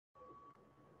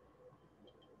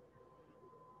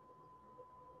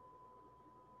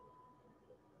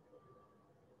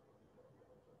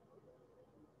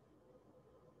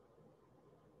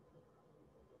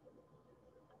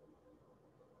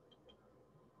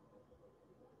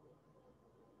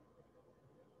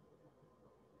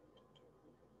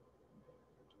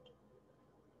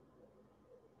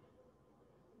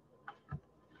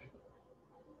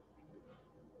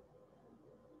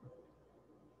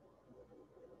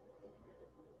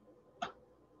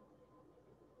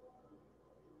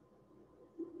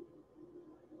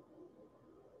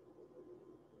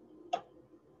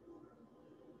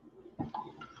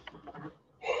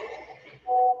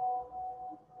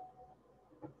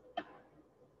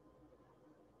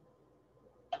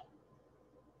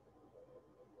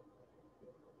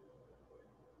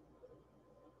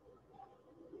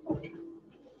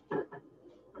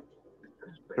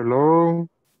Hello.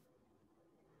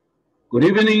 Good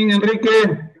evening,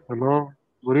 Enrique. Hello.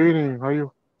 Good evening. How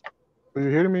you? Do you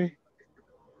hear me?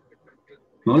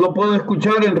 No lo puedo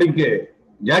escuchar, Enrique.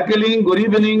 Jacqueline, good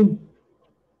evening.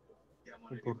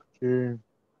 Porque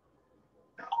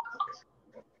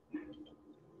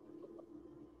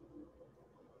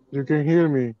you can hear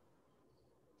me.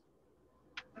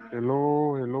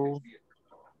 Hello, hello.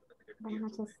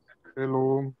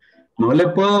 Hello. No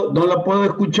la puedo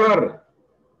escuchar.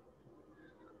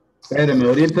 Espérame,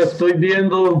 ahorita estoy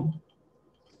viendo.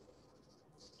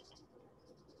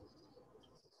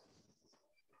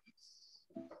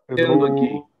 Viendo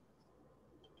aquí.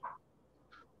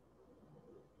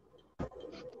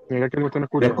 Mira que no te ¿Me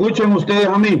escucha. escuchan ustedes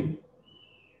a mí?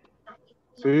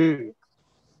 Sí.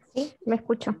 Sí, lo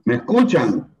escucho. ¿Me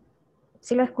escuchan?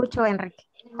 Sí lo escucho, Enrique.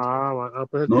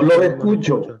 Pues no los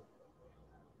escucho.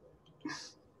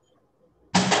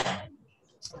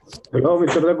 Hello,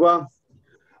 Mr. Legua.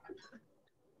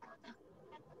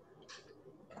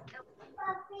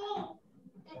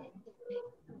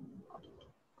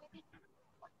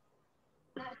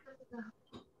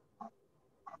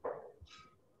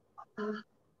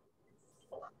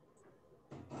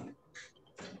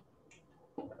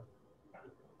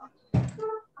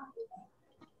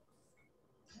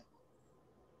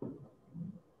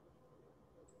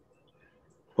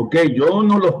 Ok, yo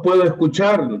no los puedo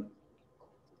escuchar.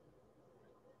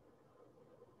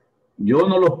 Yo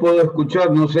no los puedo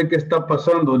escuchar, no sé qué está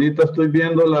pasando. Ahorita estoy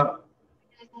viendo la...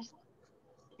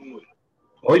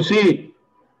 Hoy sí,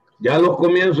 ya los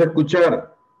comienzo a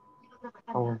escuchar.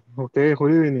 Ok,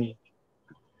 good evening.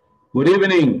 Good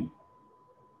evening.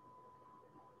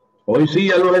 Hoy sí,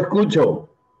 ya los escucho.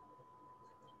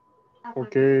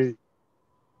 Ok.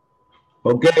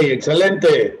 Ok,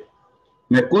 excelente.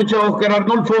 ¿Me escucha, Oscar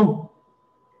Arnulfo?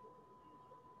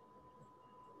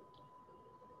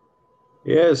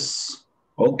 Yes.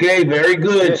 Okay, very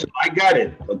good. So I got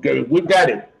it. Okay, we got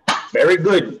it. Very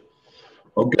good.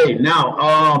 Okay,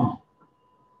 now,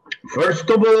 first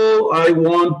of all, I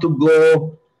want to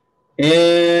go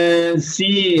and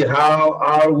see how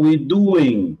are we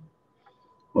doing.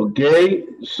 Okay,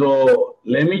 so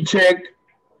let me check.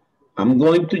 I'm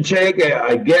going to check.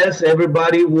 I guess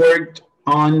everybody worked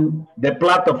on the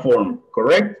platform,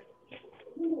 correct?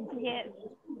 Yes.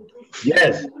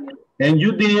 Yes. And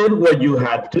you did what you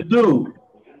had to do,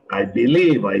 I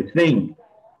believe, I think.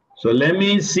 So let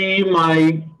me see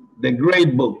the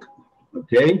grade book,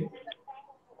 okay?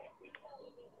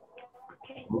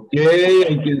 Okay,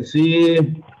 I can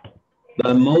see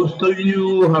that most of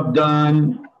you have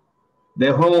done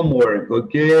the homework,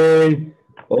 okay?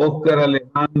 Oscar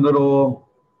Alejandro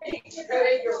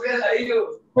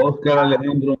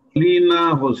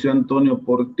Molina, José Antonio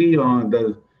Portillo,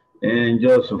 and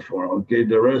Joseph, okay?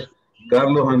 The rest,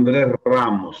 Carlos Andrés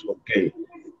Ramos, okay?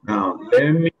 Now,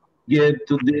 let me get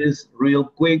to this real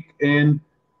quick and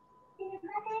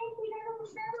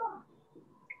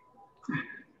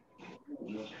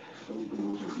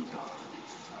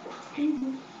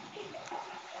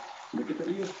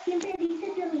Siempre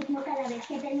dices lo mismo cada vez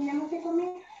que terminamos de comer.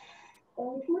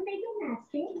 Hoy tú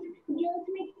desayunaste, yo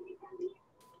me quedé también.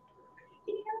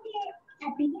 Creo que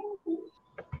a ti y a mí.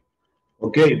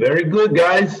 okay, very good,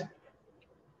 guys.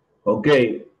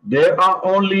 Okay, there are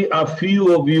only a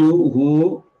few of you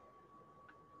who,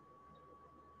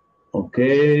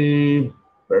 okay,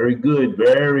 very good,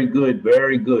 very good,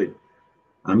 very good.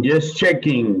 I'm just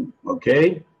checking,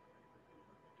 okay?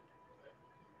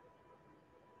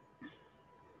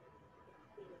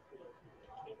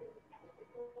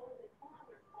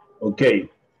 Okay,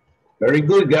 very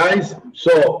good, guys.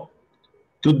 So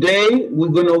today we're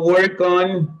gonna work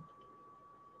on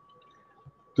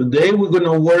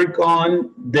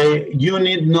the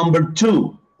unit number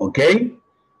 2, okay?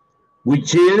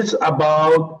 Which is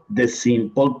about the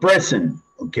simple present,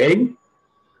 okay?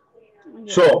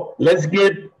 So let's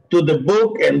get to the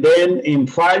book, and then in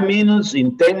 5 minutes,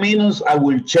 in 10 minutes, I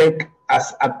will check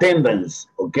as attendance,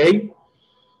 okay?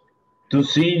 To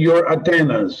see your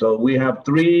attendance. So we have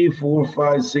 3, 4,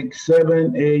 5, 6,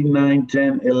 7, 8, 9,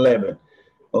 10, 11.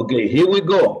 Okay, here we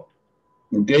go.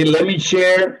 Okay, let me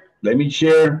share.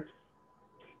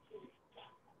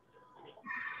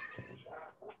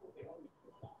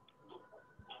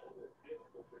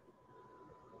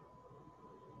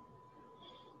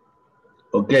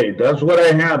 Okay, that's what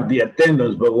I have, the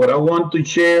attendance, but what I want to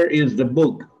share is the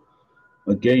book.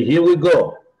 Okay, here we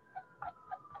go.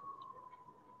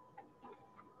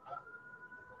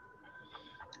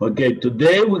 Okay,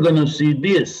 today we're gonna see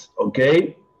this,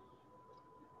 okay?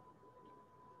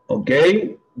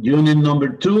 Okay, unit number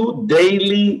 2,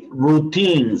 daily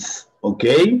routines,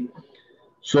 Okay?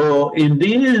 So in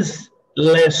this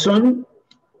lesson,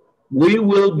 we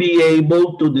will be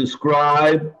able to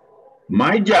describe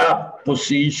my job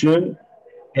position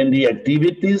and the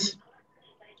activities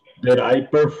that I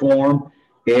perform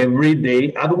every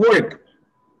day at work.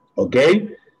 Okay?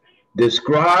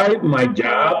 Describe my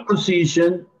job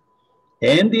position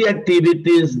and the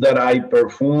activities that I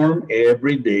perform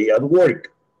every day at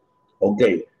work.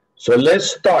 Okay, so let's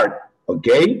start,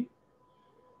 okay?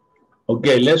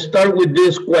 Okay, let's start with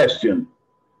this question.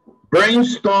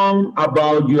 Brainstorm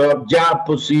about your job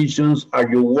positions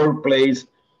at your workplace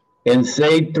and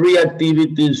say 3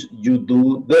 activities you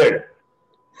do there.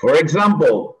 For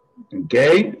example,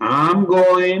 okay, I'm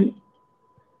going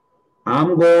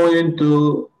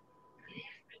to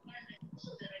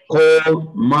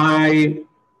call my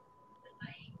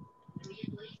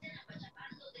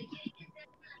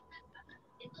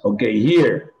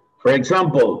here, for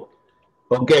example,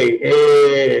 I'm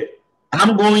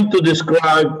going to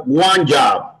describe one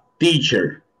job,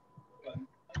 teacher.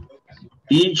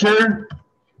 Teacher,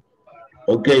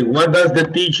 okay, what does the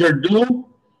teacher do?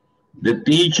 The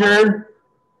teacher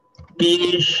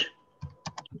teach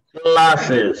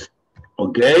classes,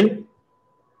 okay?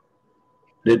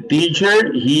 The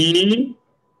teacher, he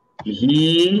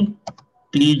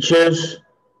teaches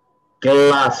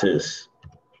classes,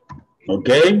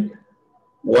 okay?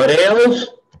 What else?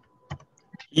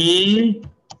 He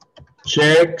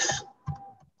checks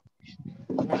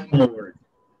homework,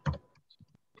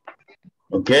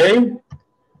 okay?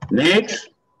 Next,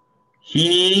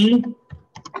 he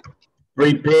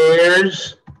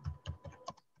prepares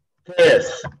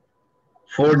tests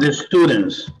for the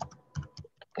students.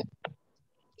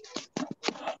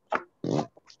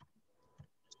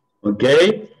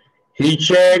 Okay, he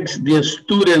checks the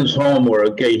students' homework.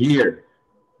 Okay, here,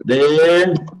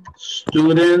 the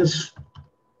students'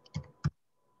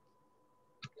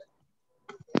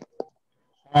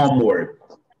 homework.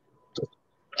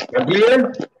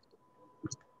 Clear?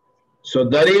 So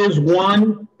that is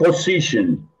one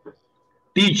position.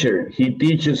 Teacher, he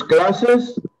teaches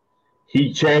classes,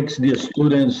 he checks the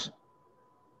students'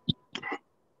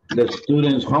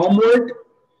 homework,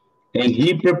 and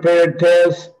he prepared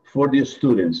tests for the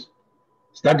students.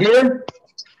 Está clear?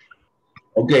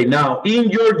 Okay, now in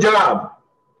your job,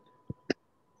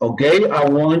 okay, I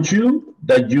want you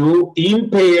that you in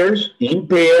pairs,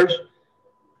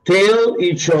 tell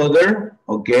each other,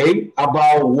 okay,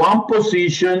 about one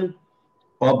position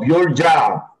of your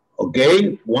job,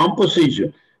 okay, one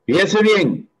position. Fíjese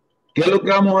bien, ¿qué es lo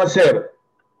que vamos a hacer?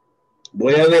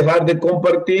 Voy a dejar de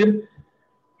compartir.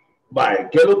 Vale,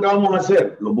 ¿qué es lo que vamos a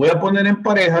hacer? Lo voy a poner en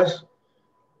parejas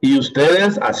y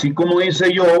ustedes, así como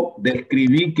hice yo,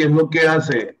 describí qué es lo que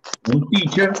hace un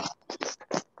teacher.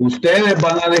 Ustedes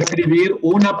van a describir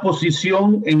una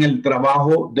posición en el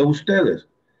trabajo de ustedes.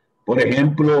 Por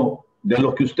ejemplo, de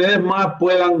los que ustedes más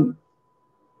puedan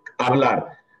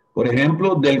hablar. Por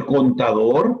ejemplo, del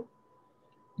contador,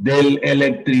 del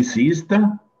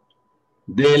electricista,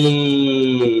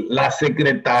 de la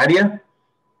secretaria,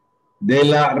 de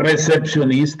la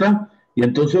recepcionista. Y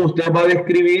entonces usted va a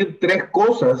describir 3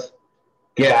 cosas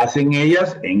que hacen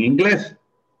ellas en inglés.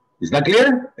 ¿Está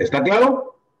clear? ¿Está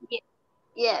claro?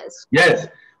 Yes. Yes.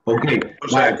 Ok. O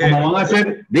sea que, ¿cómo van a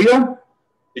hacer? Diga.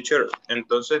 teacher,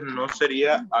 entonces no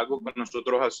sería algo que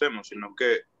nosotros hacemos, sino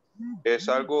que es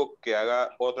algo que haga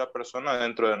otra persona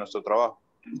dentro de nuestro trabajo.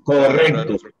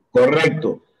 Correcto,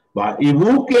 correcto. Va. Y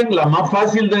busquen la más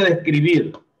fácil de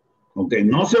describir. Ok,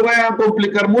 no se vayan a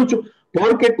complicar mucho,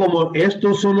 porque como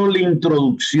esto es solo la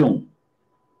introducción.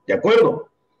 ¿De acuerdo?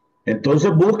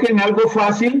 Entonces busquen algo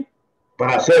fácil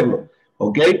para hacerlo.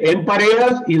 ¿Ok? En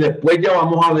parejas y después ya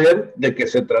vamos a ver de qué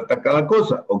se trata cada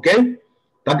cosa. ¿Ok?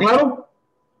 ¿Está claro?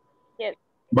 Yes.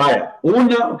 Vaya,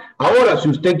 ahora si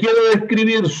usted quiere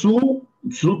describir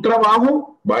su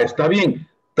trabajo, va, está bien.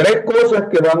 3 cosas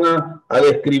que van a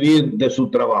describir de su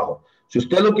trabajo. Si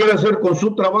usted lo quiere hacer con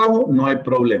su trabajo, no hay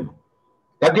problema.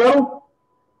 ¿Está claro?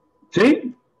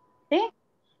 ¿Sí? Sí.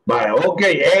 Vaya,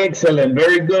 okay, excellent,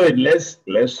 very good. Let's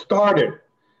start it.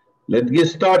 Let's get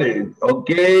started.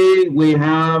 Okay, we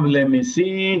have, let me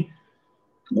see,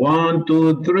 1,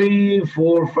 2, 3,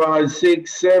 4, 5,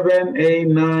 6, 7, 8,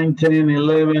 9, 10,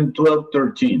 11, 12,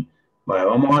 13. Vale,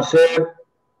 vamos a hacer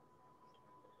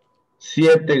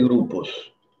 7 grupos.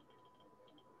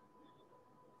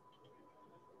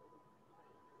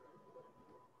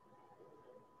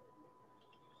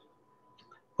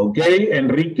 Okay,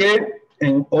 Enrique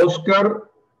and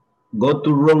Oscar, go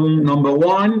to room number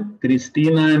 1.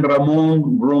 Cristina and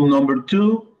Ramon, room number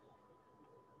 2.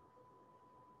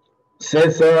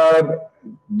 Cesar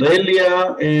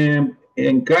Delia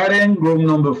and Karen, room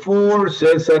number 4.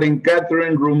 Cesar and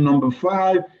Catherine, room number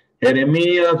 5.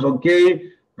 Jeremias,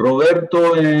 okay.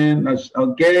 Roberto and,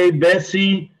 okay.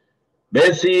 Bessie,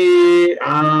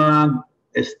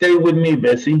 stay with me,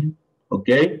 Bessie,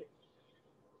 okay.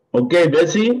 Okay,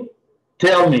 Bessie,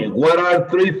 tell me, what are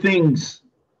 3 things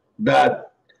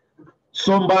that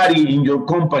somebody in your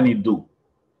company do?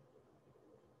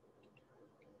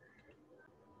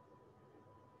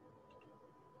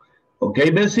 Okay,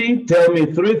 Bessie, tell me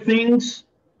 3 things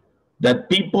that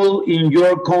people in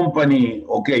your company,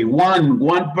 okay, one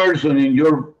person in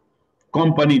your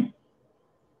company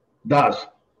does.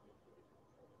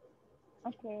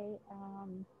 Okay.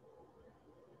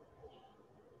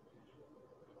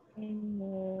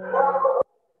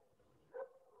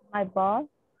 My boss.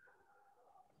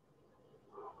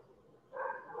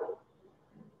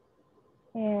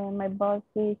 My boss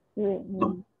is.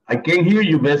 No, I can't hear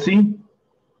you, Bessie.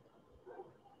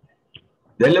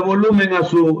 Dele volumen a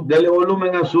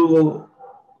su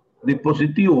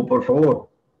dispositivo, por favor.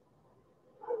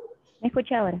 ¿Me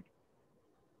escucha ahora?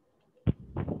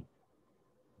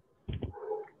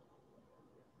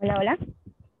 Hola, hola.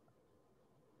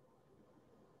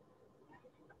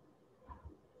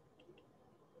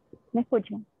 ¿Me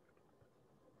escucha?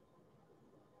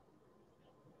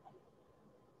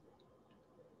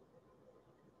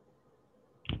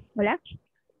 Hola.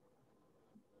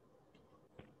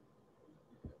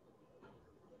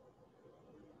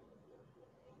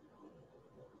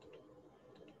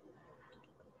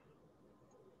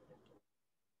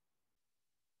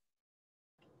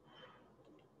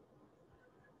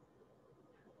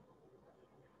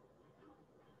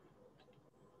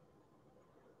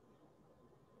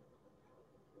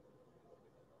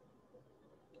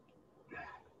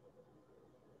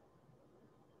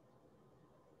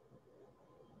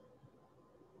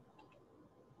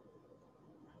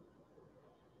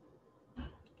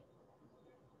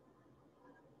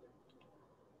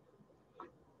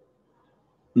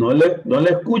 No le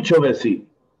escucho, Bessie.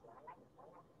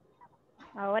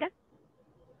 ¿Ahora?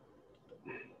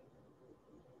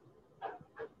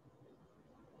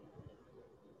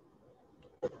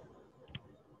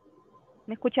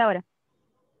 ¿Me escucha ahora?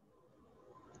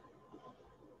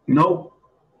 No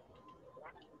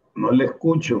le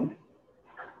escucho.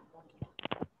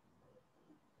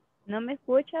 ¿No me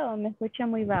escucha o me escucha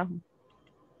muy bajo?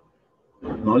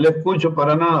 No le escucho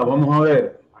para nada. Vamos a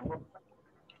ver.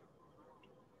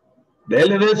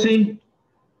 Dele, Bessie.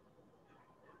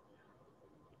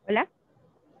 ¿Hola?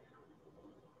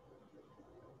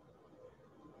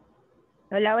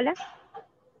 Hola, hola.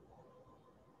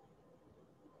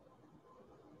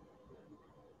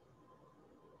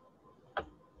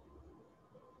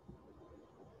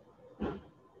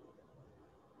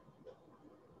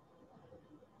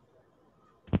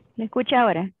 ¿Me escucha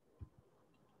ahora?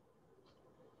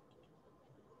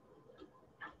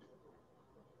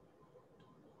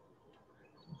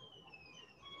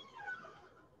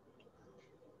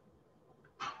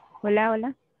 Hola,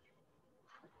 hola.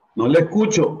 No le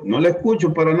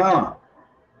escucho para nada.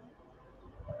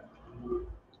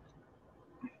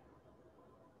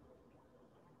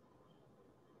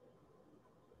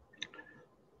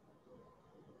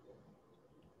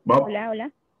 Hola,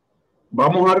 hola.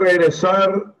 Vamos a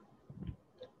regresar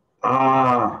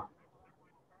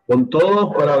con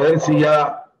todos para ver si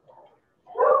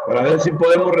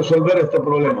podemos resolver este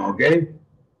problema, ¿ok?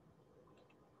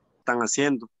 Están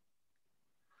haciendo.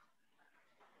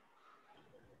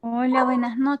 Hola,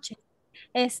 buenas noches.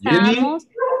 Jenny, Estamos.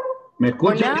 ¿me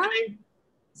escucha, Hola. Jenny?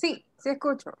 Sí, sí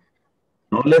escucho.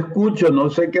 No le escucho, no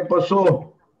sé qué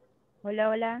pasó. Hola,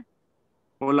 hola.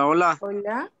 Hola, hola.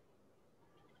 Hola.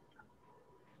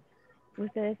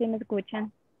 ¿Ustedes sí me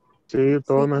escuchan? Sí,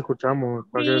 todos Sí. nos escuchamos.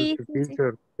 Para que Sí, el sí, sí.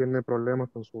 teacher tiene problemas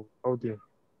con su audio.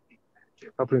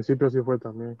 Al principio sí fue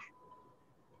también.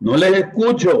 No les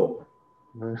escucho.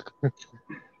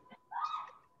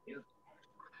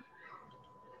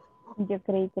 Yo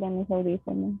creí que eran mis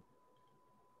audífonos.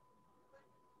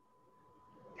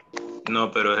 No,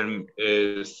 pero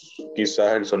es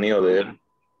quizás el sonido de él.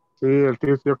 Sí, el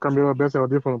teacher cambió 2 veces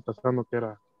audífono pensando que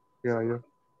era yo.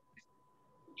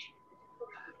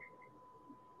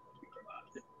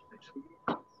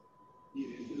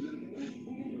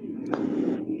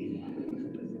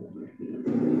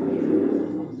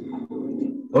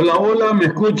 Hola, hola, ¿me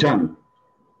escuchan?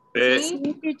 Sí,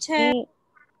 teacher. Sí,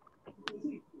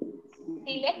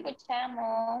 Sí, le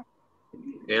escuchamos.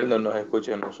 Él no nos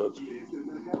escucha a nosotros.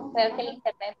 Creo que el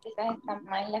internet quizás está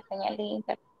mal, la señal de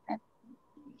internet.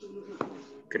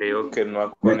 Creo que no ha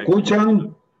 ¿Me conectado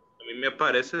escuchan? mí me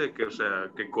parece de que, o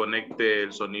sea, que conecte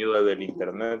el sonido del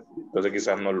internet. Entonces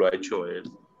quizás no lo ha hecho él.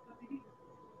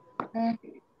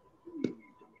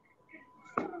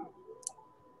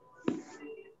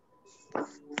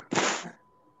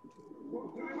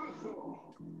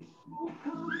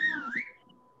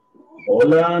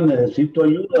 Hola, necesito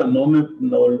ayuda.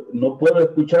 No puedo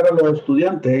escuchar a los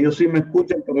estudiantes. Ellos sí me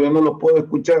escuchan, pero yo no los puedo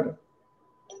escuchar.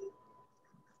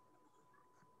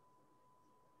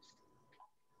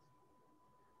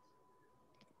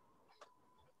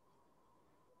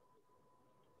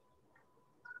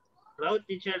 Hello,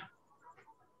 teacher.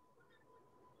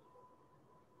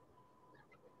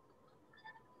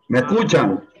 ¿Me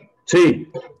escuchan?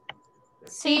 Sí.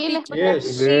 Sí, le escucho.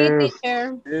 Yes. Sí, Yes.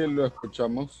 teacher. Sí, lo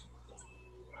escuchamos.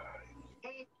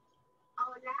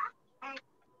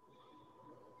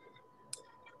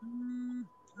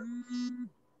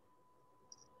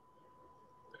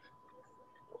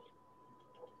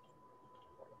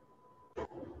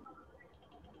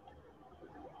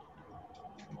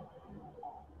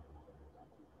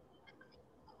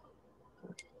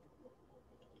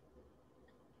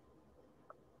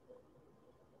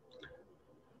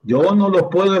 Yo no los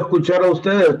puedo escuchar a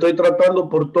ustedes. Estoy tratando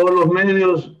por todos los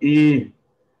medios y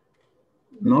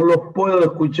no los puedo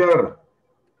escuchar.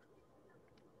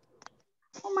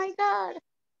 Oh my God.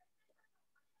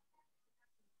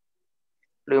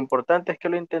 Lo importante es que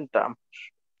lo intentamos.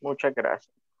 Muchas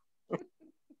gracias.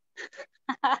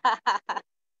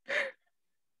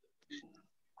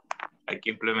 Hay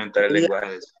que implementar el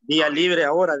lenguaje. Día libre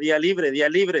ahora, día libre, día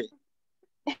libre.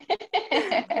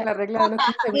 La regla de los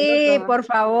 15 Sí, minutos. por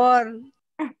favor.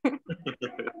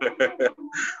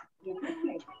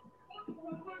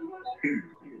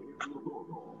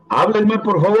 Háblenme,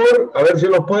 por favor, a ver si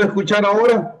los puedo escuchar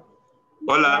ahora.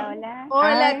 Hola. Hola.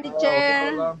 Hola,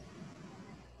 teacher. Hola.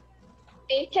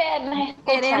 Teacher, nos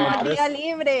escucha. Queremos día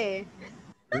libre.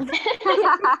 El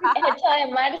 8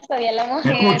 de marzo, Día de la ¿Me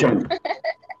Mujer. escuchan?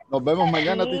 Nos vemos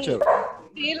mañana, Sí. teacher.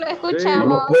 Sí, lo No escuchamos.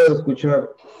 los puedo escuchar.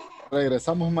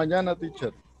 Regresamos mañana,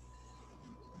 teacher.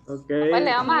 Ok. Pues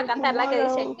le vamos a cantar la que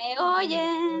dice, Tomorrow. me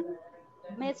oyen,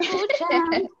 me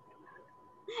escuchan.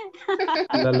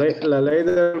 La ley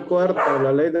del cuarto,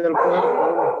 la ley del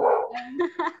cuarto.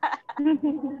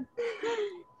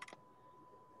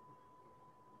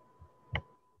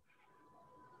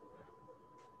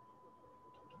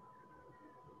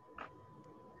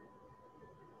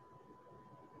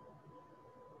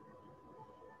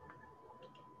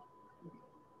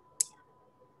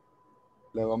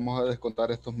 Le vamos a descontar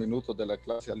estos minutos de la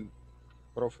clase al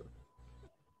profe.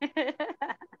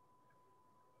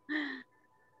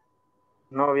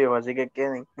 No, viejo, así que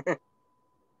queden.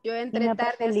 Yo Y entré no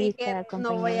tarde, pasó así lista, que no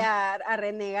voy compañero. a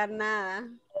renegar nada.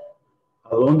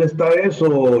 ¿A dónde está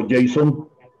eso, Jason?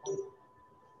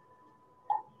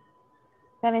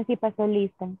 ¿Saben si pasó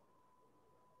lista?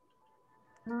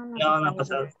 No, no, No, no ha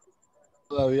pasado. pasado.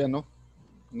 Todavía no.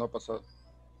 No ha pasado.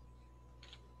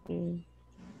 Sí.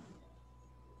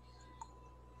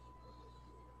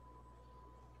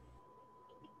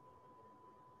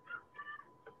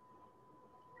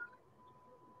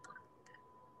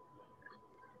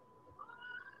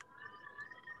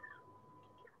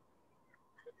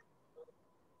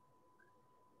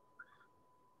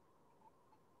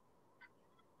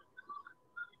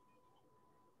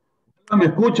 ¿Me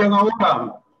escuchan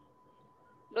ahora?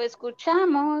 Lo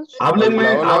escuchamos. Háblenme,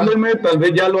 Hola, hola. háblenme, tal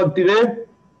vez ya lo activé.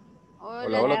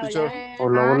 Hola, hola, teacher.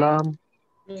 Hola, hola.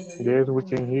 Yes, we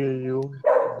can hear you.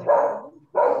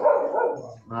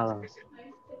 Nada.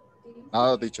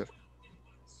 Nada, teacher.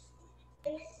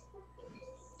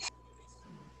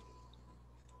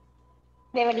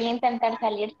 Debería intentar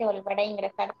salirse y volver a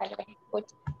ingresar, tal vez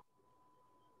escuche.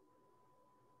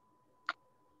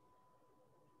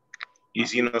 Y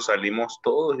si nos salimos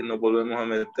todos y nos volvemos a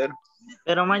meter.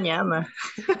 Pero mañana.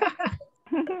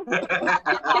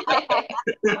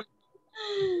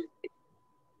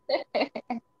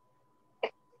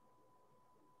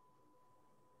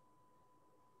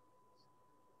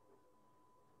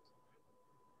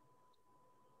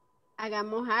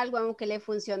 Hagamos algo, aunque le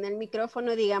funcione el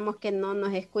micrófono, digamos que no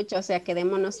nos escucha, o sea,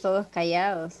 quedémonos todos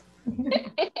callados.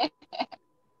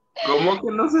 ¿Cómo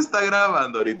que no se está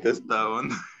grabando ahorita esta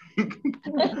onda?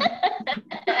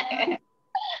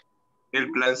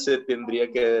 El plan se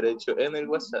tendría que haber hecho en el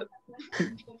WhatsApp.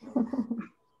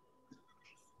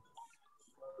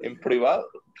 En privado.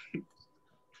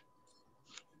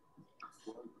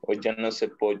 O ya no se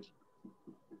puede.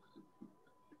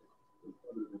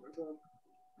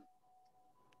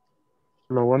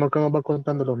 Lo bueno es que nos va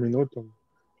contando los minutos.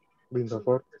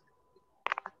 INSAFORP.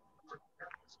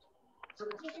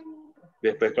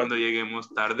 Después cuando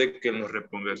lleguemos tarde, que nos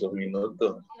reponga esos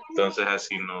minutos. Entonces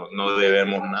así no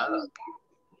debemos nada.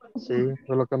 Sí, es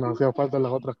lo que nos hacía falta en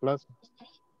las otras clases.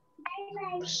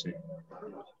 Sí.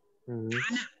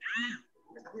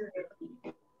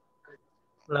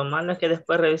 Lo malo es que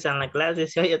después revisan la clase y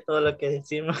se oye todo lo que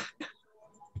decimos.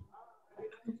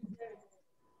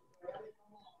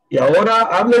 Y ahora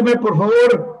hábleme, por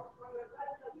favor.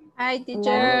 Hi,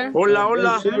 teacher. Hola,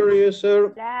 hola. Yes, sir, yes,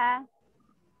 sir. Hola.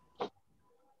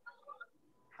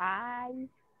 Hi.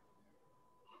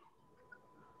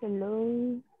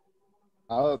 Hello.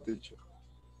 Nada, teacher.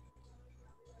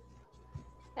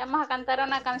 Vamos a cantar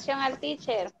una canción al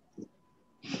teacher.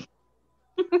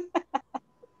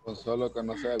 Con solo que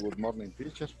no sea Good Morning,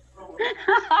 teacher.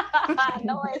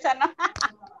 No, esa no.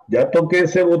 Ya toqué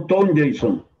ese botón,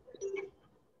 Jason.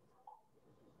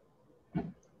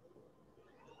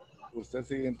 Usted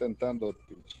sigue intentando,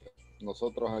 teacher.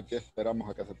 Nosotros aquí esperamos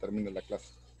a que se termine la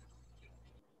clase.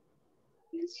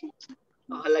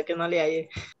 Ojalá que no le haya.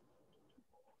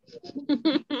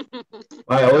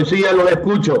 Vaya, hoy sí ya lo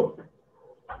escucho.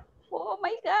 Oh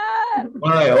my God.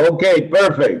 Vaya, ok,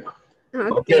 perfect.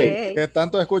 Ok. ¿Qué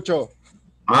tanto escuchó?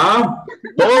 Ah,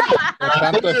 todo. ¿Qué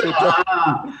tanto escuchó?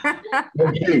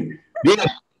 Ok, bien,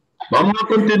 vamos a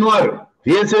continuar.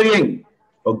 Fíjense bien,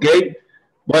 ok.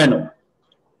 Bueno,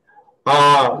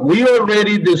 we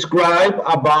already described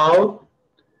about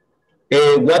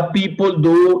what people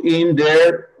do in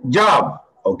their job,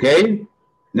 okay?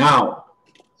 Now,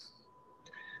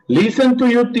 listen to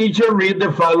your teacher read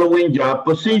the following job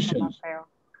positions.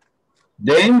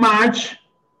 Then match,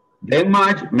 ¿me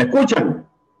escuchan?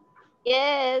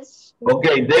 Yes.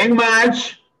 Okay, then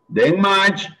match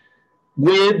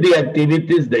with the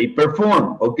activities they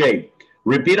perform. Okay,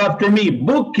 repeat after me.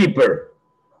 Bookkeeper.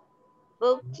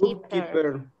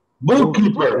 Bookkeeper.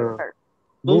 Bookkeeper.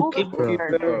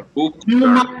 Bookkeeper.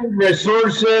 Human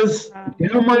resources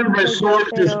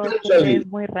specialist.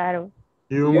 Muy raro.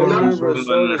 Human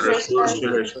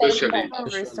Resources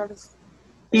Specialist.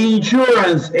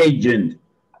 Insurance agent.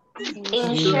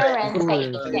 Insurance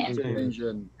agent.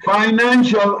 Engine.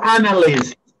 Financial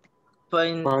analyst.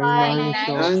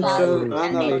 Financial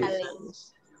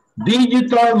analyst.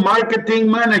 Digital marketing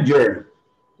manager.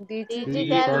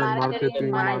 Digital marketing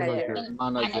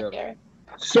manager.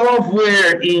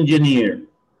 Software engineer.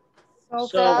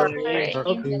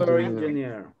 Software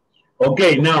engineer.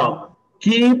 Okay, now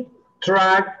keep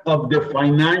track of the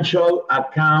financial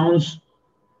accounts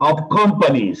of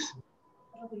companies.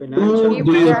 Who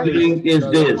do you think is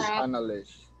this?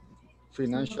 Analyst.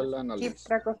 Financial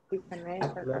analyst.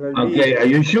 Okay, are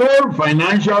you sure?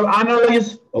 Financial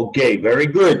analyst? Okay, very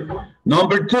good.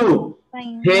 Number 2,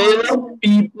 help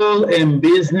people and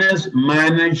business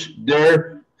manage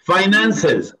their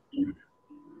finances.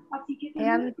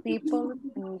 Help people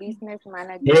and business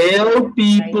manage. Help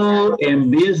people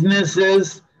and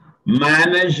businesses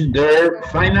manage their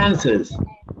finances.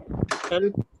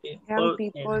 Help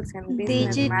people and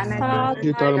business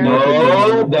manage.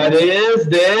 No, that is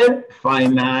the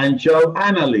financial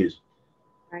analyst.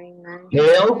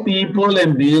 Help people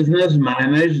and business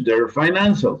manage their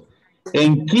financials.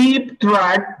 And keep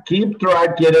track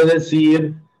quiere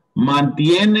decir,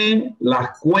 mantiene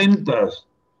las cuentas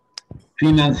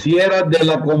financieras de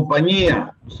la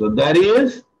compañía. So that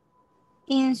is?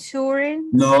 Insurance.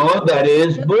 No, that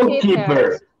is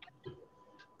bookkeeper.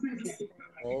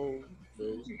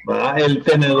 Va el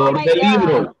tenedor de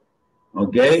libros.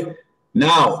 Okay.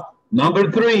 Now,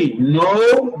 number 3,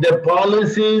 know the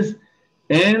policies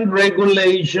and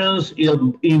regulations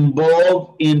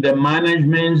involved in the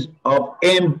management of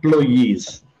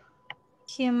employees.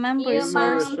 Human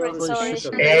resources.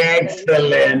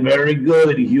 Excellent, very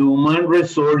good. Human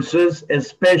resources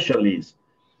specialist.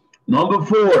 Number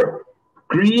 4,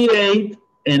 create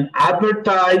and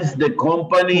advertise the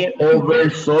company over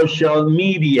social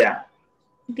media.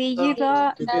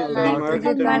 Digital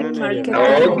marketing.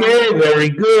 Okay, very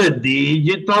good.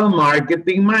 Digital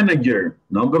marketing manager.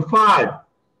 Number 5,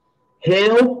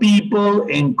 help people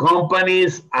and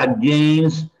companies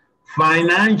against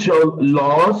financial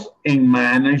loss and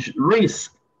manage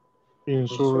risk.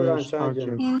 Insurance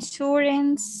agent.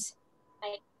 Insurance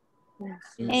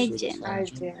agent.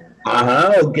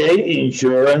 Okay,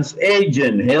 insurance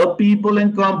agent. Help people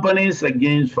and companies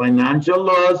against financial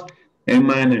loss and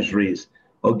manage risk.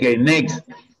 Okay, next.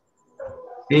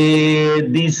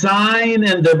 Design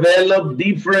and develop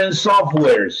different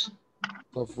softwares.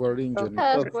 Software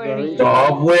engineer.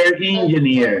 Software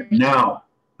engineer. Now,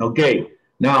 okay.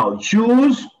 Now,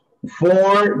 choose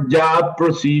 4 job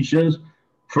positions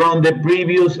from the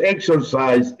previous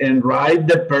exercise and write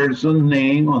the person's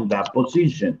name on that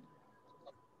position.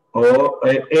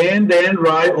 and then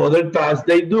write other tasks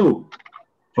they do.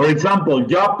 For example,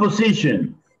 job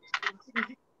position,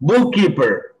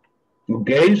 bookkeeper.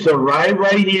 Okay, so write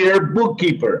right here,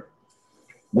 bookkeeper.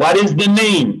 What is the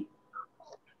name?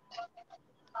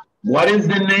 What is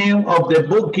the name of the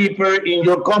bookkeeper in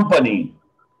your company?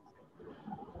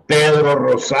 Pedro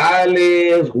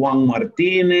Rosales, Juan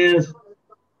Martinez.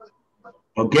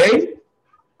 Okay?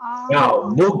 Now,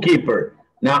 bookkeeper.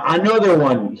 Now, another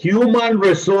one, human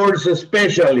resource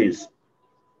specialist.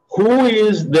 Who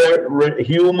is the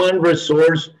human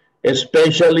resource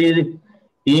specialist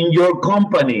in your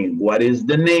company? What is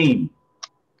the name?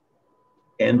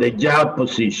 And the job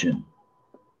position.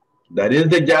 That is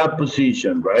the job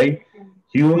position, right?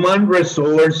 Human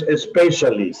resource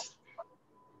specialist.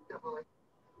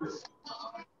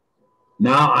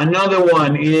 Now, another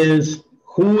one is,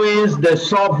 who is the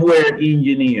software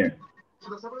engineer?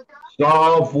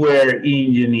 Software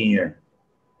engineer.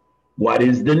 What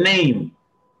is the name?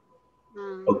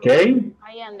 Okay.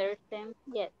 I understand,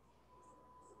 yes.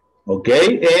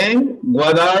 Okay, and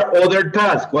what are other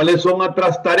tasks? ¿Cuáles son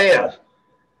otras tareas?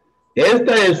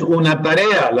 Esta es una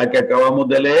tarea, la que acabamos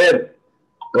de leer.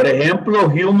 Por ejemplo,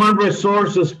 Human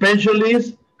Resource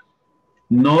Specialist,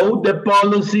 know the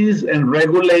policies and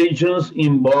regulations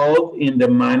involved in the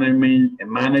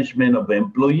management of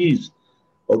employees.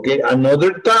 Okay,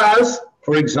 another task,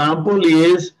 for example,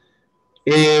 is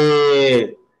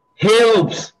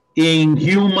helps in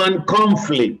human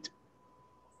conflict,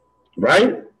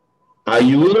 right?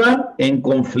 Ayuda en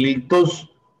conflictos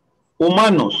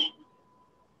humanos.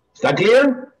 ¿Está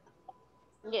clear?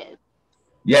 Yes.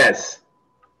 Yes.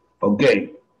 Ok.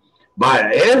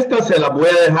 Vaya, esta se la voy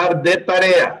a dejar de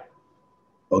tarea.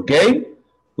 Ok.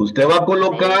 Usted va a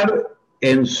colocar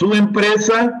en su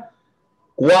empresa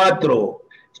 4.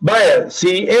 Vaya,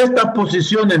 si estas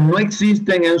posiciones no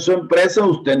existen en su empresa,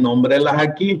 usted nómbrelas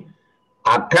aquí.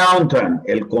 Accountant,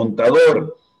 el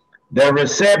contador. The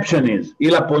receptionist, y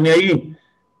la pone ahí.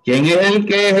 ¿Quién es el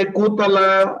que ejecuta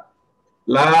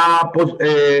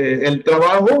el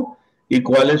trabajo y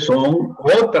cuáles son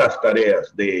otras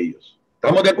tareas de ellos?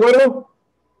 ¿Estamos de acuerdo?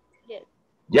 Yes.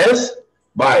 Yes?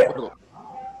 Vaya.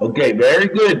 Okay, very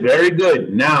good, very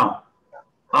good. Now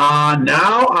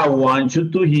I want you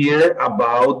to hear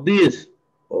about this.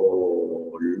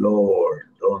 Oh, Lord,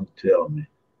 don't tell me.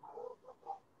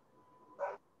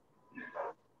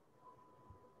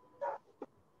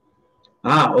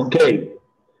 Okay.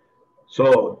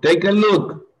 So take a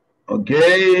look.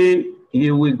 Okay,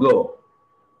 here we go.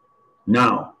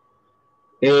 Now,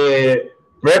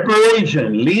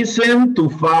 preparation. Listen to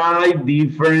 5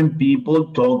 different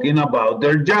people talking about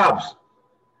their jobs.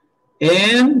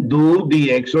 And do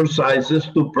the exercises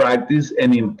to practice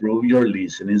and improve your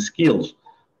listening skills.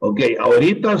 Okay,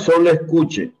 ahorita solo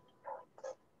escuche.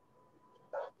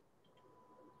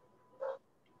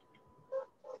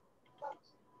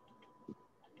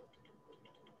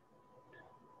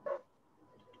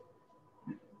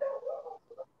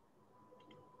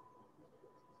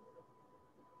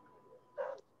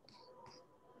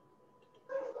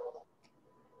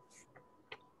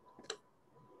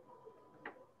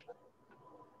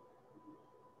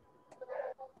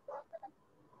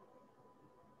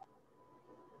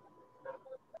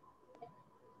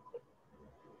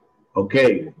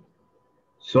 Okay,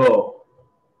 so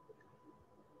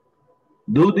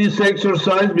do this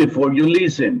exercise before you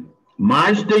listen.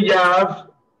 Match the jobs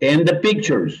and the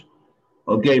pictures.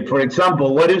 Okay, for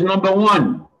example, what is number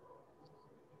 1?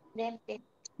 Dentist.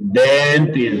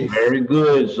 Dentist, very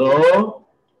good. So,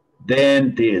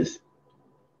 dentist.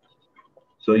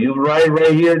 So you write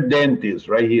right here, dentist,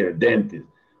 right here, dentist.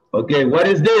 Okay, what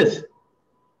is this?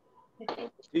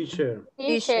 Teacher.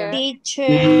 Teacher.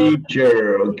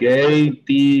 Teacher, okay,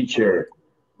 teacher.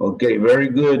 Okay, very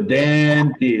good,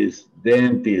 dentist,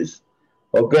 dentist.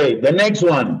 Okay, the next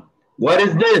one. What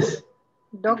is this?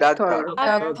 Doctor.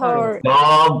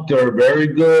 Doctor, very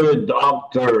good,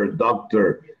 doctor.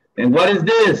 And what is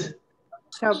this?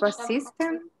 Shop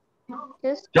assistant.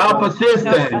 Shop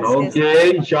assistant,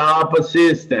 okay, shop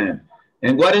assistant.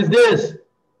 And what is this?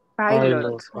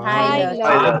 Pilot.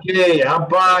 Okay, a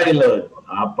pilot.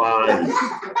 And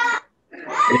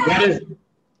what is,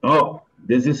 oh,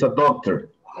 this is a doctor.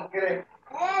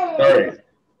 Sorry.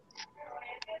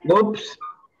 Oops,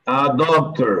 a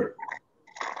doctor.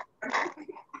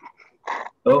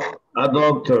 Oh, a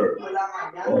doctor.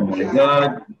 Oh my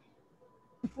God.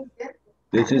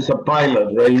 This is a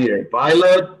pilot right here.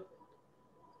 Pilot.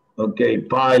 Okay,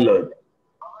 pilot.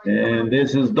 And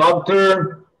this is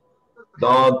doctor.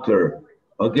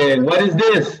 Okay, and what is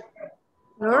this?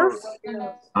 Nurse.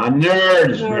 A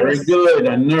nurse. Very good,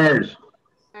 a nurse.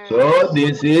 So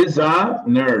this is a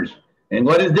nurse. And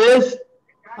what is this?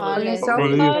 Police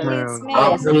Policeman.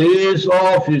 A police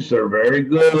officer. Very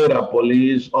good. A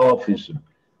police officer.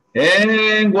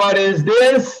 And what is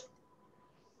this?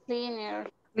 Cleaner.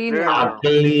 A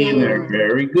cleaner.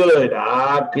 Very good.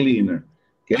 A cleaner.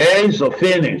 Okay, so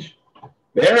finish.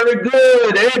 Very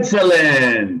good.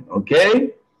 Excellent.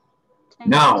 Okay.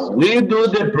 Now we do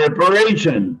the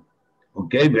preparation.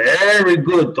 Okay, very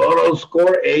good. Total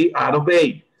score 8 out of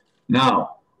 8.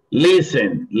 Now,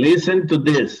 listen to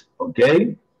this.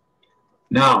 Okay.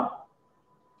 Now,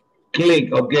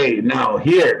 click. Okay, now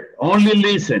here, only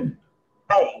listen.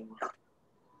 Hey,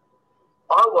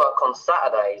 I work on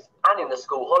Saturdays and in the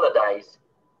school holidays.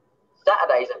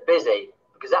 Saturdays are busy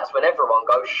because that's when everyone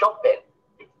goes shopping.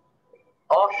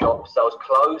 Our shop sells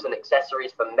clothes and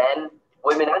accessories for men,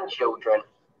 women and children.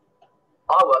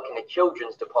 I work in the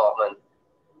children's department.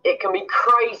 It can be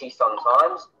crazy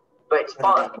sometimes, but it's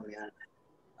fun.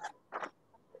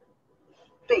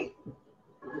 B.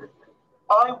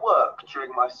 I work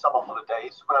during my summer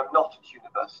holidays when I'm not at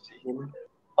university.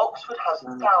 Oxford has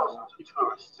thousands of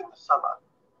tourists in the summer,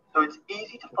 so it's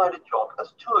easy to find a job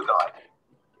as tour guide.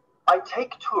 I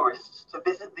take tourists to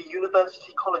visit the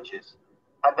university colleges,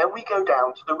 and then we go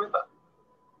down to the river.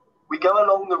 We go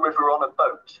along the river on a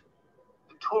boat.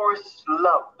 The tourists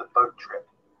love the boat trip,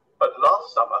 but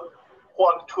last summer,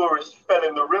 one tourist fell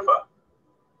in the river.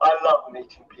 I love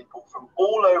meeting people from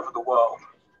all over the world.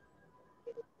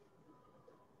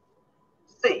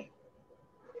 C.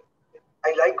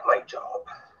 I like my job,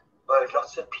 but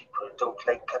lots of people don't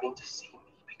like coming to see me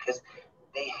because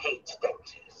they hate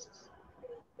dentists.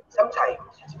 Sometimes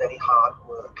it's very hard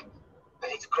work,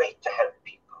 but it's great to help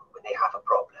people when they have a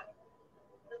problem.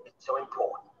 It's so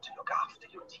important to look after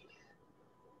your teeth.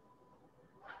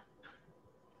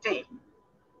 D.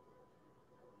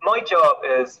 My job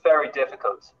is very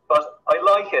difficult, but I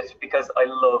like it because I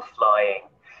love flying.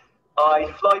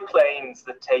 I fly planes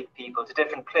that take people to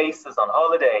different places on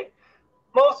holiday.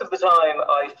 Most of the time,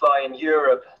 I fly in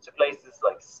Europe to places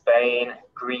like Spain,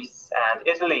 Greece, and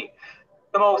Italy.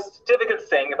 The most difficult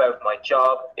thing about my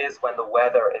job is when the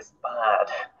weather is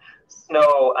bad.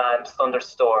 Snow and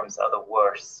thunderstorms are the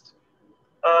worst.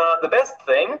 The best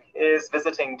thing is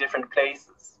visiting different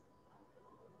places.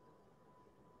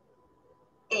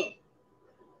 E.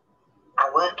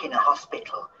 I work in a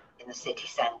hospital in the city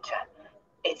centre.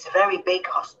 It's a very big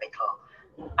hospital.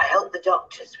 I help the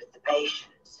doctors with the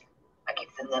patients. I give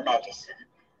them their medicine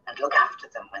and look after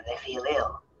them when they feel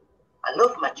ill. I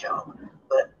love my job,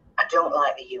 but I don't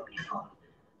like the uniform,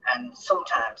 and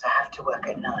sometimes I have to work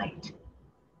at night.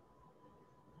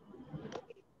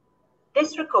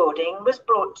 This recording was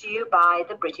brought to you by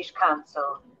the British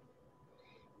Council.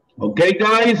 Okay,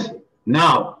 guys,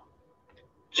 now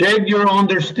check your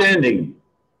understanding.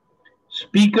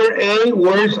 Speaker A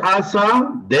works as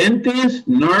a dentist,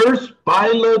 nurse,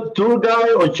 pilot, tour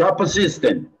guide, or shop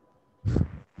assistant?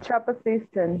 Shop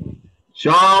assistant.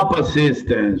 Shop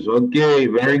assistants. Okay,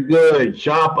 very good.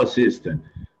 Shop assistant.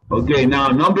 Okay, now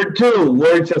number 2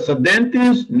 works as a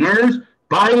dentist, nurse,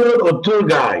 pilot, or tour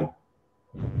guide?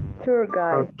 Tour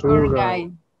guide. Tour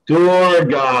guide. Tour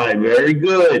guide. Very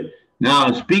good.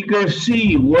 Now speaker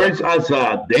C works as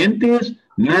a dentist,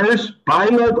 nurse,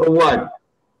 pilot, or what?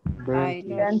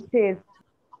 Dentist.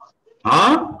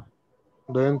 Huh?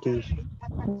 Dentist.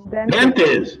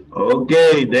 Dentist.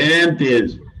 Okay,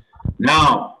 dentist.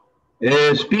 Now,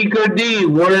 speaker D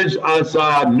works as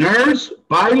a nurse,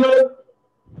 pilot?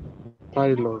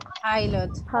 Pilot.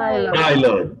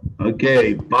 Pilot.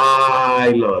 Okay,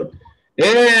 pilot.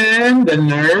 And the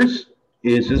nurse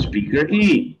is a speaker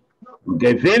E.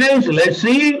 Okay, finish. Let's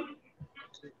see.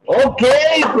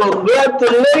 Okay,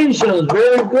 congratulations.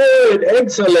 Very good.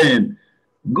 Excellent.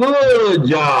 Good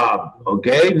job.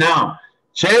 Okay, now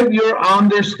check your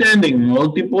understanding.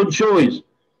 Multiple choice.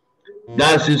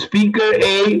 Does speaker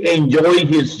A enjoy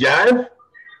his job?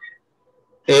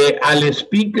 ¿Al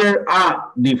speaker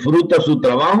A disfruta su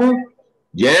trabajo?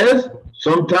 Yes,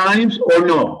 sometimes, or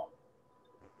no?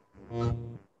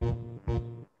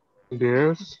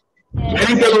 Yes.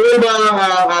 ¿Quieren que lo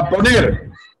vuelva a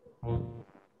poner?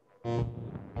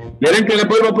 ¿Quieren que le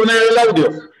vuelva a poner el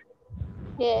audio?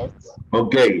 Yes.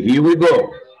 Okay, here we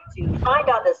go. To find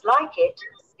others like it,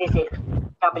 visit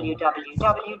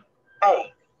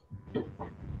www.a.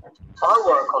 I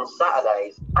work on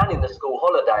Saturdays and in the school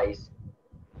holidays.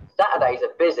 Saturdays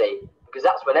are busy because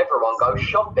that's when everyone goes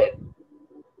shopping.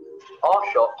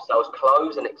 Our shop sells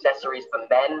clothes and accessories for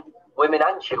men, women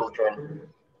and children.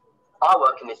 I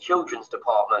work in the children's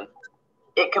department.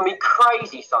 It can be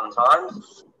crazy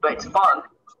sometimes, but it's fun.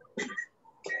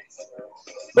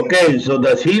 Okay, so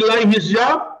does he like his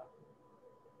job?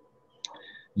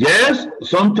 Yes,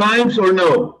 sometimes or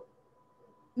no?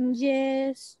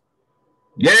 Yes.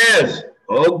 Yes.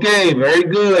 Okay, very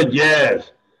good.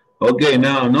 Yes. Okay,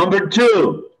 now number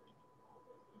two.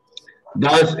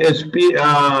 Does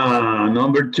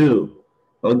number two.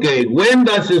 Okay, when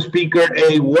does speaker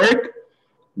A work?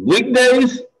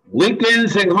 Weekdays,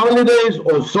 weekends and holidays,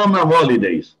 or summer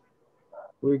holidays?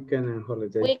 Weekend and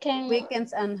holiday.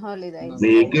 Weekends and holidays.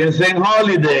 Weekends and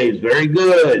holidays. Very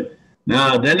good.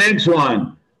 Now the next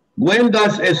one. When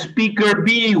does a speaker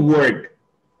B work?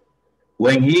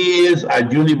 When he is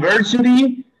at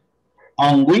university,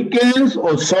 on weekends,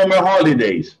 or summer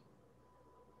holidays?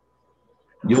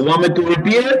 You want me to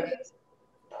repeat it?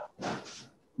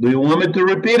 Do you want me to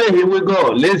repeat it? Here we go.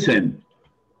 Listen.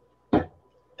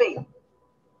 B.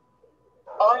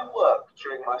 I work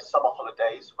during my summer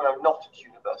holidays when I'm not at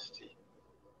university.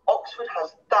 Oxford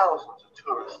has thousands of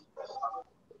tourists this summer,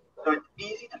 so it's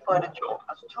easy to find a job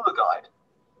as a tour guide.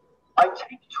 I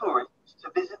take tourists to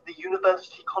visit the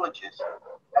university colleges,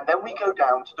 and then we go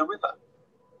down to the river.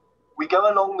 We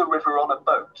go along the river on a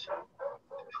boat.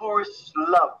 The tourists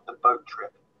love the boat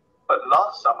trip, but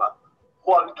last summer,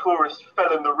 one tourist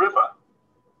fell in the river.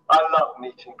 I love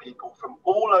meeting people from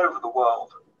all over the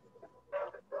world.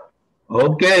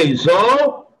 Okay,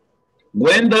 so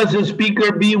when does a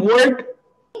speaker B work?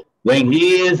 When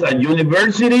he is at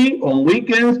university, on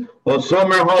weekends, or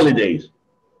summer holidays?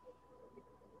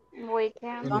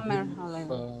 Weekend. Summer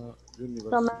holidays.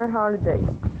 Summer holiday.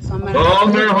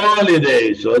 Summer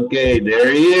holidays. Okay,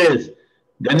 there he is.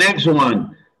 The next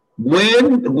one.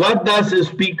 What does a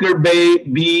speaker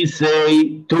B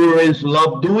say tourists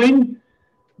love doing?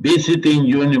 Visiting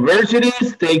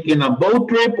universities, taking a boat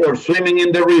trip, or swimming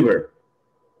in the river?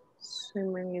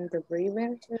 Swimming in the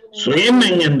river.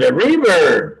 Swimming in the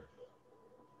river.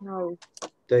 No.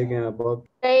 Taking a boat.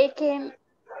 Taking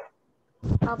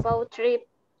a boat trip.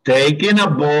 Taking a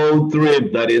boat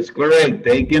trip. That is correct.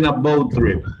 Taking a boat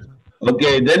trip.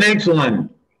 Okay, the next one.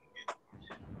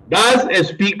 Does a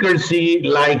speaker C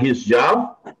like his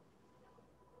job?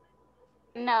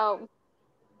 No.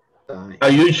 Are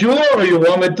you sure, or you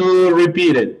want me to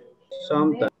repeat it?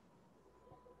 Sometimes.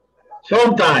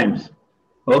 Sometimes.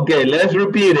 Okay, let's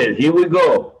repeat it. Here we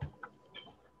go.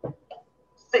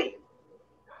 C.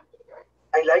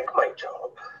 I like my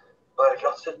job, but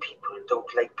lots of people don't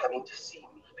like coming to see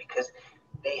me because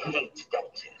they hate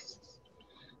dentists.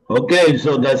 Okay,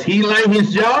 so does he like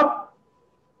his job?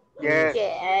 Yes.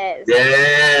 Yes.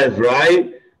 Yes,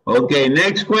 right? Okay,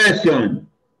 next question.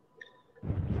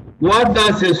 What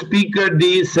does a speaker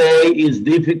D say is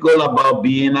difficult about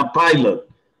being a pilot?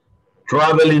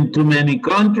 Traveling to many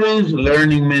countries,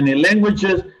 learning many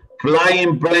languages,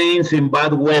 flying planes in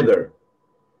bad weather.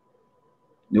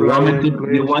 You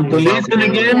want to listen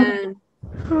again?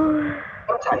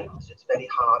 Sometimes it's very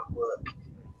hard work,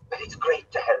 but it's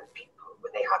great to help people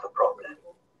when they have a problem.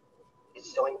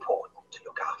 It's so important to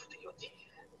look after your teeth.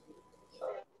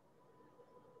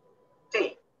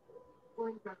 D.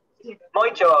 My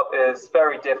job is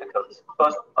very difficult,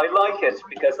 but I like it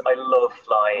because I love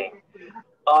flying.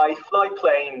 I fly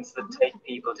planes that take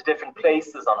people to different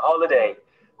places on holiday.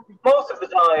 Most of the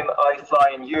time, I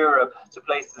fly in Europe to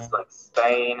places like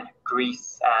Spain,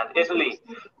 Greece, and Italy.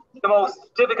 The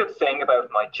most difficult thing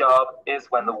about my job is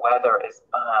when the weather is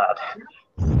bad.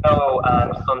 Snow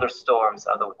and thunderstorms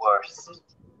are the worst.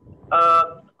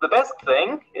 The best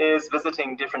thing is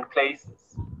visiting different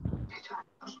places.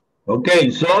 Okay,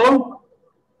 so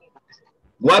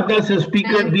what does a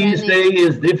speaker D say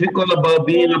is difficult about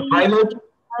being a pilot?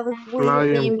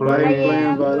 Flying Planes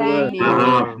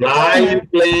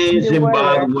in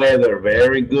bad weather.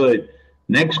 Very good.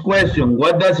 Next question.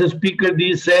 What does a speaker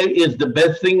D say is the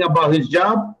best thing about his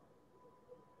job?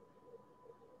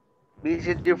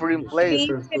 Visit different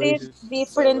places.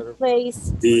 Different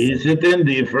places. Visiting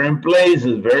different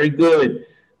places. Very good.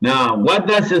 Now, what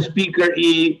does a speaker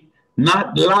E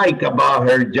not like about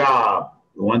her job?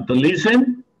 You want to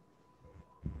listen?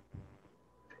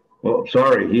 Oh,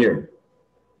 sorry, here.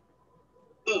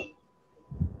 E.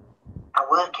 I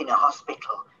work in a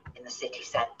hospital in the city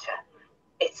centre.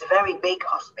 It's a very big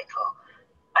hospital.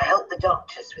 I help the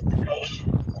doctors with the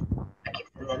patients. I give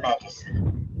them their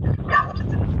medicine, look after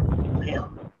them,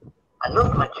 ill. I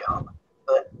love my job,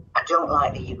 but I don't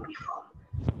like the uniform.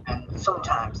 And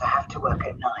sometimes I have to work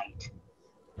at night.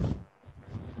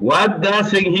 What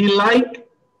doesn't he like?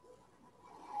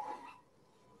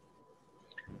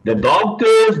 The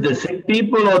doctors, the sick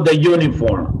people, or the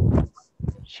uniform?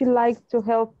 She likes to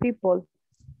help people.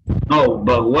 No,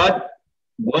 but what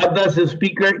does the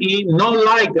speaker E not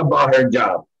like about her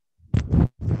job?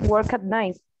 Work at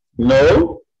night.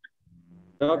 No.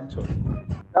 Doctor.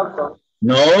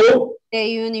 No. The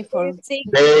uniform.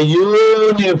 The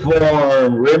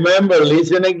uniform. Remember,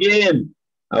 listen again.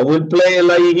 I will play it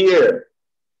like here.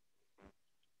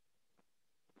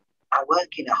 I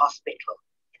work in a hospital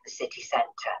in the city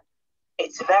centre.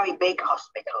 It's a very big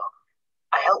hospital.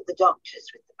 I help the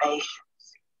doctors with the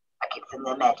patients. I give them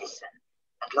their medicine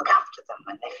and look after them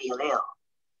when they feel ill.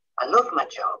 I love my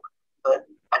job, but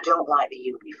I don't like the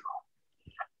uniform.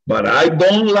 But I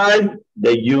don't like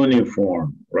the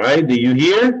uniform, right? Do you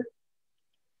hear?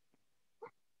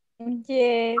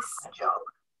 Yes. My job,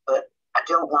 but I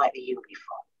don't like the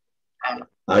uniform.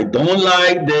 I don't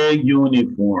like the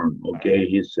uniform, okay,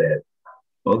 he said.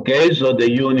 Okay, so the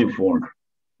uniform.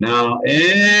 Now,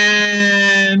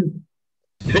 and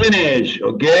finish,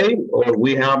 okay? Or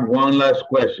we have one last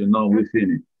question. No, we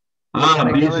finished.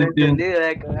 Visiting.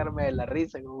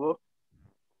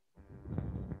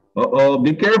 Uh-oh,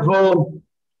 be careful.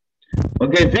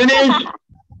 Okay, finish.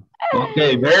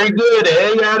 Okay, very good.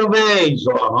 A out of A,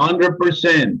 so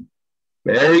 100%.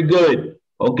 Very good.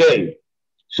 Okay,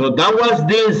 so that was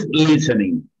this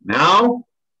listening. Now,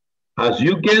 as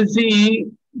you can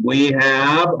see, we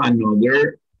have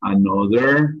another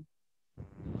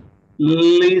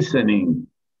listening.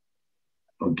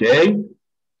 Okay,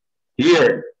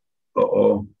 here.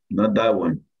 Uh-oh, not that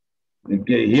one.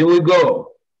 Okay, here we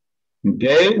go.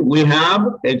 Okay, we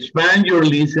have expand your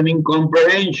listening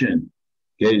comprehension.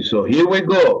 Okay, so here we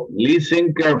go.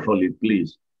 Listen carefully,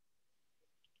 please.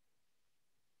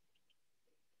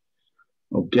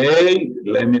 Okay,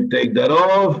 let me take that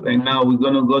off. And now we're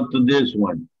going to go to this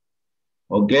one.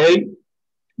 Okay,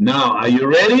 now are you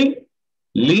ready?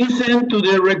 Listen to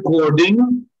the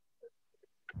recording.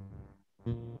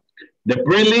 The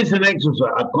pre-listen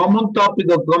exercise, a common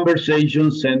topic of conversation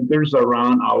centers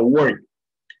around our work.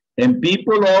 And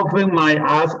people often might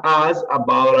ask us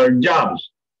about our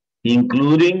jobs,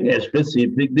 including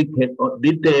specific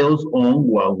details on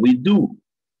what we do.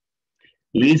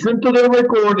 Listen to the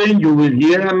recording, you will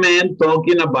hear a man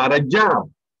talking about a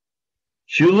job.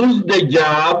 Choose the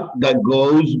job that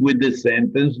goes with the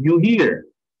sentence you hear.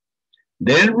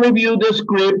 Then review the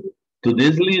script to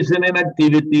this listening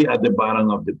activity at the bottom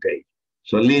of the page.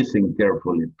 So listen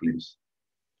carefully, please.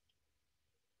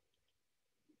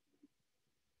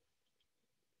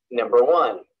 Number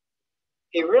 1,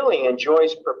 he really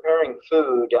enjoys preparing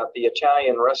food at the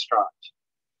Italian restaurant.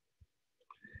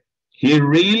 He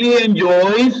really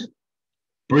enjoys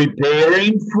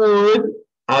preparing food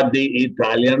at the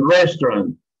Italian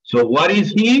restaurant. So what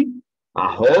is he? A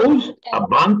host, a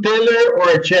bank teller, or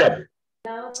a chef?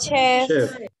 Chef.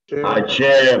 A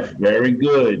chef, very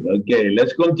good. Okay,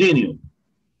 let's continue.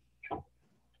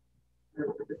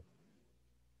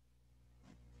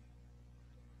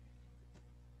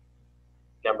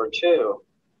 Number 2,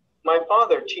 my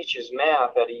father teaches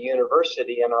math at a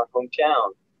university in our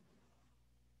hometown.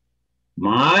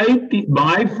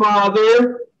 My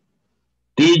father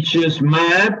teaches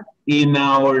math in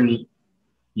our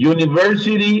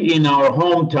university in our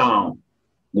hometown.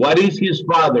 What is his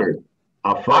father?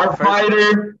 A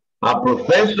firefighter, a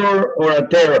professor, or a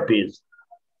therapist?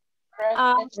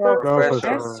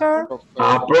 Professor.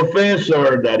 A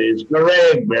professor, that is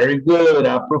correct. Very good,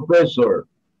 a professor.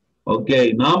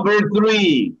 Okay, number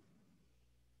 3.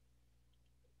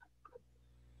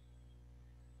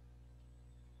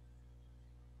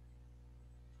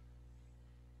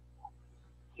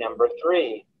 Number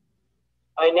 3,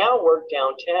 I now work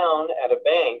downtown at a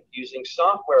bank using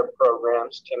software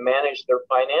programs to manage their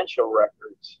financial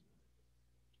records.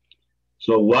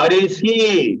 So what is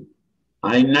he?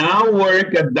 I now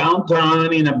work at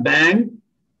downtown in a bank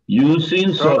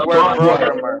using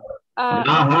software.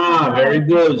 Very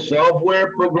good.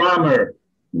 Software programmer.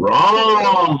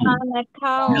 Wrong.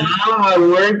 Now I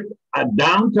work at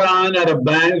downtown at a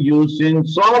bank using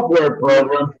software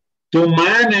program to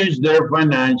manage their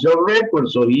financial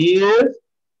records. So he is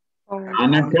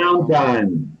an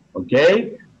accountant,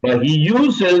 okay? But he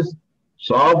uses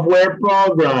software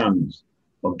programs,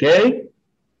 okay?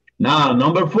 Now,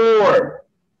 number 4.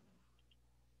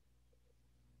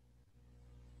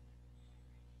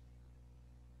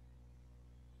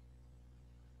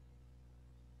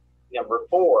 Number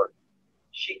 4,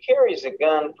 she carries a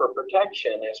gun for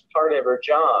protection as part of her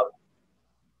job.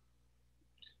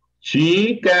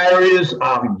 She carries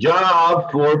a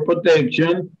job for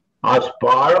protection as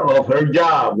part of her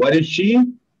job. What is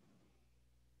she?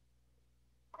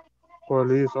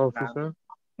 Police officer.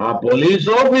 A police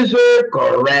officer,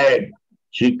 correct.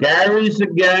 She carries a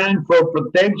gun for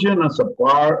protection as a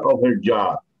part of her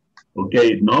job.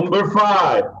 Okay, number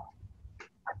 5.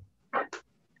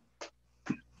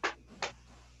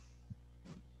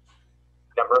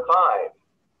 Number 5,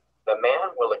 the man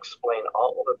will explain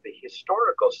all of the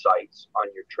historical sites on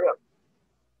your trip.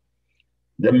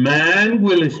 The man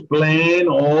will explain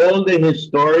all the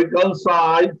historical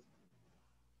sites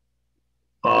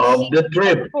of the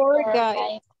trip. Tour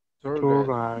guide. Tour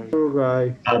guide. Tour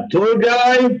guide. A tour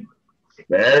guide?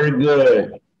 Very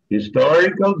good.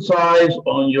 Historical sites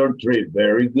on your trip.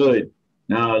 Very good.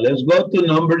 Now let's go to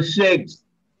number 6.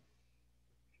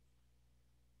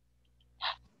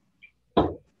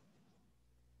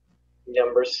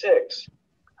 Number 6,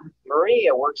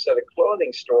 Maria works at a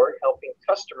clothing store helping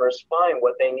customers find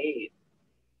what they need.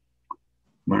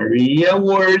 Maria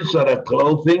works at a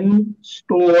clothing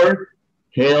store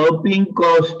helping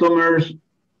customers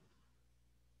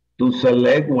to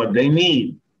select what they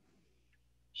need.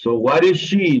 So what is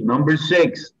she? Number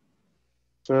 6.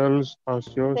 Sales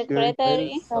associate.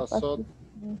 Secretary.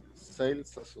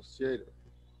 Sales associate.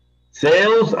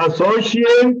 Sales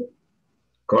associate?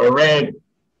 Correct.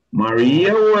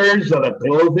 Maria works at a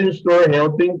clothing store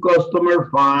helping customers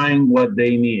find what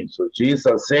they need. So she's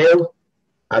a sales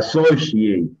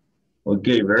associate.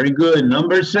 Okay, very good.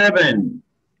 Number 7.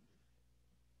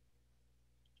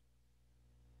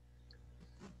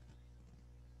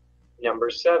 Number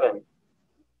 7,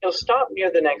 he'll stop near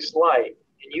the next light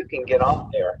and you can get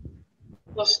off there.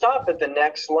 He'll stop at the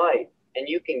next light and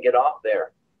you can get off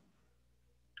there.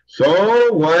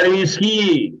 So what is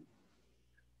he?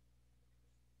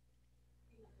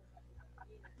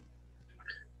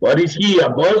 What is he? A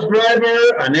bus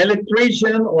driver, an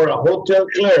electrician, or a hotel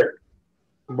clerk?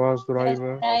 Bus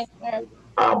driver.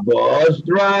 A bus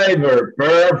driver.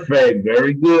 Perfect.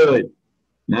 Very good.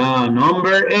 Now,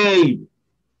 number 8.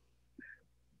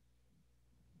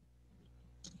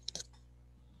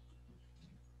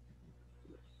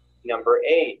 Number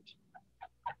 8,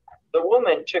 the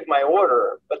woman took my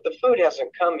order, but the food hasn't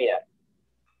come yet.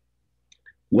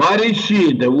 What is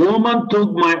she? The woman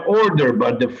took my order,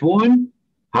 but the food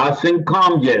hasn't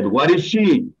come yet. What is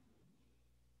she?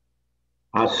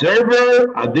 A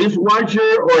server, a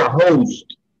dishwasher, or a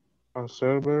host? A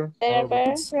server.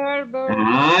 Server.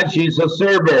 Ah, she's a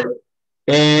server.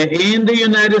 In the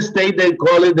United States,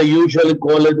 they usually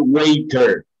call it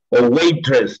waiter or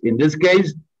waitress. In this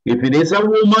case, if it is a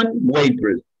woman,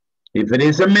 waitress. If it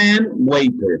is a man,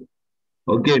 waiter.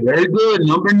 Okay, very good.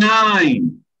 Number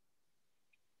 9.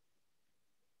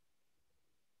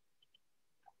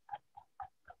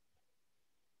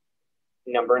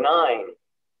 Number 9,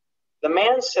 the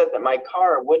man said that my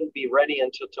car wouldn't be ready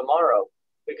until tomorrow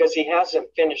because he hasn't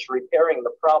finished repairing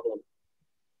the problem.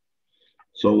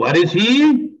 So what is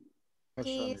he?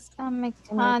 He's a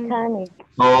mechanic.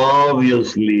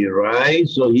 Obviously, right?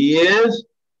 So he is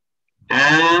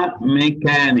a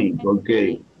mechanic.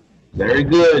 Okay, very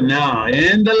good. Now,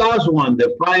 and the last one,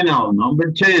 the final,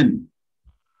 number 10.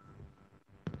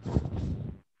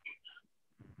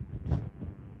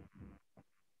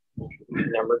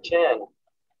 Number 10,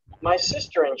 my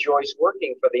sister enjoys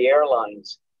working for the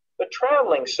airlines, but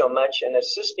traveling so much and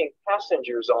assisting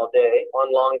passengers all day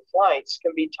on long flights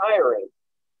can be tiring.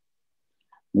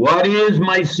 What is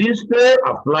my sister?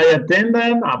 A flight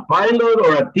attendant, a pilot,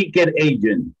 or a ticket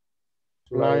agent?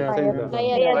 Flight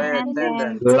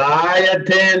attendant. Flight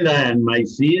attendant. My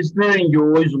sister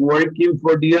enjoys working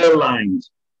for the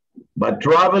airlines, but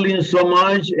traveling so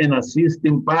much and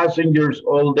assisting passengers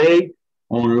all day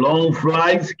on long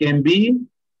flights can be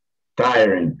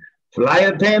tiring.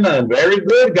 Flight attendant, very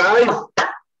good, guys.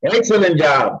 Excellent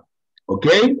job.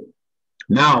 Okay.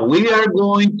 Now we are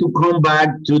going to come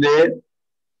back to the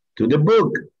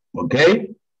book.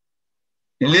 Okay.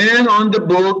 And then on the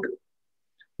book,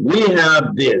 we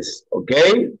have this.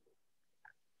 Okay.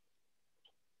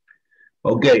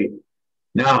 Okay.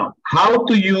 Now, how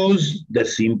to use the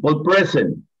simple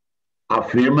present.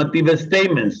 Affirmative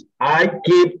statements. I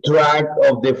keep track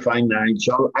of the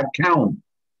financial account.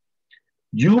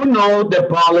 You know the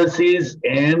policies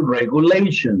and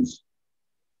regulations.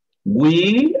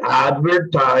 We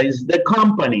advertise the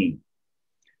company.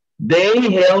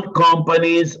 They help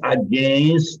companies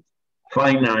against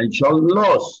financial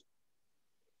loss.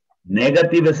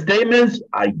 Negative statements.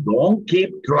 I don't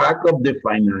keep track of the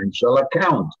financial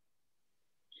account.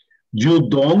 You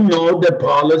don't know the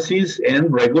policies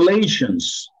and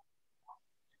regulations.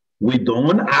 We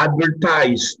don't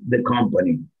advertise the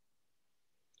company.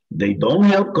 They don't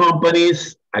help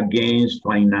companies against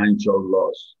financial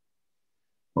loss.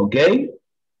 Okay?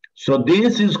 So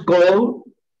this is called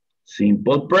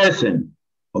simple present.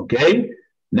 Okay?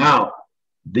 Now,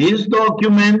 this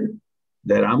document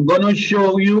that I'm going to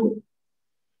show you,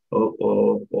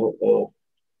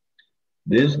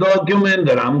 this document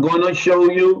that I'm going to show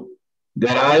you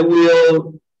that I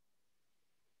will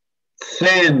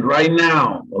send right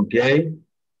now, okay?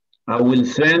 I will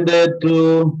send it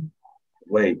to,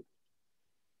 wait.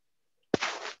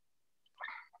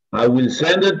 I will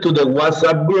send it to the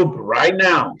WhatsApp group right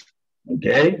now,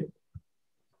 okay?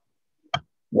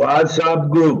 WhatsApp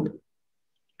group.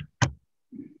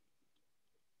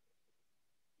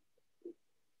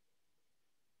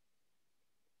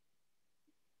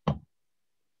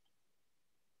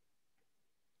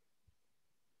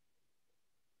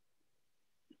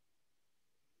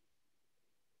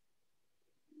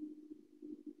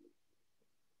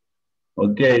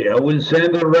 Okay, I will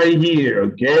send it right here,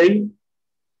 okay?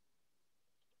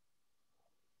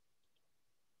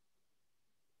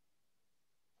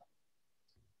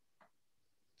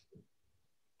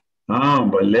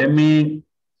 But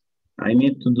I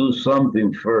need to do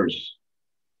something first.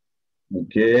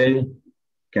 Okay,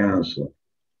 cancel.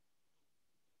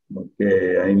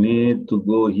 Okay, I need to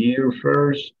go here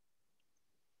first.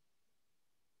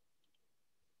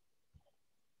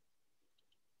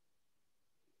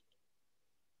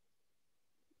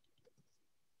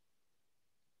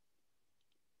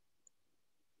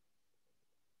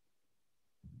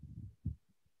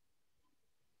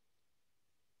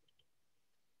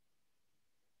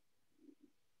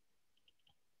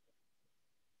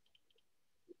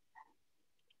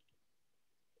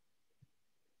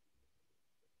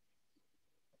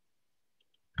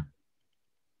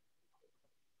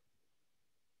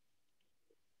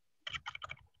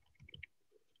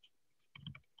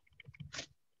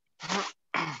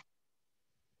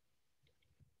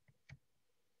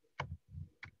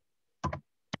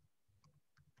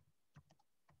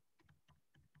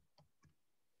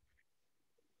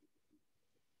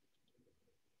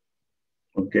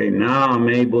 Okay, now I'm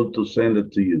able to send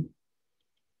it to you.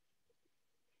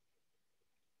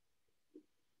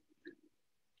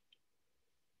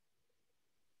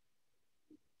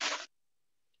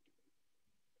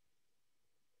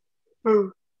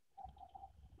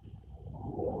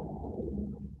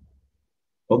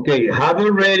 Okay, have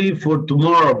it ready for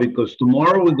tomorrow because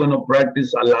tomorrow we're going to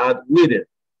practice a lot with it.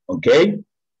 Okay?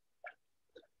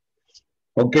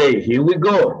 Okay, here we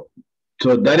go.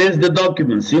 So that is the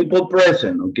document, simple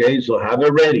present. Okay, so have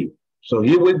it ready. So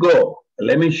here we go.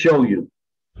 Let me show you.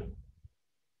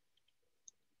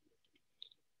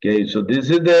 Okay, so this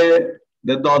is the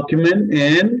document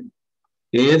and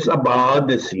it's about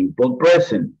the simple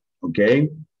present. Okay?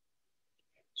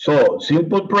 So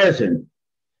simple present.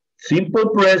 Simple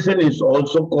present is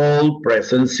also called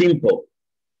present simple.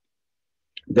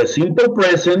 The simple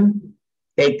present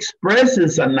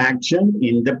expresses an action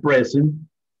in the present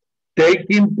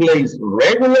taking place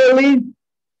regularly,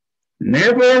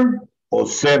 never, or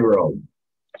several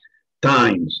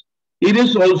times. It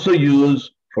is also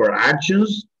used for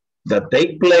actions that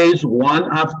take place one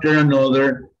after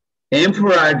another and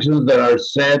for actions that are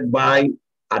set by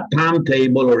a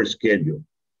timetable or schedule.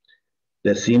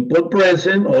 The simple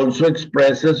present also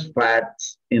expresses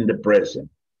facts in the present.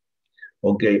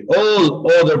 Okay,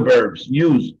 all other verbs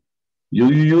you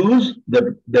use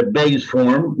the base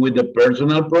form with the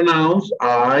personal pronouns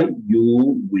I,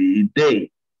 you, we, they.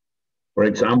 For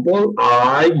example,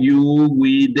 I, you,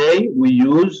 we, they, we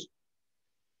use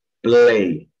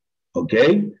play.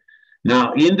 Okay?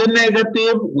 Now, in the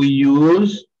negative, we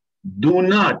use do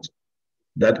not.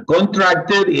 That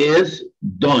contracted is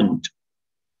don't.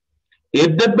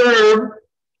 If the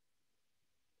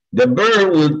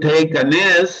verb will take an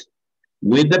S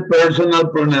with the personal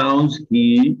pronouns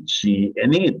he, she,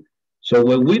 and it. So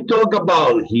when we talk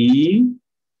about he,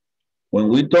 when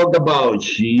we talk about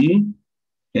she,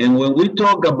 and when we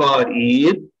talk about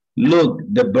it, look,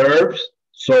 the verbs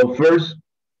suffers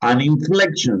an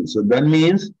inflection. So that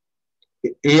means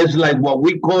it's like what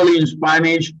we call in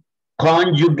Spanish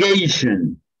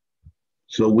conjugation.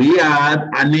 So we add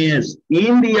an S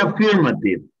in the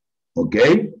affirmative,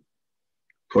 okay?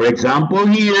 For example,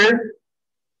 here,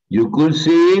 you could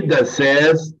see that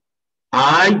says,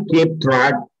 I keep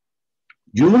track,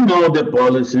 you know the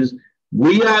policies,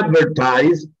 we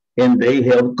advertise, and they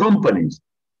help companies.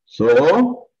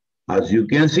 So, as you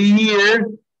can see here,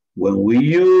 when we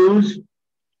use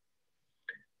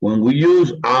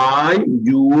I,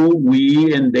 you,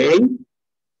 we, and they,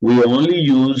 we only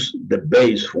use the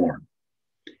base form.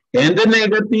 And the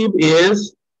negative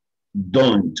is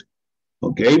don't.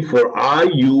 Okay, for I,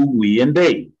 you, we, and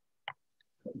they.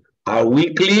 Are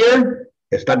we clear?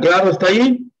 ¿Está claro hasta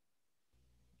ahí?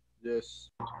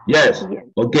 Yes. Yes.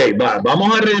 Ok,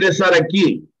 vamos a regresar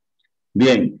aquí.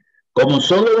 Bien, como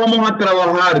solo vamos a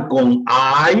trabajar con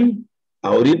I,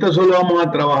 ahorita solo vamos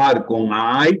a trabajar con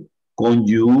I, con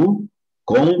you,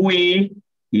 con we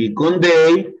y con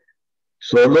they,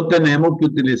 solo tenemos que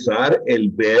utilizar el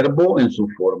verbo en su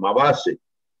forma base.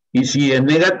 Y si es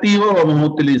negativo, vamos a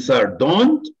utilizar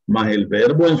don't más el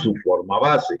verbo en su forma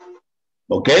base.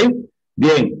 ¿Ok?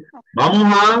 Bien, vamos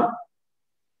a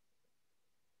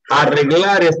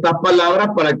arreglar estas palabras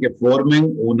para que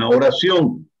formen una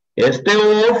oración. Este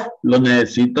of lo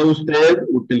necesita usted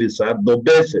utilizar 2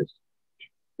 veces.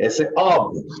 Ese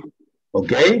of.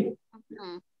 ¿Ok?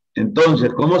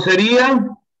 Entonces, ¿cómo sería?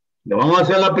 Le vamos a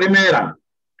hacer la primera.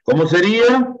 ¿Cómo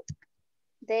sería?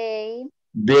 They.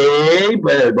 They.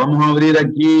 Pues, vamos a abrir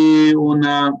aquí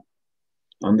una.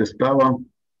 ¿Dónde estaba?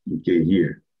 Ok,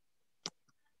 here.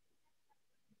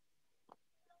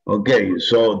 Okay,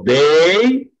 so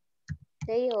they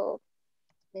Off.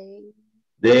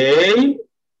 they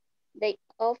They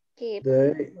off keep.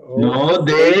 no,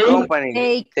 they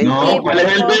company. no, ¿cuál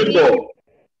es el verbo?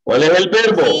 ¿Cuál es el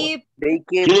verbo? They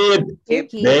keep. They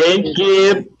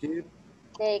keep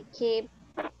They keep.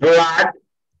 track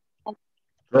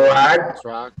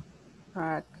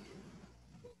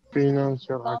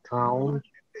Financial account.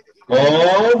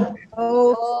 of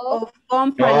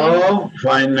Company.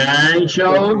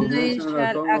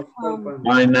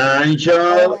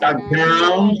 financial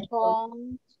account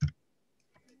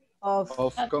Of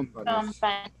companies.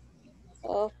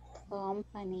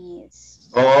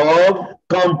 Of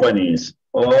companies.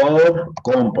 of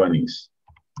companies.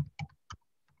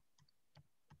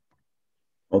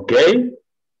 Okay?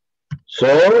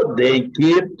 So they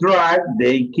keep track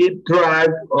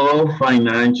of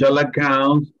financial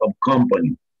accounts of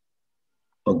companies.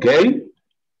 Okay?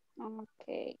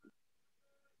 Okay.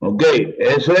 Okay,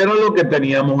 eso era lo que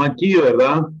teníamos aquí,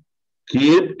 ¿verdad?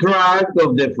 Keep track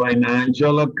of the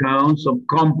financial accounts of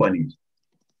companies.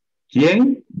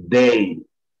 ¿Quién? They.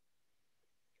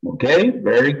 Okay,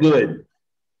 very good.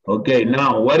 Okay,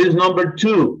 now what is number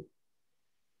 2?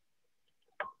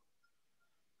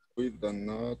 We do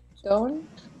not. Don't.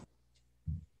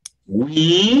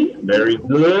 We, very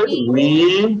good.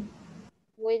 We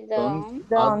don't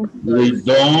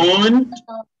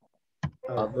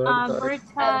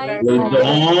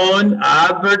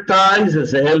advertise.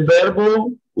 Ese es el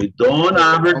verbo. We don't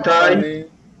advertise.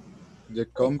 The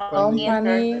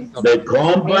company. The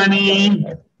company.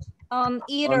 On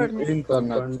internet.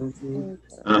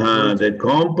 The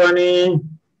company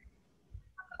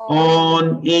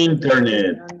on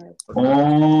internet.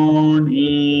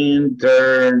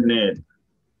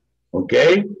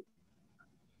 Okay?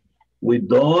 We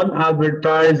don't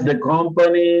advertise the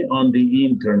company on the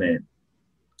internet.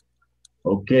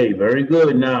 Okay, very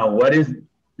good. Now, what is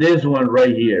this one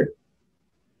right here?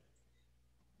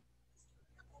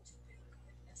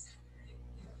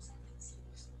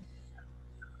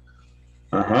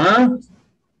 Ajá.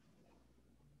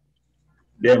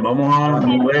 Bien, vamos a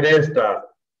mover esta.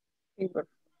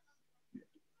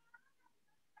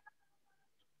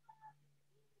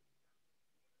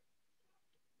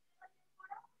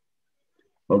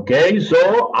 Okay,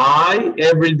 so I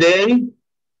every day.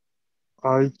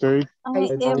 I take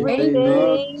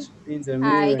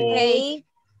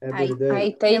Every day.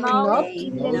 I take notes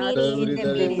in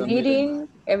the meeting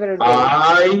every day.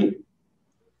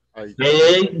 I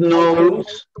take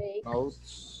notes.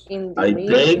 I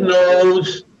take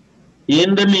notes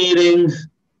in the meetings.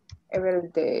 Every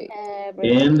day.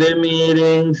 In the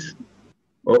meetings.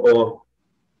 Uh-oh.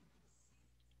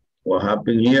 What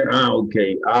happened here?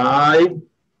 Okay. I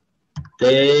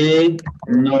take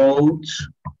notes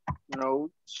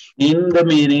in the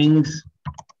meetings.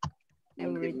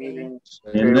 Every day.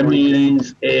 In the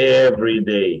meetings every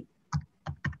day.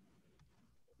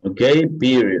 Okay,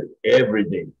 period. Every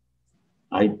day.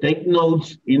 I take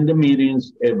notes in the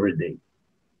meetings every day.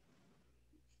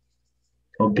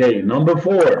 Okay, number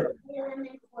 4.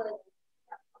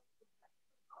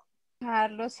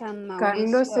 Carlos and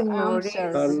Carlos and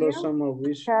Mauricio.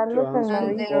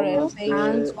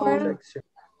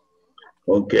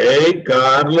 Okay,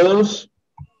 Carlos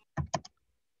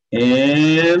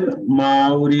and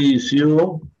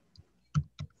Mauricio.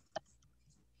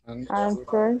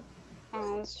 Answer.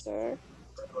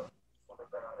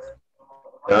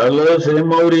 Carlos and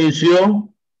Mauricio.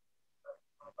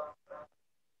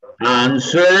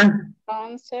 Answer.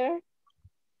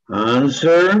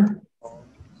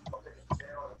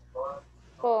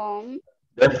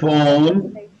 The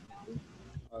phone.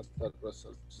 At the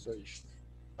reception.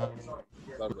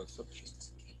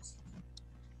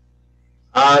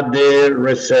 At the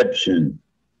reception.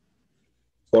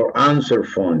 Or answer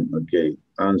phone. Okay,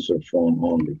 answer phone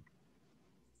only.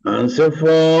 Answer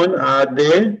phone at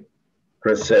the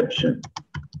reception.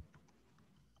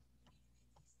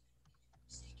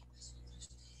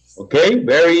 Okay,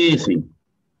 very easy.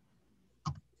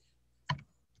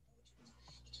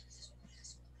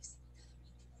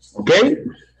 Okay?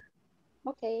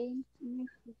 Okay.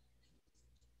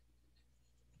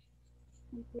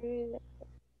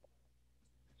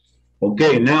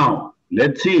 Okay, now,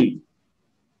 let's see.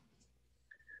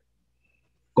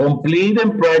 Complete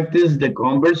and practice the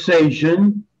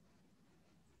conversation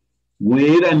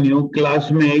with a new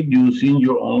classmate using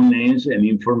your own names and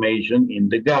information in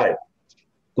the guide.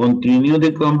 Continue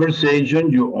the conversation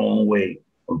your own way,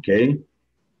 okay?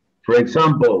 For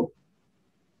example,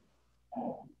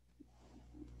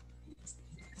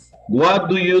 what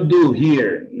do you do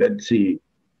here? Let's see.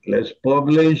 Let's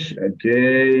publish,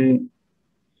 okay.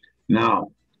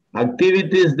 Now,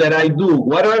 activities that I do.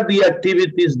 What are the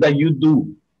activities that you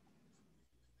do?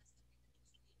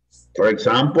 For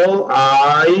example,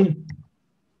 I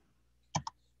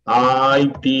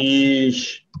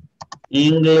teach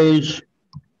English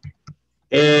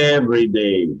every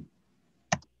day.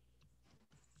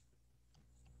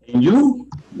 And you,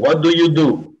 what do you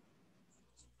do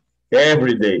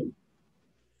every day?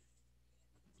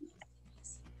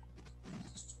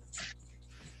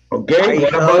 Okay,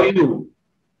 what about you?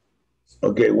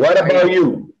 Okay, what about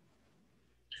you?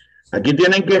 Aquí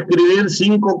tienen que escribir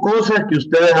 5 cosas que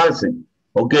ustedes hacen.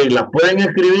 Ok, las pueden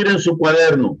escribir en su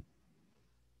cuaderno.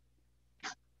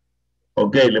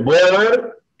 Ok, les voy a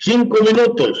dar 5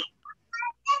 minutos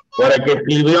para que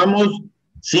escribamos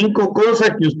 5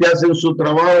 cosas que usted hace en su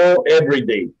trabajo every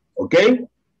day. Ok.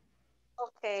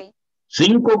 Ok.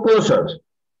 5 cosas.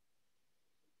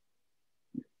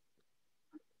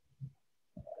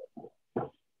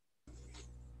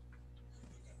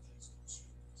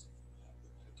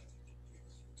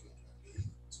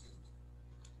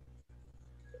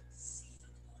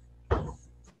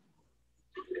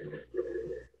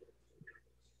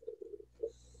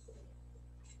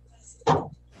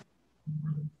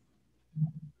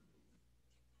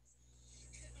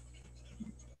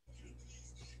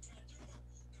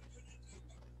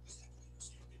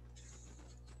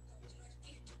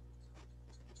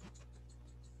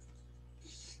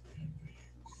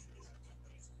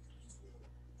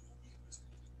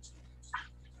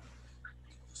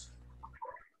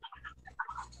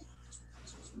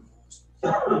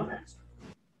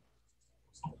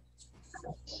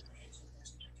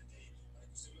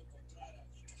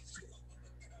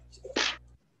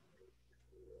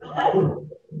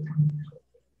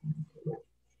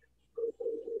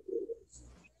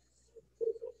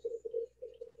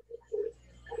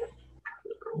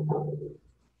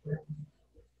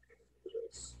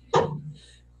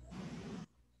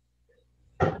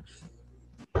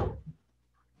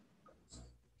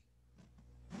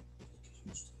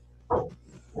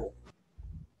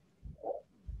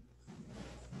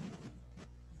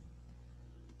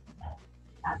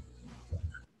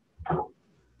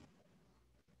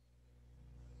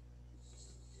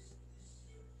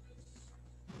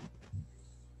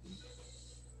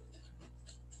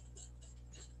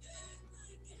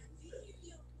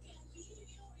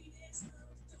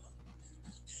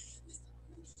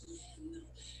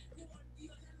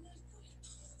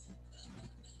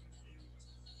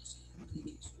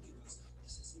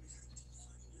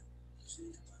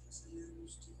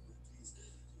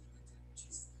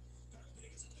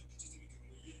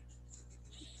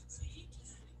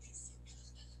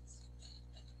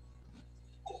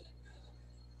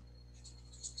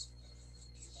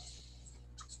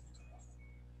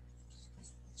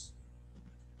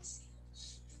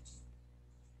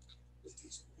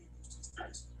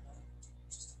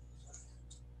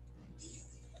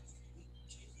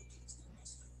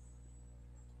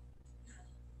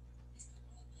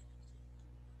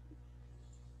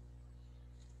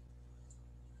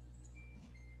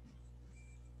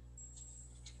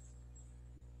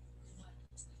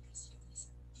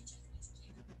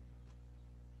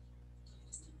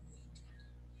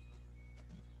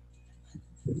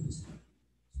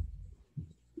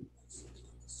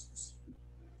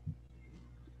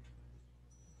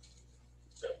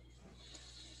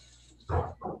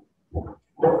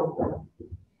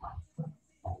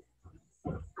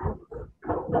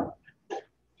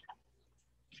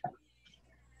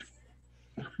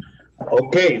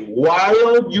 Okay,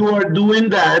 while you are doing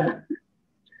that,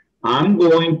 I'm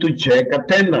going to check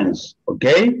attendance,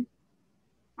 okay?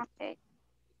 Okay.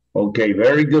 Okay,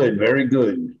 very good, very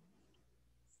good.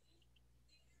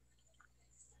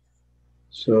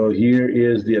 So here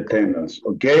is the attendance,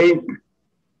 okay?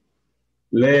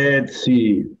 Let's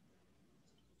see.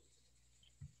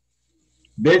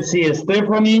 Betsy,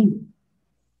 Stephanie?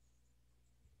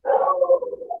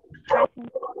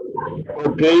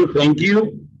 Okay, thank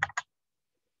you.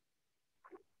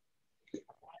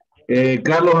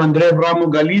 Carlos Andrés Ramos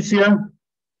Galicia.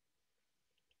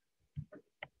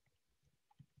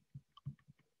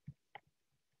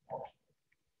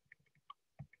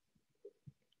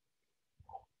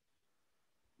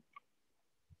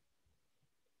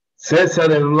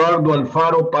 César Eduardo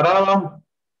Alfaro Parada.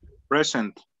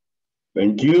 Present.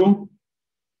 Thank you.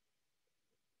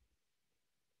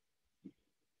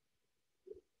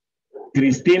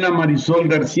 Cristina Marisol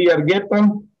García Argueta.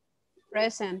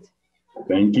 Present.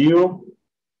 Thank you.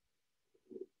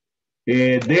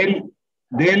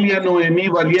 Delia Noemí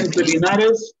Valiente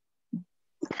Linares.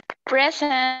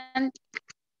 Present.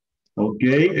 Ok.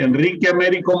 Enrique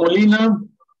Américo Molina.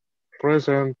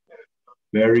 Present.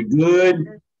 Very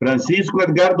good. Francisco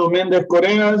Edgardo Méndez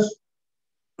Coreas.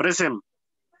 Present.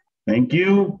 Thank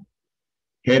you.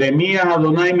 Jeremías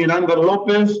Adonai Miranda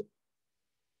López.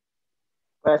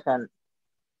 Present.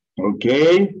 Ok.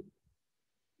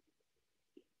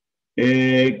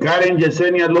 Karen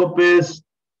Yesenia López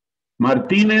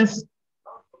Martínez.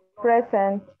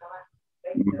 Present.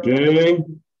 Ok.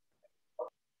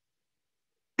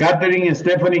 Catherine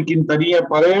Stephanie Quintanilla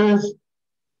Paredes.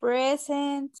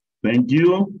 Present. Thank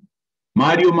you.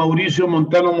 Mario Mauricio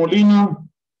Montano Molina.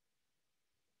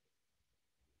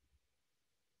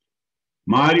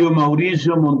 Mario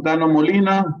Mauricio Montano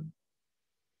Molina.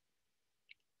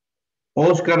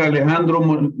 Oscar Alejandro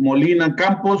Molina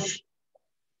Campos.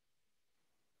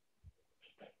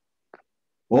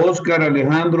 Oscar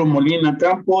Alejandro Molina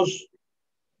Campos.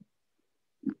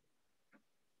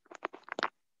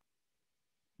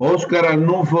 Oscar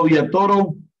Arnulfo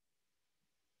Villatoro.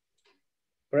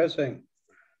 Present.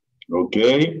 Ok.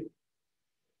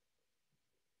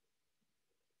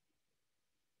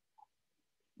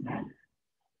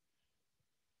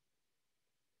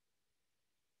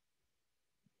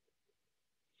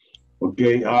 Ok.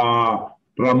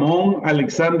 Ramón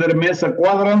Alexander Mesa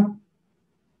Cuadra.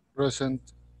 Present.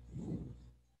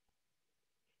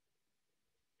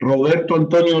 Roberto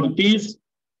Antonio Ortiz.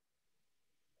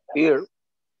 Here.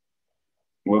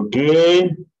 Ok.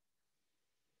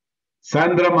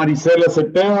 Sandra Marisela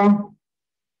Cepeda.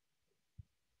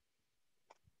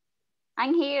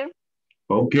 I'm here.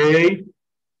 Ok.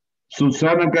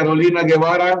 Susana Carolina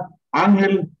Guevara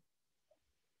Ángel.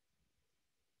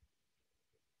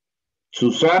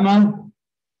 Susana.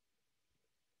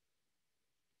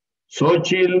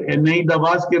 Xochitl Eneida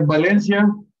Vázquez Valencia.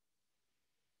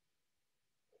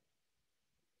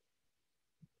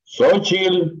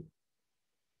 Xochitl.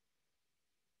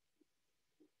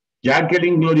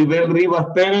 Jacqueline Gloribel Rivas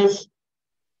Pérez.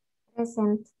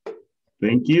 Present.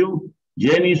 Thank you.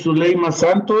 Jenny Zuleima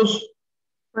Santos.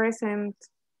 Present.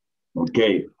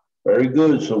 Okay, very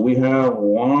good. So we have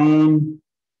 1,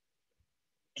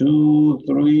 2,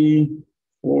 3,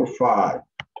 4, 5.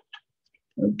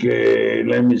 Okay,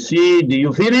 let me see. Do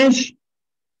you finish?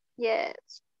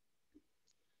 Yes.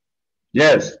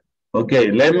 Yes. Okay,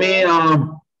 let me,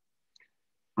 I'm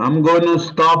gonna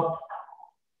stop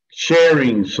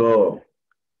sharing. So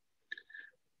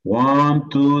 1,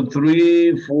 2,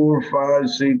 3, 4, 5,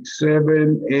 6,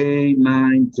 7, 8,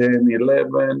 9, 10,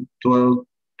 11, 12,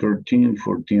 13,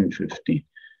 14, 15.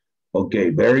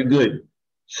 Okay, very good.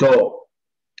 So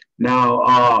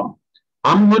now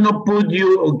I'm gonna put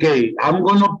you, okay, I'm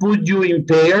gonna put you in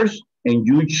pairs and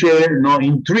you share, no,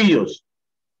 in trios.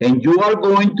 And you are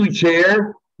going to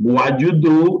share what you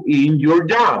do in your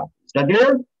job. ¿Está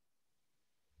claro?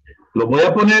 Lo voy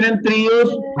a poner en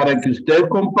tríos para que usted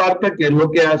comparta qué es lo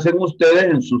que hacen ustedes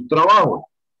en sus trabajos.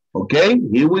 Ok,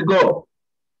 here we go.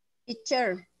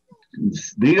 Teacher,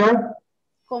 Diga.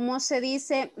 ¿cómo se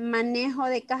dice manejo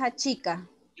de caja chica?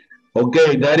 Ok,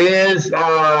 that is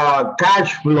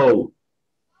cash flow.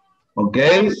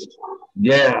 Okay,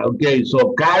 yeah, okay,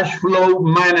 so cash flow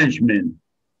management.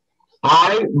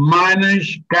 I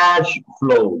manage cash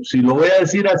flow. Si lo voy a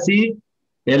decir así,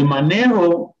 el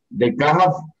manejo de caja,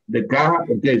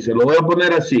 ok, se lo voy a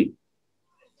poner así.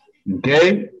 Ok.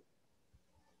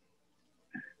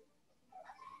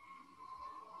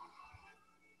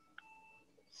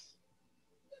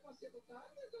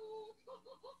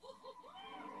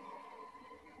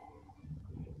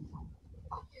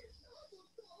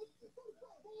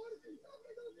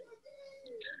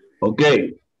 Ok.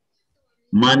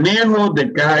 Manejo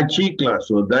de caja chica.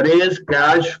 So that is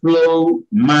cash flow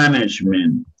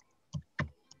management.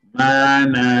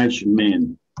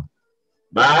 Management.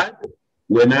 But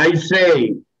when I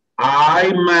say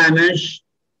I manage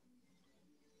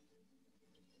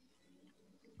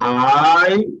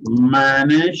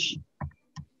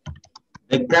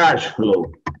the cash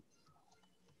flow.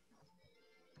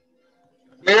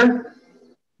 Clear?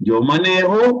 Yo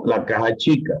manejo la caja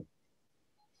chica.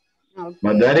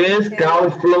 But that is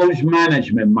cash flows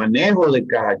management, manejo de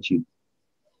caja, chicos.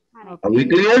 Are we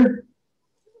clear?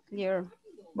 Clear.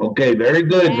 Okay, very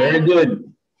good, very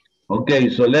good. Okay,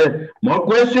 so more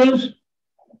questions.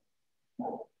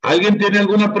 ¿Alguien tiene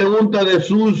alguna pregunta de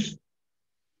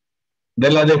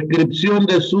la descripción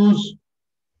de sus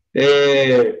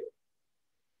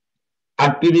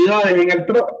actividades en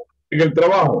el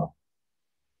trabajo?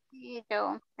 Sí,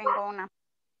 yo tengo una.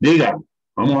 Diga,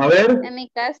 vamos a ver. En mi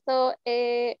caso,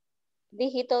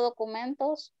 digito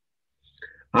documentos.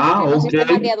 Ah, en los ok.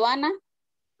 sistemas de aduana.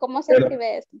 ¿Cómo se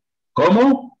escribe eso?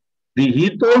 ¿Cómo?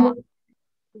 Digito.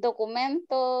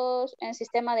 Documentos en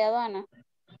sistema de aduana.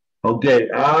 Okay,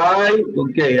 I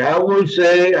will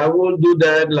say, I will do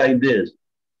that like this.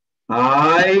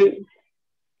 I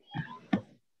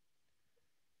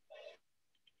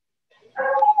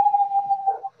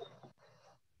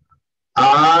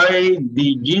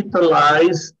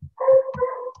digitalize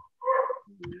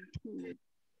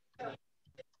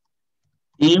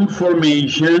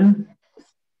information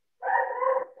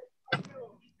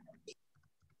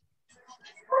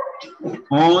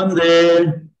on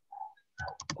the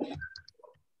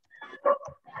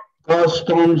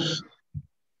customs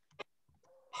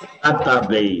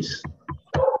database.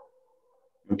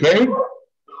 Okay?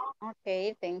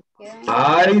 Okay, thank you.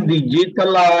 I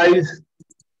digitalize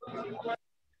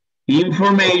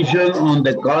information on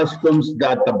the customs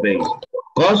database.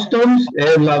 Customs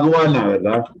es la aduana,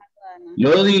 ¿verdad?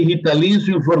 Yo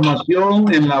digitalizo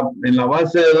información en la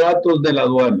base de datos de la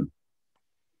aduana.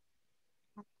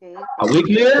 Okay. Are we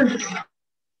clear?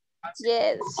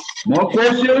 Yes. More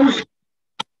questions?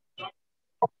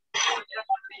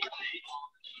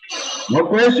 More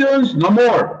questions? No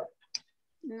more.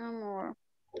 No more.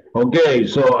 Okay,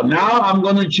 so now I'm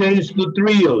going to change to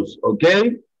trios,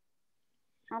 okay?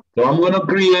 So I'm going to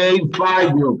create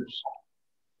 5 groups.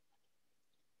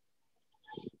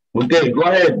 Okay, go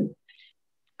ahead.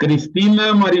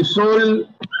 Cristina Marisol.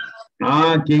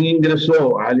 Ah, ¿quién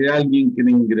ingresó? Hay alguien que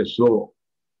ingresó.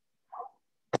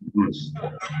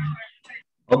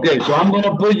 Okay, so I'm going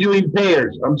to put you in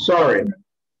pairs. I'm sorry.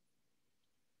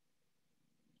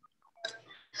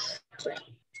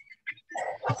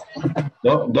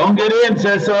 Don't get in,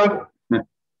 Cesar.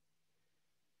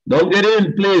 Don't get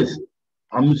in, please.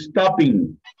 I'm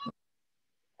stopping.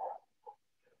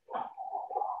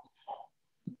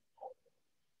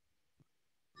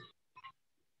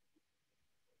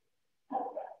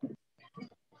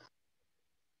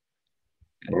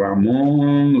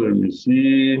 Ramon, let me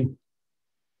see.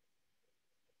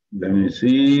 Let me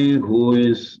see who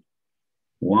is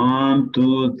 1,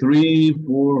 2, 3,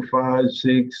 4, 5,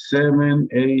 6, 7,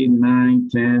 8, 9,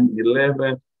 10,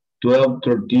 11, 12,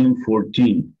 13,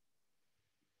 14.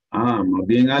 Ah, más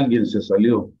bien alguien se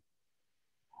salió.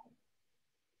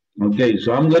 Okay,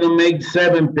 so I'm going to make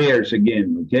 7 pairs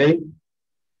again, okay?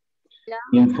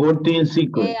 In 14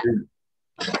 sequences.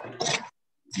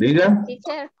 Diga.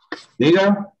 Teacher.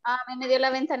 Diga. Ah, me dio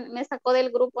la ventana, me sacó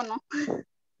del grupo, ¿no?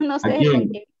 No sé. ¿A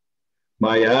quién?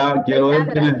 Vaya, quiero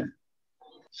ver.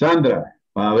 Sandra.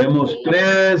 Vemos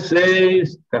 3,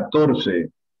 6, 14.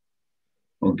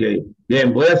 Ok.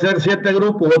 Bien, voy a hacer 7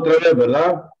 grupos otra vez,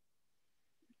 ¿verdad?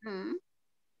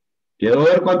 Quiero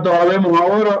ver cuántos habemos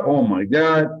ahora. Oh my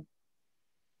God.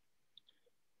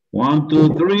 1,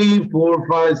 2, 3, 4,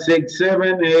 5, 6,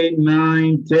 7, 8,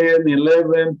 9, 10,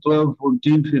 11, 12,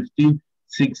 14, 15,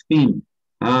 16.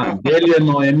 Ah, Delia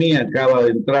Noemí acaba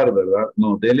de entrar, ¿verdad?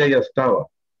 No, Delia ya estaba.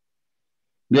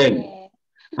 Bien.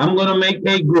 I'm going to make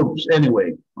 8 groups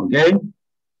anyway, okay?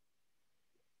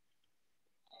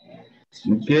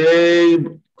 Okay,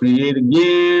 create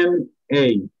again,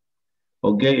 8.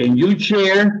 Okay, and you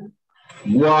share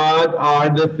what are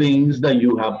the things that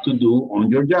you have to do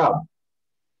on your job.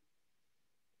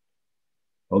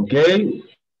 Okay,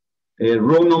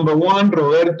 room number 1,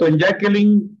 Roberto and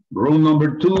Jacqueline. Room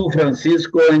number 2,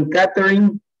 Francisco and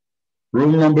Catherine.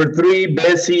 Room number 3,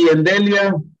 Bessie and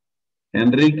Delia.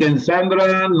 Enrique and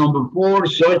Sandra. Number 4,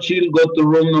 Xochitl, go to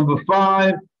room number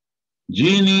 5.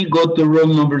 Jeannie, go to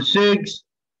room number 6.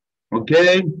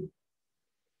 Okay.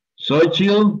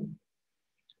 Xochitl,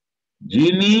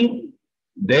 Jeannie,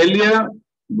 Delia,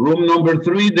 room number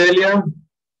 3, Delia.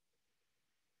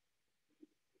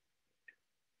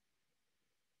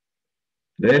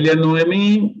 Delia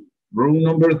Noemi, room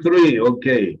number 3,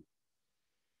 okay.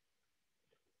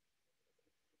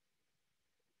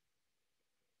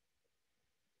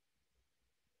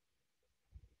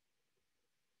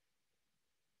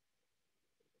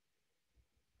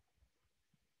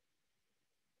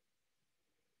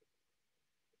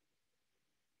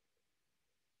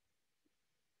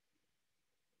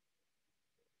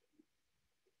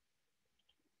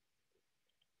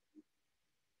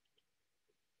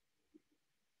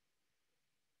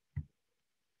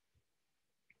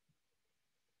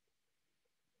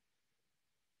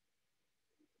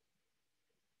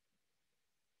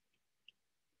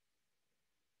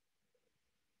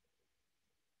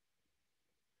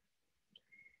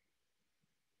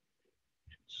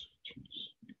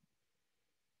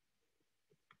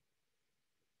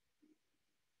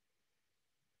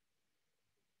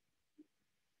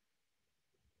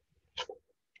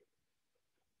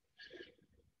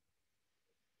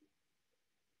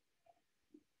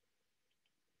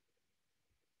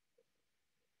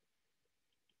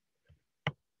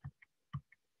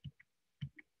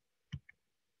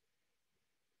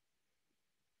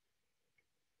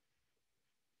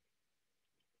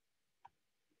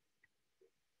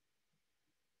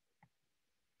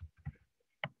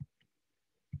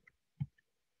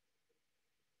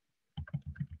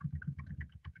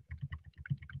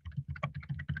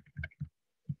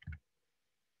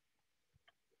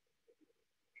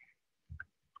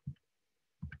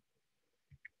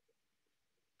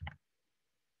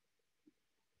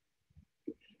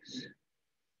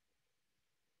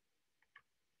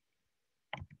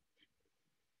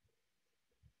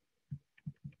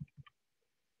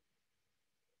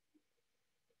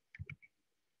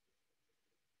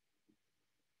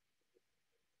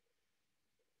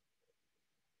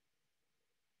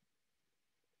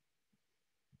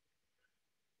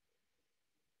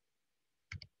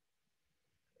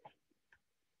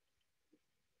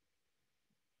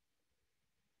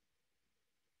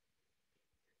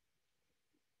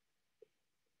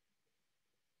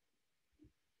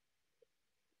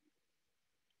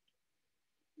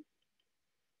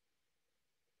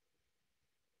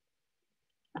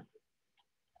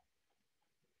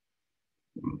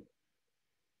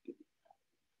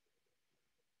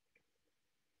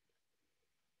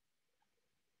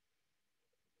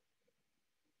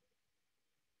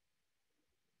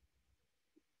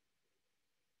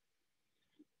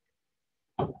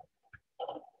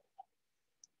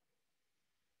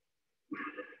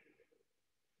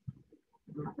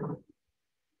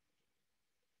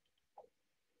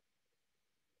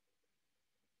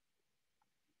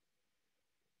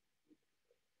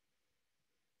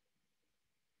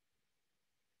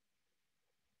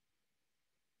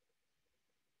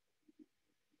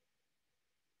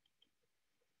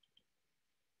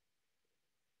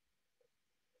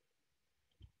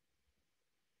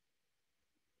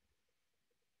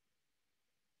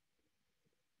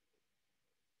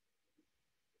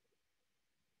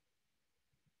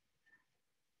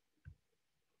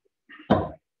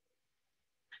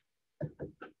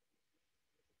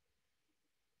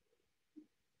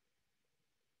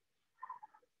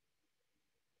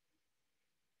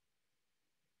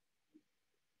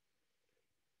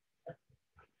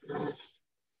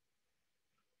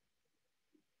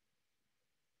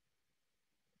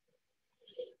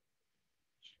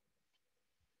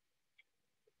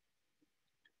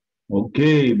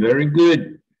 Okay, very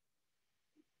good.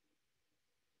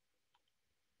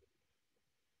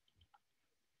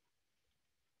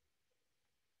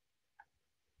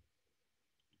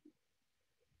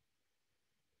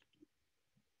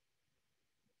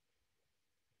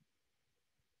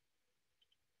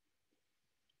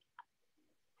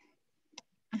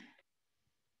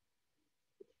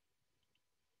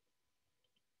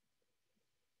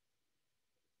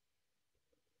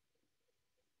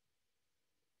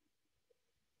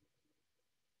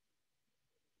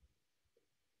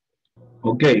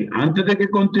 Ok, antes de que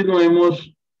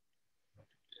continuemos,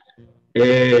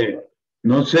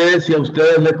 no sé si a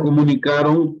ustedes les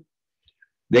comunicaron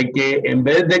de que en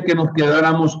vez de que nos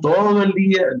quedáramos todo el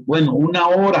día, bueno, una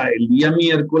hora el día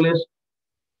miércoles,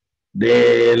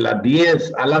 de las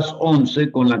 10 a las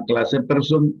 11 con la clase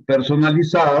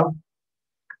personalizada,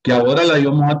 que ahora la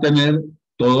íbamos a tener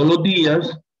todos los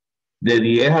días de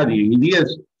 10 a 10 y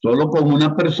 10, solo con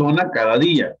una persona cada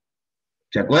día.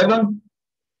 ¿Se acuerdan?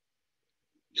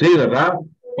 Sí, ¿verdad?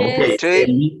 Ok,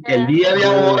 el día de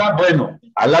ahora, bueno,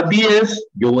 a las 10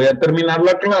 yo voy a terminar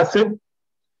la clase,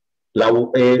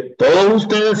 todos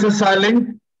ustedes se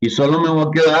salen y solo me voy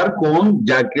a quedar con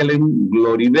Jacqueline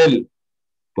Gloribel,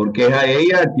 porque es a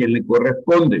ella a quien le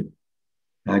corresponde.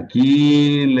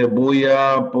 Aquí le voy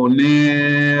a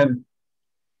poner,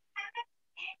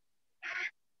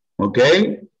 ok,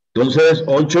 entonces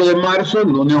 8 de marzo,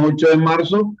 lunes 8 de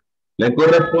marzo, le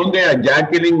corresponde a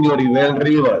Jacqueline Gloribel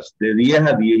Rivas, de 10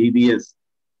 a 10 y 10.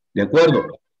 ¿De acuerdo?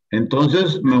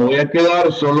 Entonces me voy a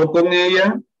quedar solo con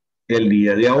ella el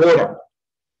día de ahora.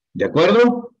 ¿De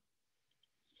acuerdo?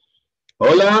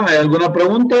 Hola, ¿hay alguna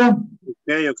pregunta?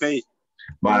 Ok.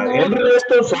 Vale, el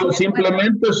resto son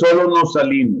simplemente solo nos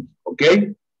salimos. ¿Ok?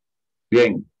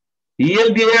 Bien. Y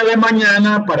el día de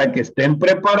mañana, para que estén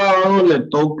preparados, le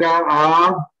toca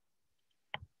a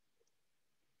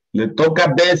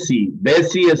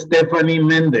Bessie Stephanie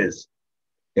Méndez.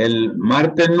 El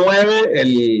martes 9,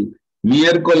 el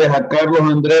miércoles a Carlos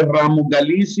Andrés Ramos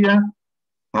Galicia,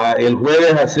 el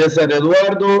jueves a César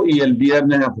Eduardo y el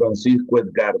viernes a Francisco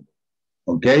Edgardo.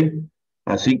 ¿Ok?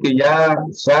 Así que ya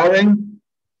saben,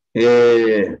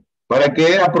 para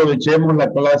que aprovechemos la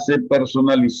clase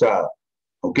personalizada.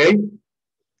 ¿Ok?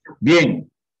 Bien.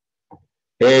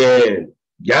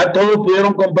 Ya todos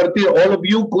pudieron compartir. All of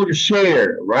you could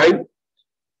share, right?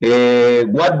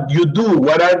 What you do,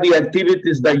 what are the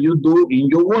activities that you do in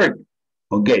your work?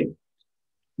 Okay.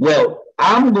 Well,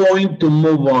 I'm going to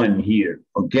move on here,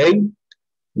 okay?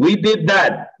 We did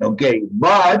that, okay,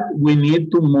 but we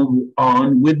need to move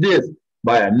on with this.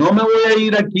 Vaya, no me voy a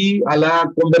ir aquí a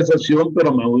la conversación,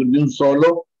 pero me voy de un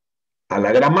solo a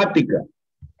la gramática.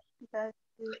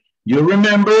 You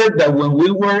remember that when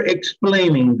we were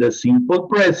explaining the simple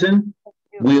present,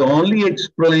 we only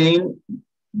explained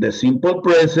the simple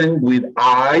present with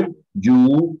I,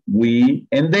 you, we,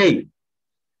 and they.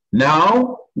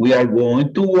 Now we are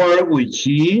going to work with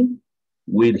she,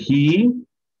 with he,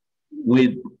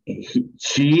 with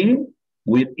she,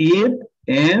 with it,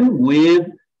 and with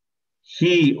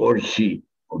he or she.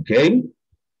 Okay?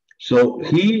 So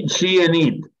he, she, and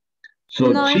it.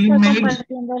 So no she está makes...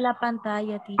 compartiendo la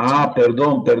pantalla, teacher. Ah,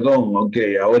 perdón. Ok,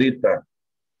 ahorita.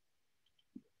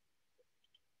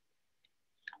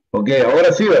 Ok,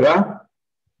 ahora sí, ¿verdad?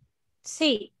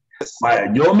 Sí.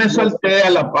 Vaya, yo me salté a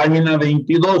la página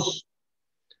 22.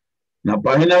 La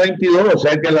página 22, o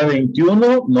sea que la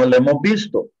 21 no la hemos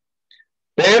visto.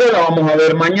 Pero la vamos a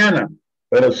ver mañana.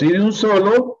 Pero sí de un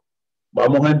solo,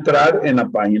 vamos a entrar en la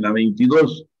página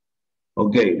 22.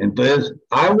 Ok, entonces,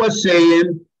 I was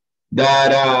saying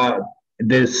that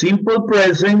the simple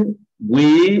present,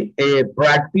 we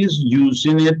practice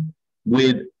using it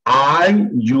with I,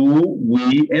 you,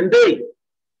 we, and they.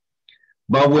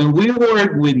 But when we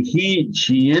work with he,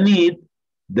 she, and it,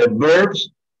 the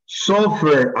verbs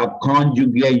suffer a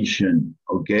conjugation,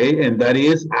 okay? And that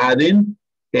is adding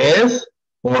s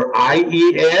or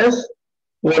ies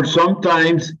or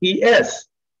sometimes es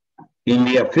in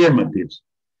the affirmatives.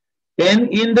 And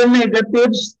in the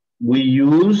negatives, we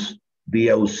use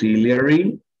the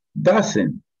auxiliary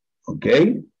doesn't,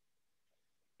 okay?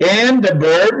 And the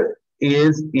verb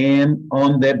is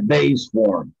on the base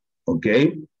form,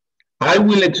 okay? I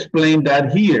will explain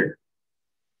that here,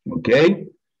 okay?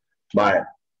 Vale.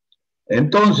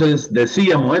 Entonces,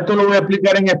 decíamos, esto lo voy a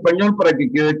explicar en español para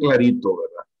que quede clarito,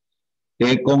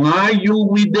 ¿verdad? Con I, you,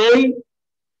 we, they,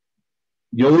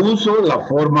 yo uso la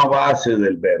forma base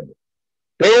del verbo.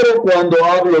 Pero cuando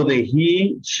hablo de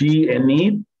he, she, and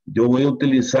it, yo voy a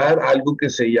utilizar algo que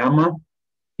se llama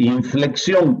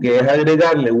inflexión, que es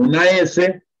agregarle una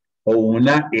S o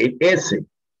una ES.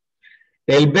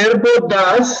 El verbo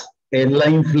does es la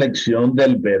inflexión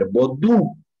del verbo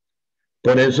do.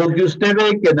 Por eso que usted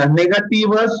ve que en las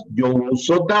negativas yo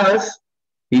uso does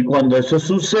y cuando eso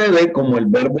sucede, como el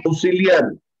verbo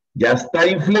auxiliar ya está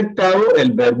inflectado,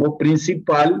 el verbo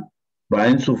principal va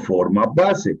en su forma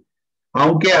base.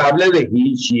 Aunque hable de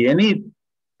he, she, and it.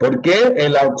 Porque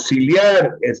el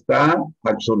auxiliar está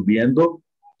absorbiendo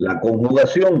la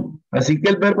conjugación. Así que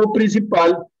el verbo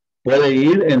principal puede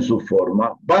ir en su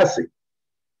forma base.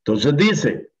 Entonces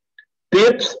dice,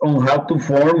 tips on how to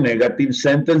form negative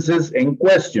sentences and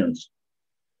questions.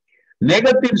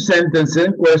 Negative sentences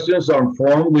and questions are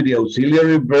formed with the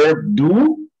auxiliary verb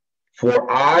do for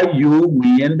I, you,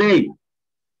 we, and they.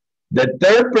 The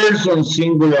third person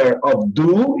singular of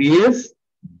do is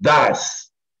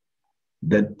does.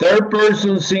 The third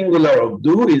person singular of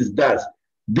do is does.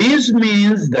 This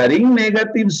means that in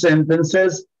negative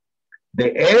sentences,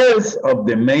 the S of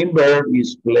the main verb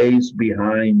is placed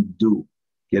behind do.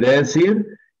 Quiere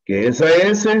decir que esa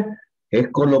S es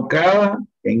colocada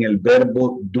en el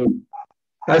verbo do.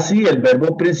 Así, el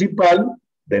verbo principal,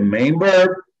 the main verb,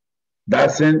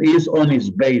 doesn't is on its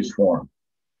base form.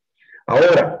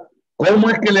 Ahora, ¿cómo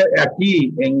es que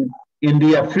aquí in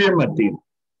the affirmative,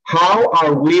 how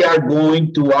are we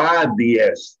going to add the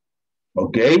S?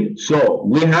 Okay, so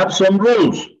we have some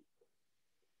rules.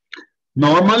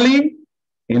 Normally,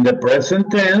 in the present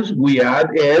tense, we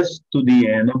add S to the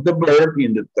end of the verb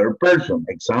in the third person.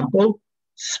 Example,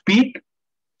 speak,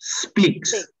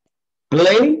 speaks.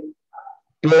 Play,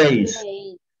 plays.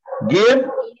 Give,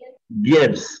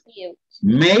 gives.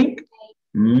 Make,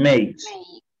 makes.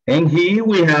 And here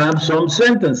we have some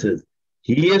sentences.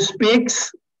 He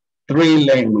speaks 3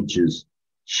 languages.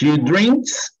 She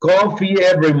drinks coffee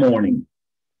every morning.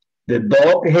 The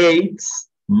dog hates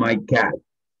my cat.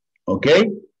 ¿Ok?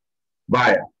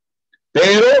 Vaya.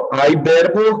 Pero hay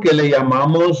verbos que le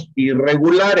llamamos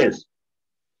irregulares.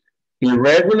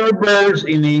 Irregular verbs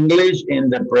in English in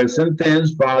the present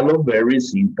tense follow very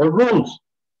simple rules.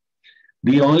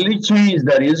 The only change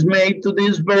that is made to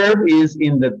this verb is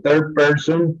in the third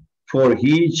person for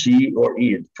he, she, or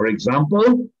it. For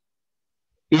example,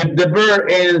 if the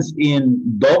verb ends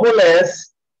in double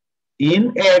S,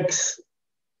 in X,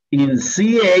 in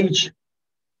CH,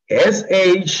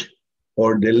 SH,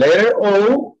 or the letter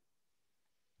O,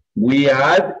 we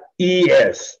add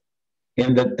ES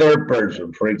in the third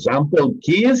person. For example,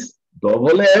 kiss,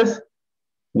 double S,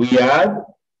 we add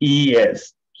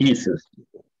ES, kisses.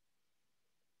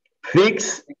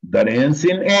 Fix, that ends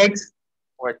in X,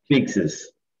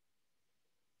 fixes.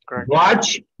 Correct.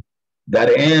 Watch, that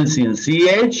ends in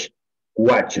CH,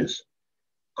 watches.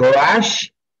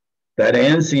 Crash, that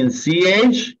ends in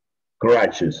CH,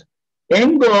 crashes.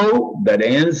 And go, that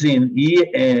ends in E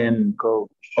and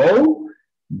O,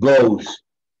 goes.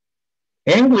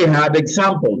 And we have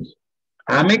examples.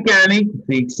 A mechanic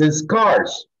fixes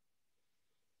cars.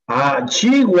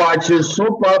 She watches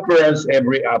soap operas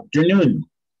every afternoon.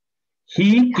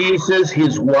 He kisses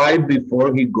his wife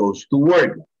before he goes to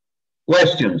work.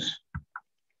 Questions.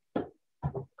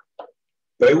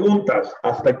 Preguntas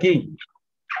hasta aquí.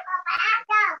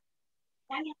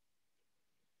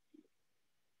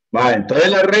 Va, entonces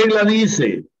la regla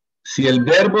dice, si el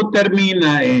verbo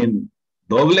termina en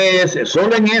doble S,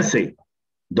 solo en S,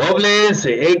 doble S,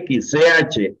 X,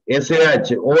 CH,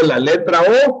 SH o la letra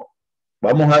O,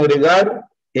 vamos a agregar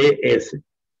ES.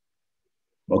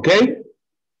 ¿Ok?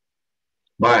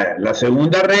 Vaya, la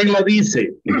segunda regla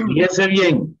dice, fíjese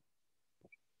bien,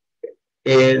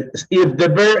 if the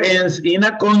verb ends in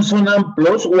a consonant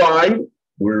plus Y,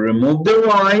 we remove the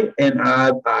Y and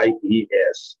add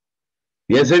IES.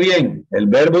 Fíjese bien, el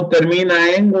verbo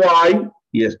termina en Y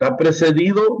y está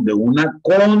precedido de una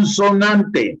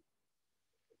consonante.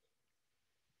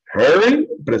 Hurry,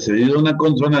 precedido de una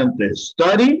consonante.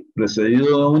 Study,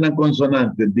 precedido de una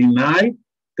consonante. Deny,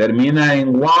 termina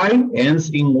en Y, ends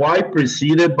in Y,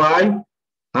 preceded by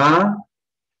a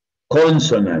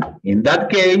consonant. In that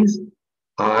case,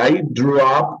 I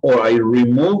drop or I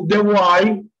remove the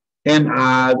Y and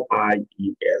add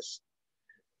IES.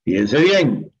 Fíjense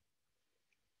bien.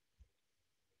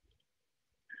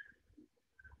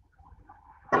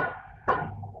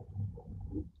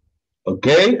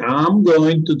 Okay, I'm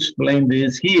going to explain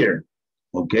this here.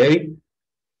 Okay.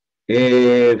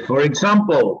 For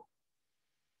example,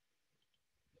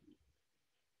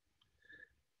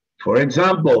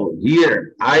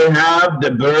 here I have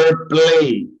the verb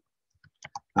play.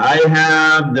 I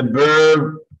have the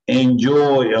verb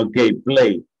enjoy. Okay,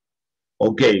 play.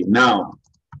 Okay, now,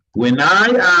 when I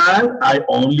add, I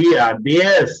only add the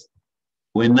S.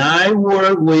 When I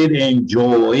work with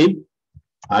enjoy,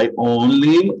 I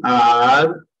only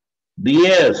add the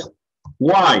S.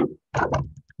 Why?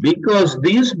 Because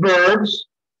these verbs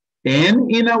end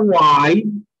in a Y,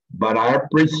 but are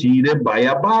preceded by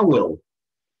a vowel.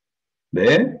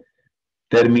 ¿Ve?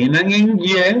 Terminan en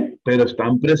Y, pero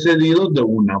están precedidos de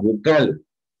una vocal.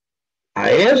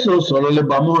 A eso solo les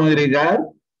vamos a agregar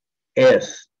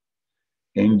S.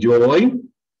 Enjoy,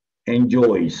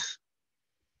 enjoys.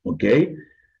 ¿Ok?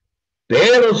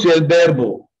 Pero si el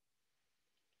verbo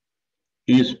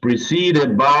is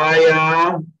preceded by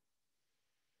a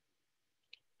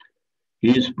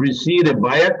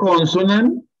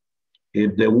consonant,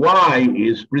 if the Y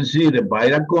is preceded by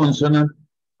a consonant,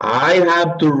 I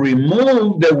have to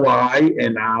remove the Y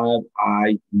and add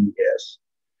IES.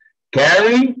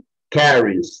 Carry,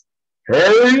 carries.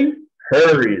 Hurry,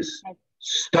 hurries.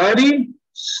 Study,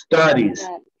 studies.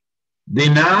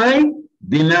 Deny,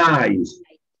 denies.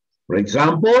 For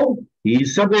example,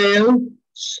 Isabel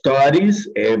studies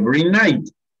every night.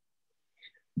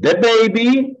 The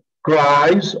baby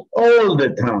cries all the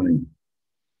time.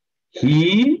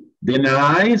 He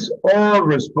denies all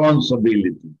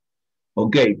responsibility.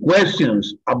 Okay,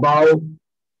 questions about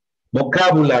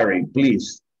vocabulary,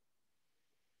 please.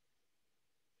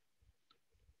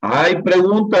 ¿Hay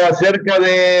preguntas acerca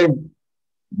de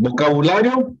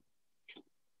vocabulario?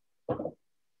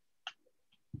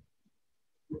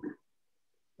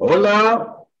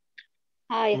 Hola.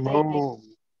 No.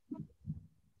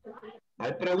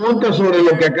 ¿Hay preguntas sobre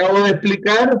lo que acabo de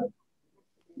explicar?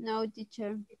 No,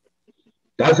 teacher.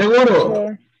 ¿Está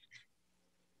seguro?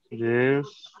 Yes.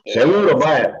 Seguro,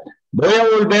 vaya. Voy a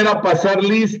volver a pasar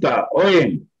lista.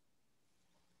 Oye.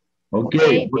 Ok.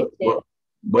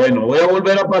 Bueno, voy a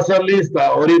volver a pasar lista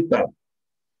ahorita.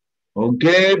 Ok,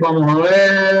 vamos a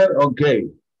ver. Ok.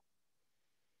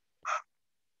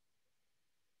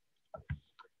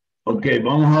 Ok,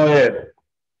 vamos a ver.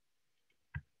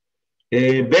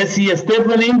 Bessie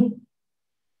Stephanie.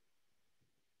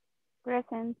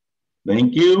 Present.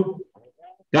 Thank you.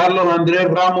 Carlos Andrés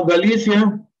Ramos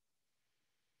Galicia.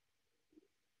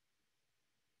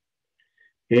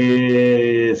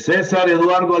 César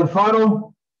Eduardo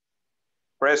Alfaro.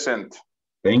 Present.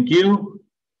 Thank you.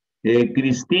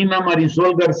 Cristina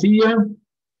Marisol García.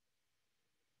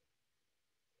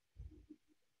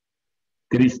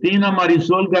 Cristina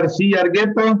Marisol García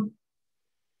Argueta.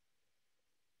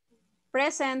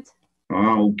 Present.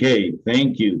 Okay,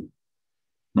 thank you.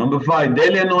 Number 5,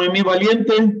 Delia Noemí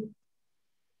Valiente.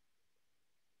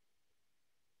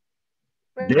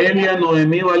 Delia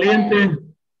Noemí Valiente.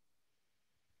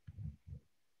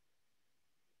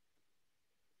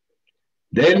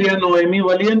 Delia Noemí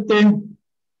Valiente.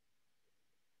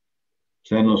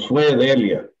 Se nos fue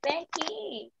Delia. Estoy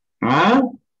aquí. ¿Ah?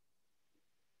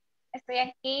 Estoy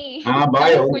aquí. Ah,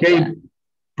 vaya, ok.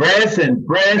 Present,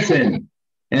 present.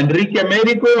 Enrique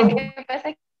Américo. ¿Qué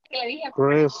pasa? Que le dije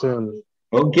Present.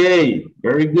 Okay,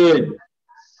 very good.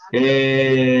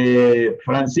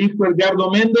 Francisco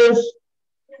Edgardo Méndez.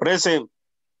 Present.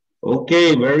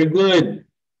 Okay, very good.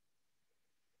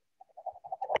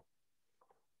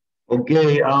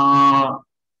 Okay,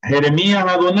 Jeremías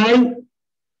Adonai.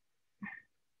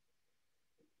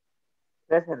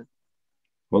 Present.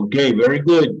 Okay, very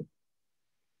good.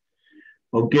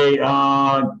 Okay,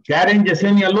 Karen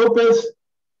Yesenia López.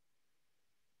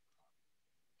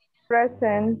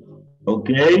 Present.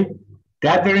 Okay.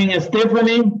 Catherine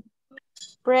Stephanie.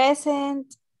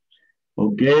 Present.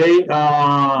 Okay.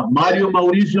 Mario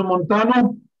Mauricio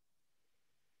Montano.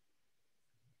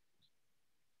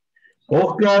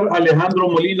 Oscar Alejandro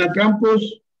Molina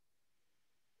Campos.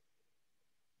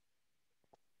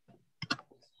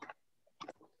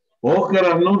 Oscar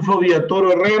Arnulfo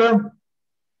Villatoro Herrera.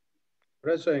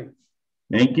 Present.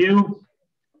 Thank you.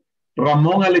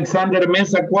 Ramón Alexander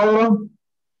Mesa Cuadra.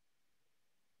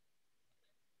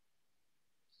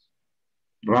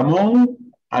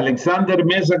 Ramón Alexander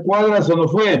Mesa Cuadra, ¿se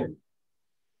nos fue?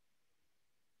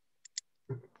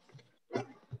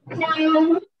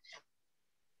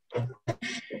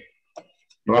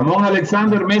 Ramón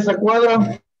Alexander Mesa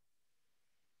Cuadra.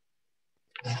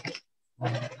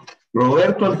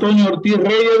 Roberto Antonio Ortiz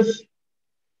Reyes.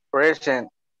 Present.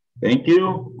 Thank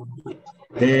you.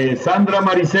 Sandra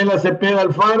Marisela Cepeda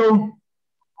Alfaro.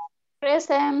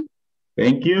 Present.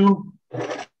 Thank you.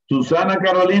 Susana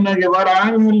Carolina Guevara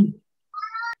Ángel.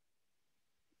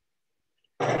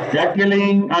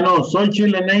 Jacqueline,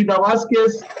 Xochitl Eneida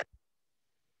Vázquez.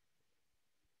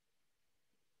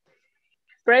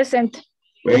 Present.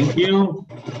 Thank you.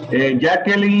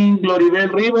 Jacqueline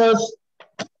Gloribel Rivas.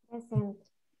 Present.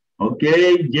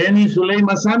 Okay. Jenny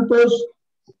Zuleima Santos.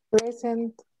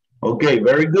 Present. Okay,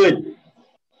 very good.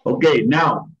 Okay,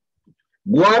 now,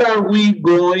 what are we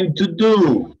going to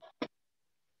do?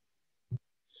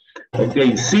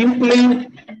 Okay, simply,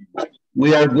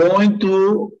 we are going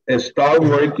to start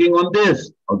working on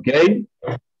this, okay?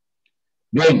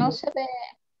 Bien. No se ve.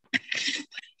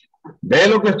 ¿Ve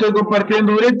lo que estoy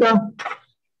compartiendo ahorita?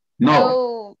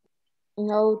 No.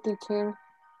 No, teacher.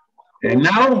 And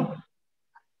now?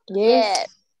 Yes.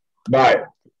 Bye.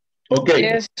 Okay.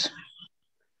 Yes.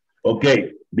 Ok,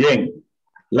 bien.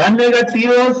 Las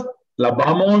negativas las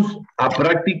vamos a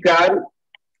practicar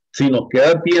si nos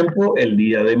queda tiempo el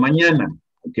día de mañana,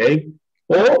 ¿ok?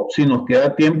 O si nos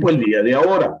queda tiempo el día de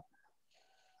ahora.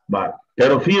 Vale.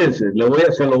 Pero fíjense,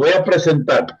 se lo voy a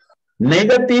presentar.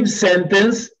 Negative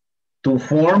sentence, to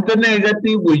form the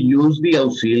negative, we use the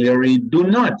auxiliary do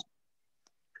not.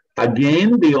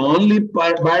 Again, the only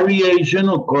variation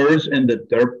occurs in the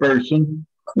third person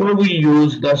where we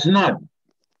use does not.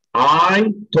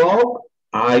 I talk,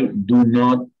 I do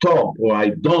not talk, or I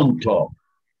don't talk.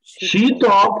 She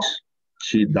talks,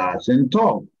 she doesn't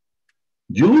talk.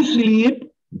 You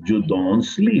sleep, you don't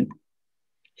sleep.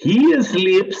 He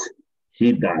sleeps,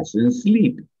 he doesn't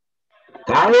sleep.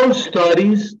 Carol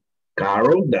studies,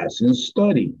 Carol doesn't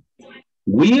study.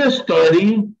 We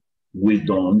study, we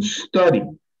don't study.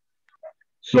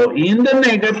 So in the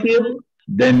negative,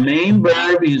 the main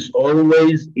verb is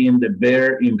always in the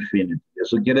bare infinitive.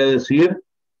 Eso quiere decir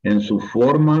en su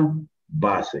forma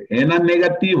base. En las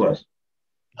negativas,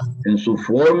 en su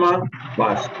forma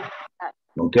base.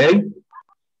 ¿Ok?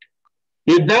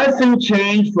 It doesn't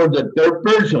change for the third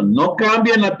person. No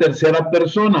cambia en la tercera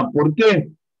persona. ¿Por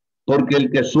qué? Porque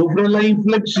el que sufre la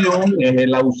inflexión es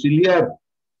el auxiliar.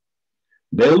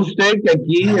 Ve usted que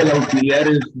aquí el auxiliar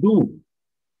es do.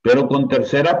 Pero con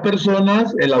terceras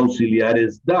personas el auxiliar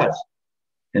es does.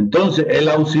 Entonces el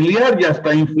auxiliar ya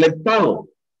está inflectado.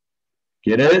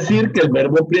 Quiere decir que el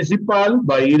verbo principal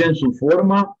va a ir en su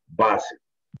forma base.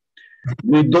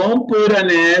 We don't put an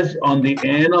S on the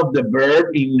end of the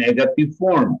verb in negative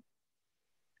form.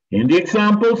 In the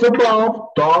examples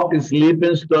above, talk, sleep,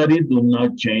 and study do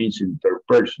not change in third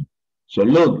person. So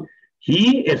look,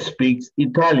 he speaks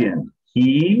Italian.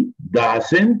 He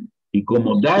doesn't, y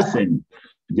como doesn't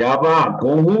ya va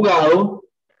conjugado,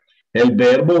 el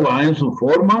verbo va en su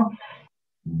forma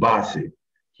base.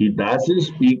 He doesn't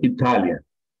speak Italian.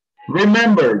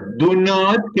 Remember, do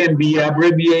not can be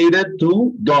abbreviated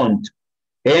to don't.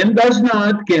 And does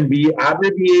not can be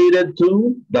abbreviated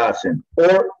to doesn't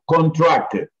or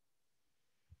contracted.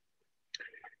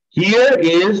 Here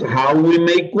is how we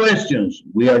make questions.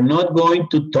 We are not going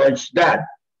to touch that,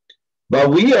 but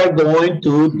we are going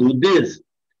to do this.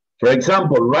 For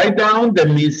example, write down the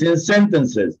missing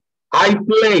sentences. I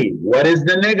play. What is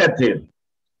the negative?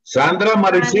 Sandra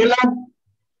Maricela?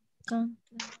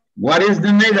 What is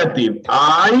the negative?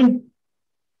 Turn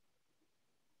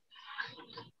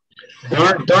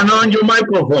on your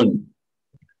microphone.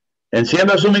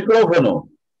 Encienda su micrófono.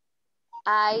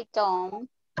 I don't.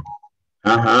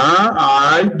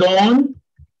 I don't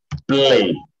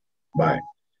play. Bye.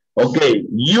 Okay,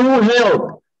 you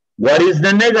help. What is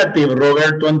the negative,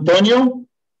 Roberto Antonio?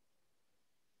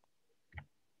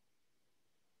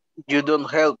 You don't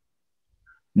help.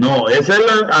 No, esa es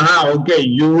la, okay,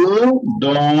 you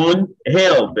don't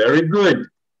help. Very good.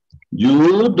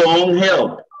 You don't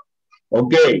help.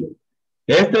 Okay.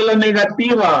 Esta es la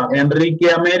negativa, Enrique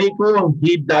Américo.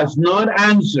 He does not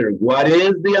answer. What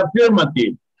is the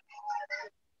affirmative?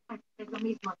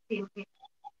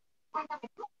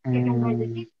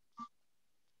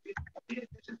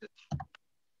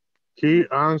 He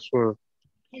answered.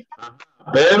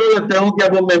 Pero le tengo que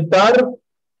aumentar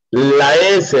la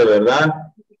S, ¿verdad?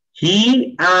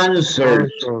 He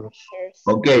answered.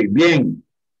 Ok, bien.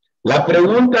 La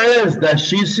pregunta es, does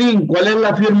she sing? ¿Cuál es la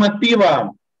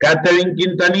afirmativa? Catherine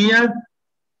Quintanilla.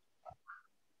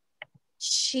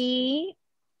 She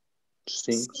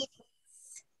Sings.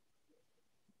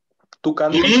 ¿Tú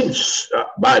cantas? Sí,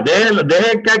 va,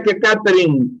 deje que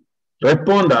Catherine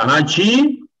responda. Ajá,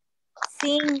 she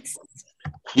Sings.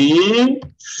 She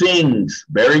sings.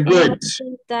 Very good. She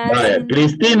Vale, doesn't.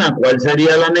 Cristina, ¿cuál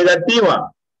sería la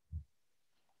negativa?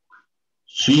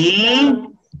 She.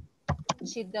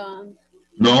 She don't.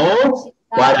 No.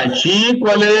 Para she,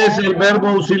 ¿cuál es el verbo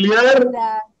auxiliar?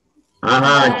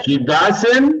 Ajá, she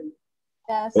doesn't.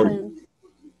 Doesn't.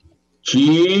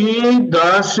 She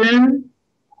doesn't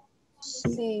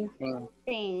Sing.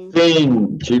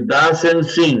 sing. She doesn't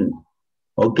sing.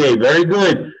 Okay, very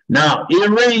good. Now, it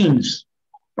rains.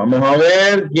 Vamos a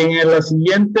ver quién es la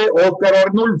siguiente. Oscar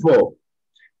Arnulfo.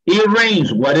 It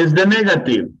rains. What is the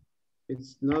negative?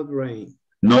 It's not rain.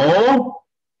 No.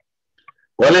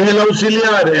 ¿Cuál es el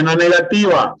auxiliar en la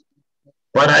negativa?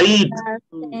 Para it.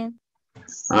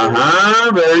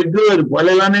 Ajá, very good. ¿Cuál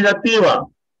es la negativa?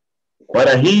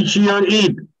 Para he, she, or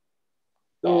it.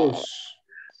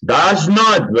 Does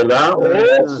not, ¿verdad?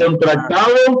 O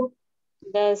contractado.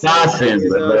 Doesn't,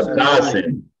 ¿verdad?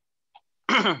 Doesn't.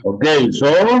 Okay,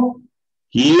 so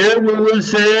here we will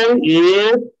say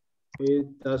it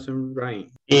doesn't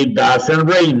rain. It doesn't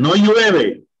rain. No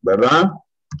llueve, ¿verdad?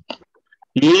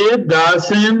 It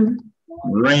doesn't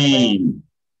rain.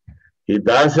 It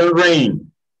doesn't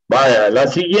rain. Vaya, la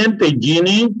siguiente,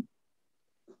 Ginny.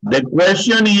 The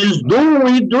question is, do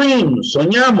we dream?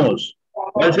 Soñamos.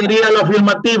 ¿Cuál sería la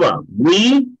afirmativa?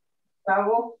 We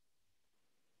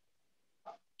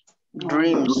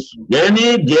Dreams.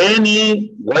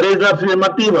 Jenny, what is la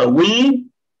afirmativa? We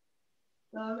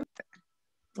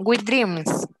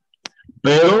dreams.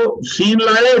 Pero sin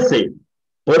la S.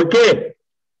 ¿Por qué?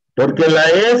 Porque la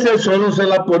S solo se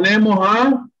la ponemos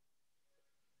a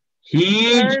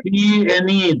he, she, and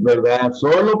it, ¿verdad?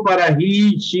 Solo para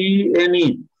he, she, and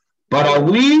it. Para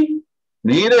we,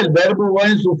 mire, el verbo va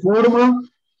en su forma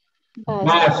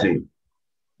base.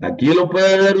 Aquí lo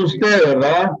puede ver usted,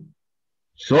 ¿verdad?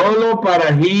 Solo para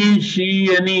he,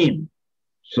 she, and it.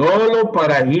 Solo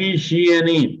para he, she, and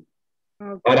it.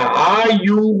 Para I,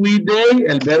 you, we, they,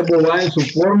 el verbo va en su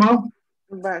forma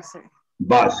Base.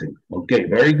 base. Okay,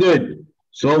 very good.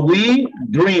 So we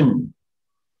dream.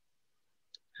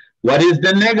 What is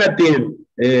the negative,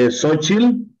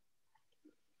 Xochitl?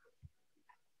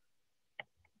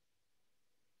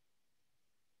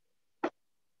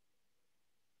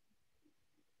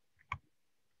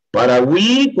 Para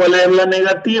we, ¿cuál es la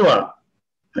negativa?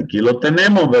 Aquí lo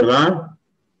tenemos, ¿verdad?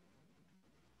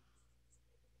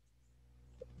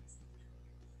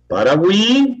 Para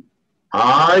we,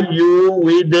 I, you,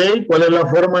 we, they, ¿cuál es la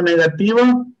forma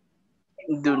negativa?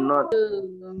 Do not.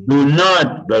 Do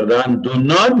not, ¿verdad? Do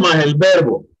not más el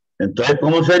verbo. Entonces,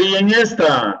 ¿cómo sería en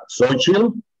esta,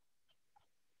 Xochitl?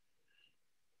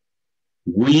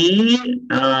 We,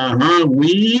 ajá,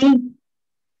 we.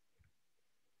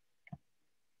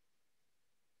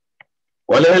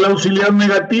 ¿Cuál es el auxiliar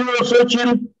negativo,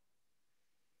 Xochitl?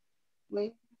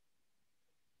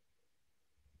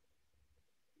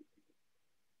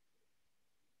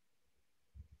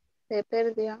 Se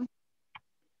perdió.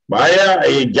 Vaya,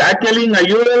 Jacqueline,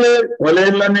 ayúdale. ¿Cuál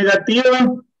es la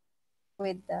negativa?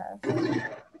 We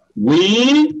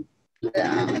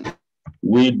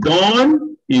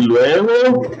don't, y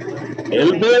luego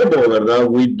el verbo, ¿verdad?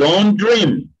 We don't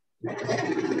dream.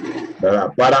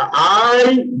 ¿Verdad? Para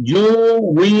I, you,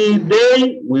 we,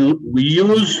 they, we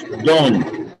use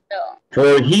don't.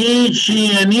 For he,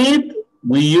 she, and it,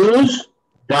 we use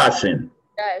doesn't.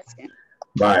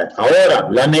 Vale. Ahora,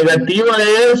 la negativa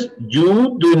es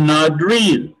you do not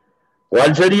read.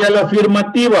 ¿Cuál sería la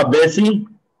afirmativa, Bessie?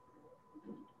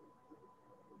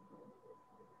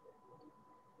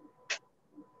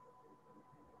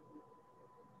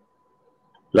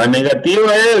 La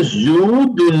negativa es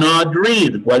you do not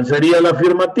read. ¿Cuál sería la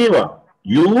afirmativa?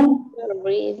 You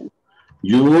read.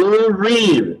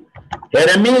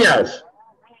 Jeremías,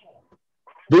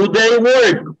 do they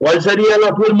work? ¿Cuál sería la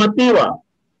afirmativa?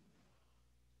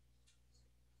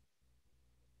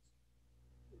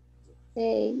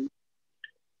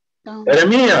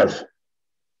 Jeremías,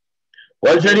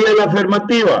 ¿cuál sería la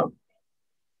afirmativa?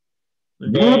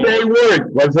 Do they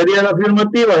work? ¿Cuál sería la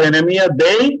afirmativa, Jeremías?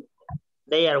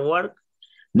 They are work.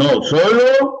 No,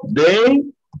 solo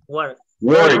they Work.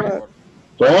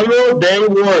 Solo they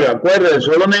work. Acuérdense,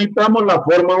 solo necesitamos la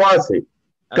forma base.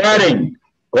 Okay. Karen,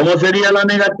 ¿cómo sería la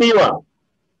negativa?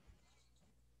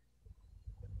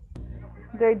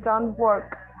 They don't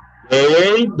work.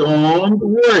 They don't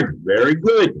work. Very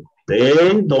good.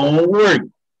 They don't work.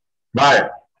 Vale.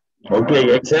 Ok,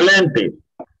 excelente.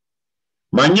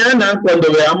 Mañana,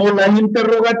 cuando veamos las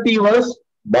interrogativas,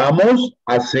 vamos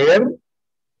a hacer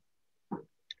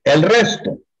el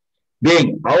resto.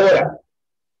 Bien, ahora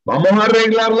vamos a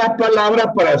arreglar las palabras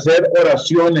para hacer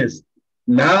oraciones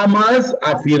nada más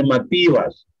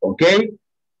afirmativas, ¿ok?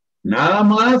 Nada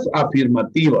más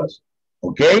afirmativas,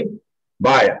 ¿ok?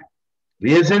 Vaya,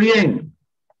 fíjense bien.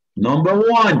 Number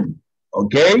one,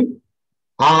 ¿ok?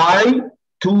 I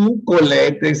to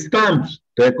collect stamps.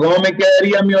 Entonces, ¿cómo me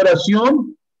quedaría mi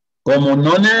oración? Como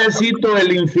no necesito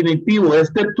el infinitivo,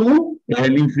 este to es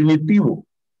el infinitivo.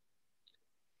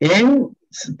 En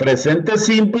presente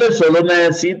simple solo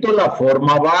necesito la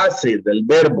forma base del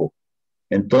verbo.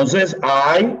 Entonces,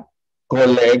 I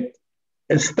collect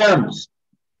stamps.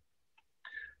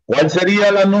 ¿Cuál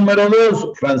sería la número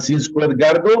 2, Francisco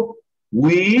Edgardo?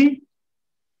 We.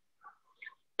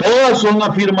 Todas son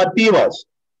afirmativas.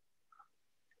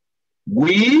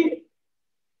 We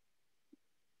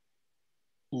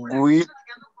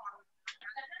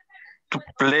to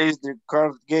play the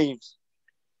card games.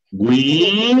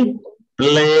 We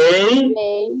play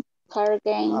Card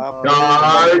game.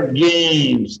 card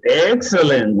games.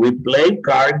 Excellent. We play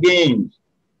card games.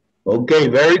 Okay,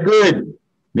 very good.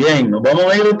 Bien, nos vamos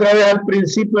a ir otra vez al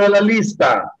principio de la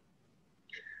lista.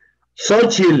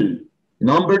 Xochitl,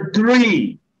 number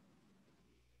 3.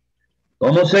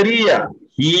 ¿Cómo sería?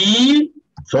 He,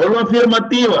 solo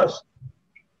afirmativas.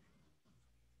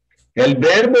 El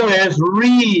verbo es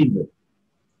read,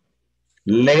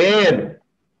 leer.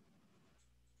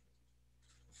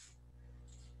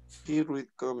 He read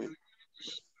comics.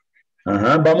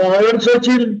 Ajá, vamos a ver,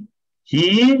 Xochitl.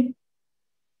 He.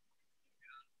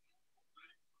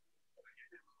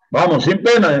 Vamos, sin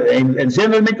pena,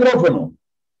 enciende el micrófono.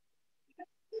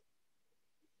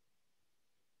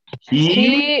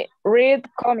 He read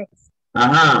comics.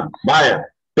 Ajá, vaya.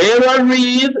 Pero a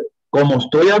read, como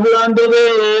estoy hablando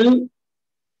de él,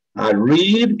 a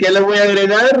read, ¿qué le voy a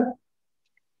agregar?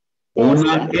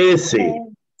 Una S.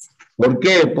 ¿Por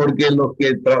qué? Porque los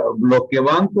que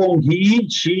van con he,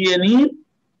 she and it,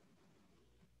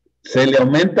 se le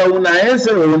aumenta una S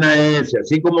o una S,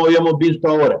 así como habíamos visto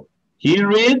ahora. He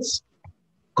reads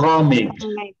comics.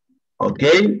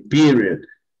 Okay, period.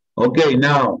 Okay,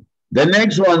 now, the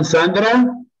next one, Sandra,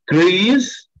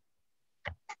 Chris.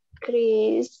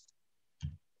 Chris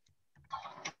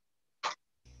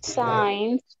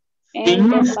signs in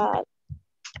the bag.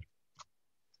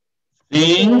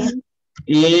 Sings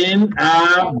in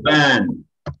a band.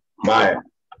 Vaya.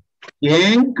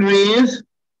 ¿Quién Chris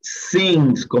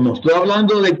sings? Como estoy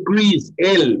hablando de Chris,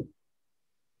 él.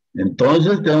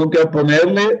 Entonces tengo que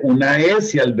ponerle una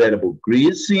S al verbo.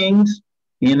 Chris sings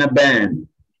in a band.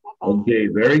 Okay,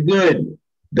 very good.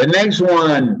 The next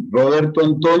one, Roberto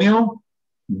Antonio.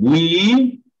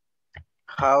 We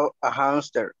Have a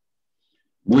hamster.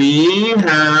 We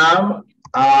have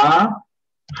a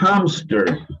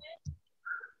hamster.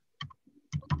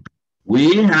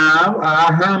 We have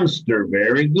a hamster.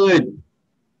 Very good.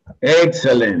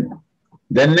 Excellent.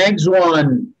 The next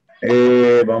one,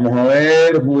 vamos a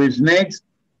ver who is next.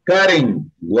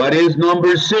 Karen, what is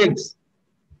number 6?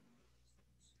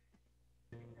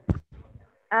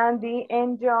 Andy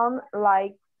and John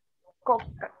like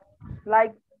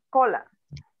cola.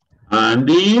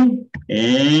 Andy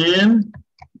and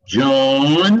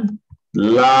John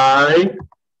like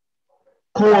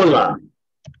cola.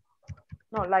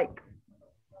 No, like.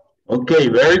 Okay,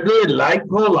 very good. Like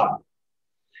cola.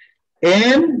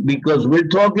 And because we're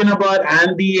talking about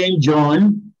Andy and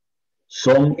John,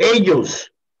 son ellos.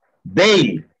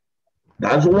 They.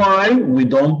 That's why we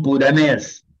don't put an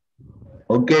S.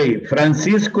 Okay,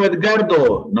 Francisco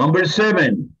Edgardo, number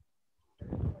 7.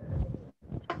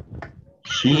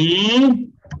 She.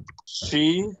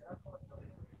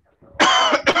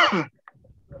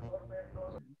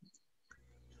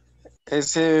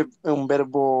 Ese es un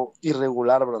verbo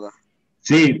irregular, ¿verdad?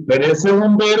 Sí, pero ese es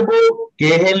un verbo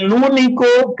que es el único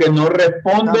que no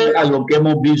responde a lo que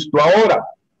hemos visto ahora.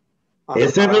 Ajá.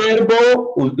 Ese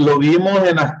verbo lo vimos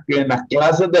en las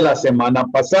clases de la semana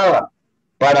pasada.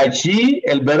 Para she,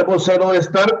 el verbo cero de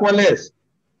estar, ¿cuál es?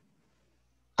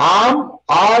 Am,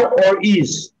 are or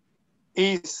is.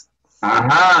 Is.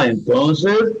 Ajá,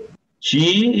 entonces,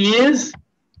 she is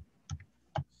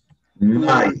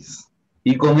nice.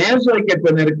 Y con eso hay que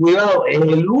tener cuidado. Es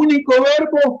el único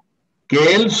verbo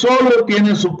que él solo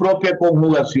tiene su propia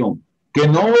conjugación, que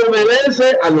no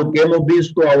obedece a lo que hemos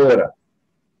visto ahora.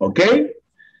 ¿Ok?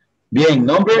 Bien,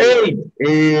 number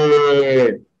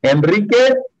 8.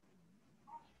 Enrique.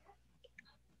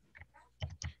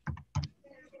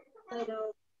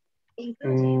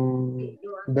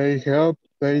 They help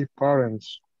their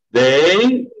parents.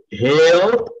 They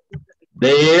help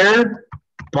their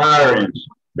Parents.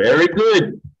 Very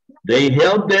good. They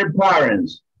help their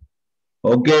parents.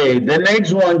 Okay, the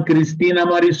next one, Cristina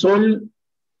Marisol.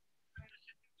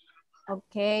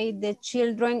 Okay, the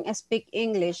children speak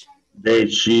English. The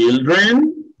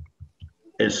children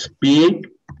speak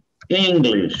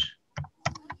English.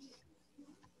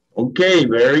 Okay,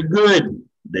 very good.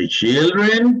 The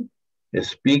children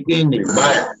speak English.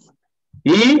 Vale.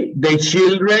 Y the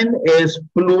children es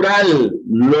plural,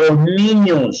 los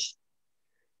niños.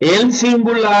 El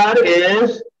singular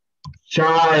es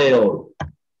child,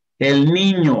 el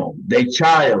niño, the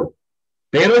child.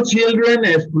 Pero children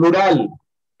es plural.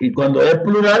 Y cuando es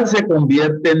plural se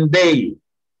convierte en they.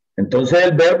 Entonces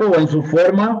el verbo va en su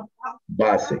forma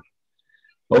base.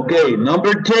 Ok,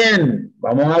 number 10.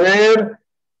 Vamos a ver.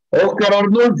 Oscar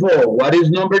Arnulfo, what is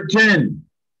number 10?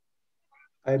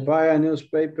 I buy a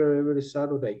newspaper every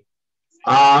Saturday.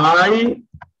 I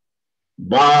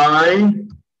buy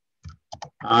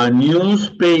a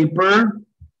newspaper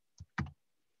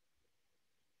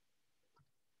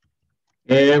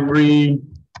every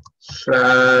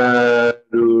Saturday.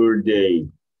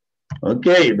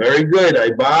 Okay, very good.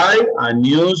 I buy a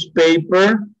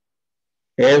newspaper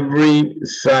every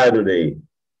Saturday.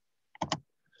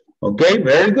 Okay,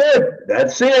 very good.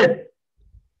 That's it.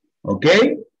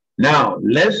 Okay, now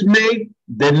let's make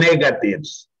the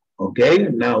negatives. Okay,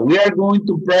 now we are going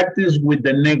to practice with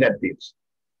the negatives.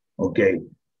 Okay,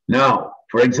 now,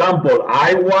 for example,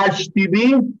 I watch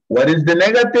TV. What is the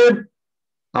negative?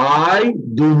 I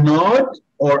do not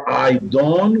or I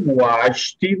don't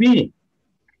watch TV.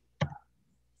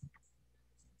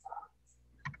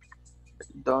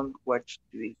 Don't watch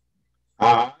TV.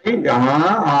 I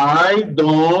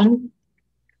don't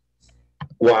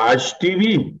watch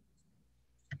TV.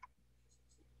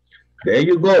 There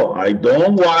you go. I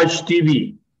don't watch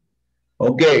TV.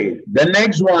 Okay, the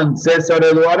next one, Cesar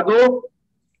Eduardo.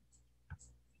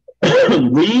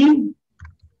 We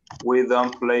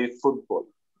don't play football.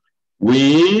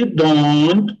 We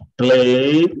don't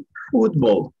play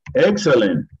football.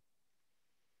 Excellent.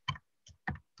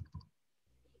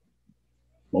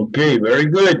 Okay, very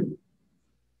good.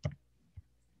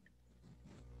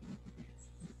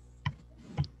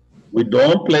 We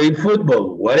don't play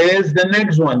football. What is the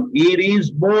next one? It is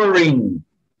boring.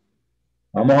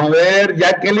 Vamos a ver,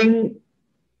 Jacqueline.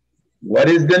 What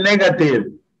is the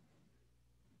negative?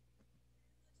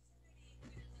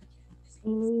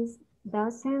 It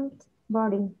doesn't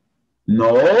boring.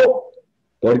 No,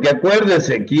 porque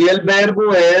acuérdese, aquí el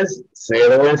verbo es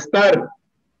ser o estar.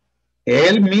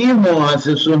 Él mismo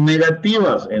hace sus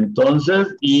negativas.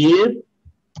 Entonces, it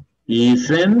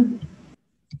isn't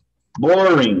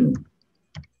boring.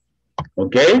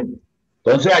 ¿Ok?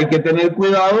 Entonces hay que tener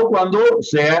cuidado cuando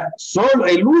sea solo.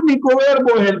 El único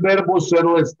verbo es el verbo ser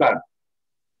o estar.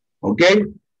 ¿Ok?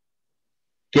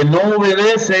 Que no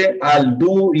obedece al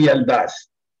do y al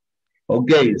das.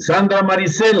 Ok, Sandra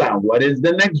Marisela, what is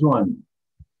the next one?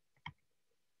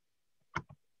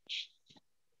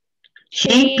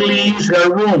 She cleans her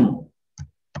room.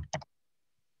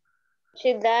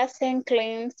 She doesn't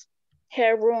clean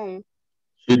her room.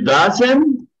 She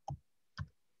doesn't?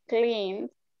 Clean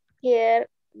her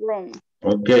room.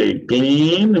 Okay,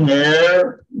 clean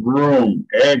her room.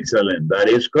 Excellent, that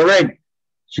is correct.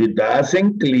 She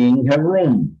doesn't clean her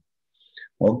room.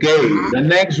 Okay, the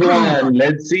next one,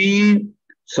 let's see.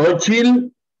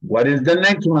 Xochitl, what is the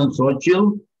next one,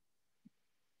 Xochitl?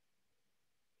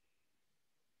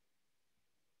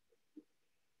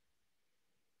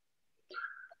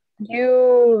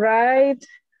 You write.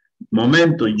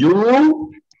 Momento,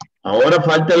 you. Ahora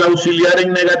falta el auxiliar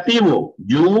en negativo.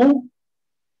 You.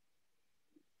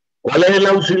 ¿Cuál es el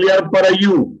auxiliar para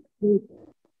you?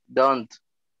 Don't.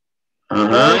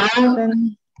 Ajá.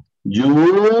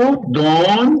 You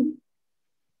don't.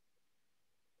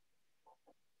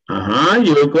 Ajá, y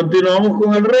hoy continuamos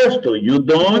con el resto. You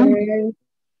don't.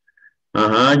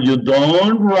 Ajá, you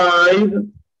don't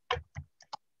ride.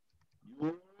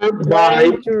 You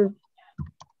bike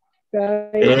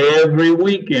every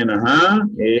weekend. Ajá,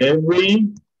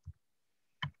 every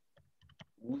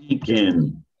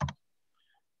weekend.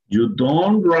 You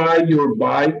don't ride your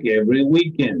bike every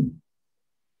weekend.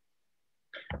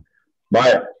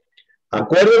 Vaya,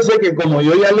 acuérdese que como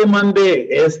yo ya le mandé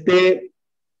este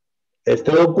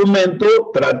documento,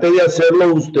 trate de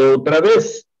hacerlo usted otra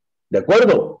vez. ¿De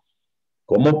acuerdo?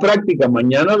 Como práctica,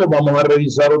 mañana lo vamos a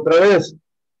revisar otra vez.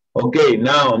 Ok,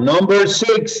 now, number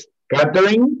 6,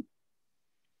 Catherine.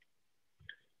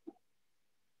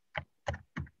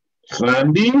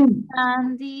 Sandy.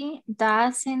 Sandy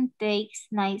doesn't take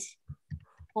nice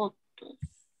photos.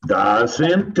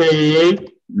 Doesn't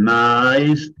take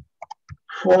nice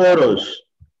photos.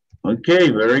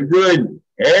 Okay, very good.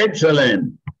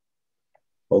 Excellent.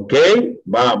 Okay,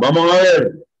 vamos a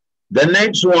ver. The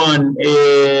next one,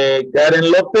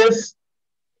 Karen Lopez.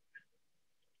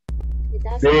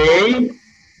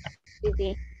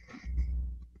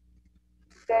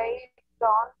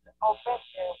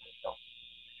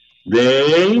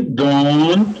 They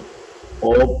don't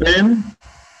open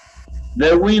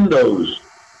the windows.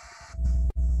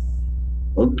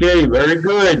 Okay, very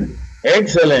good.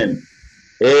 Excellent.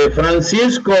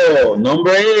 Francisco,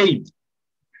 number 8.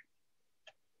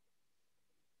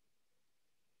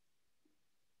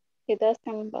 He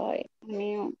doesn't buy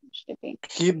new shipping.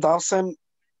 He doesn't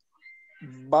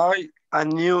buy a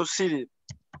new CD.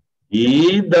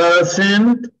 He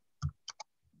doesn't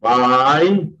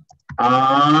buy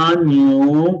a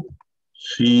new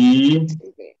CD.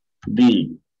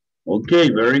 Okay,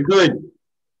 very good.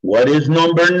 What is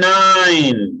number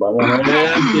 9? Vamos a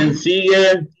ver quién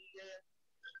sigue.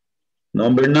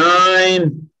 Number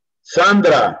 9,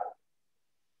 Sandra.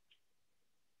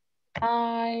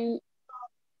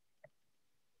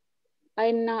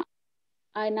 I'm not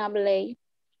late.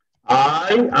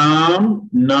 I am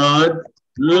not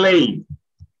late.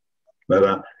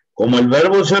 ¿Verdad? Como el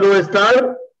verbo ser o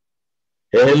estar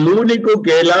es el único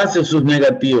que él hace sus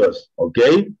negativas. ¿Ok?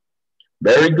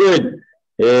 Very good.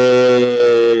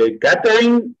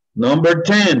 Catherine, number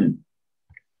 10.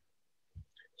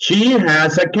 She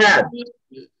has a cat.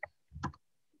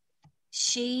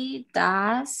 She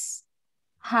does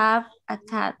have a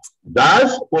cat.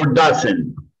 Does or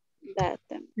doesn't?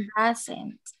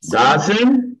 Doesn't.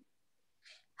 Doesn't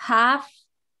have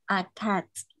a cat.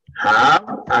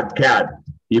 Have a cat.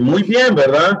 Y muy bien,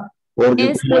 ¿verdad?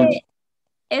 Porque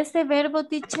este verbo,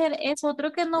 teacher, es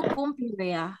otro que no cumple,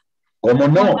 vea. ¿Cómo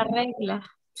no? La regla.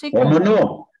 Sí, ¿Cómo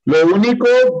no? Lo único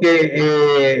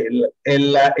que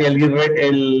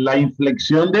la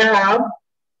inflexión de have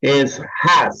es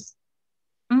has.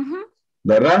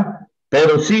 ¿Verdad?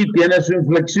 Pero sí tiene su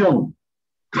inflexión.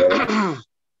 ¿Verdad?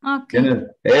 Okay.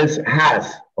 Es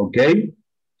has, ¿ok?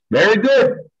 Very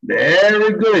good,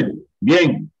 very good.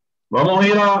 Bien,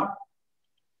 voy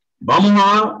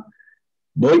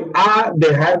a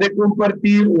dejar de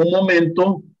compartir un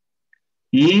momento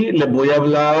y les voy a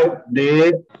hablar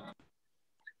de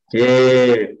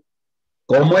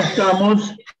cómo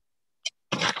estamos.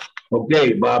 Ok,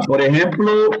 va, por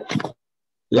ejemplo,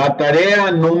 la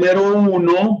tarea número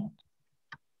 1.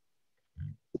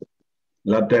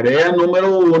 La tarea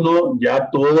número 1 ya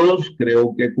todos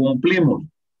creo que cumplimos.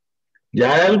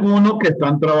 Ya hay algunos que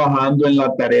están trabajando en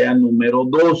la tarea número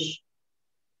 2.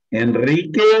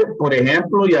 Enrique, por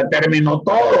ejemplo, ya terminó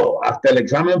todo. Hasta el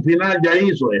examen final ya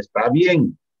hizo. Está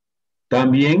bien.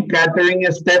 También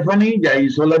Catherine Stephanie ya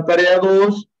hizo la tarea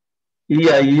 2 y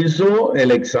ya hizo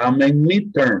el examen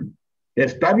midterm.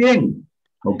 Está bien.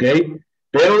 ¿Ok?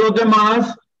 Pero los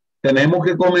demás tenemos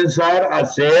que comenzar a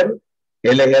hacer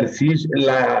el ejercicio,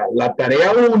 la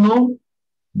tarea 1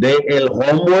 del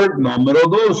homework número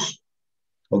 2.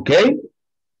 ¿Ok?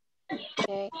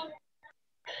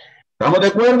 ¿Estamos de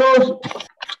acuerdo?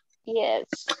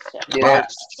 Yes.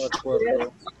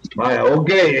 Vaya, ok,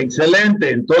 excelente.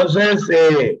 Entonces,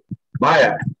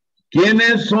 vaya,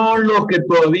 ¿quiénes son los que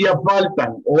todavía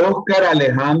faltan? Oscar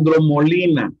Alejandro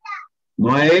Molina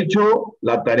no ha hecho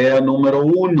la tarea número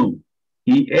 1.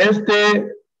 Y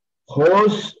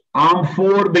Jos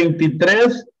Amfor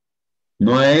 23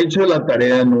 no ha hecho la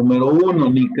tarea número 1,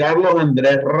 ni Carlos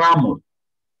Andrés Ramos.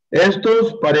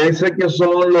 Estos parece que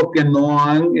son los que no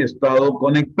han estado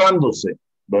conectándose,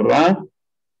 ¿verdad?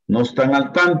 No están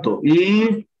al tanto.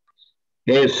 Y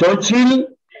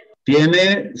Xochitl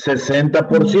tiene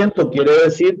 60%, quiere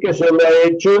decir que solo ha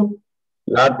hecho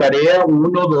la tarea 1,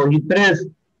 2 y 3.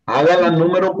 Haga la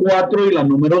número 4 y la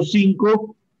número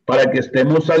 5 para que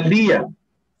estemos al día.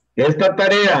 Esta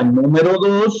tarea número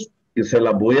 2, que se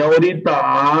la voy ahorita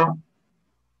a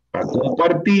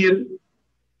compartir.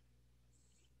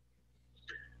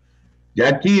 Ya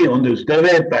aquí donde usted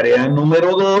ve tarea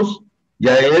número 2,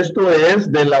 ya esto es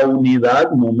de la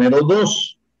unidad número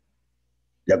 2.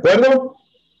 ¿De acuerdo?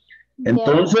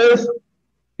 Entonces,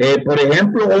 por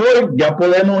ejemplo, hoy ya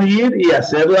podemos ir y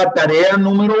hacer la tarea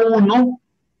número 1,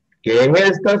 que es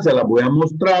esta, se la voy a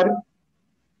mostrar.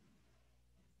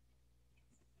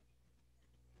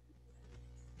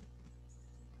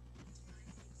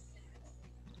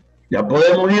 Ya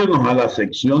podemos irnos a la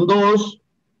sección 2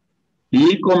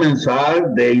 y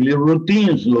comenzar daily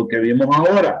routines, lo que vimos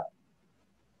ahora.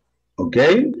 ¿Ok?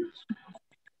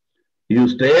 Y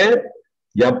usted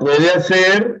ya puede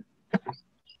hacer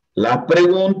las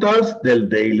preguntas del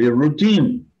daily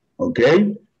routine. ¿Ok?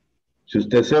 Si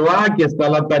usted se va, aquí está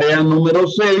la tarea número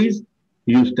 6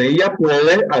 y usted ya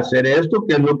puede hacer esto,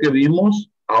 que es lo que vimos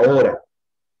ahora.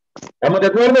 ¿Estamos de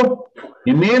acuerdo?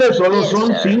 Y mire, solo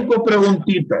son 5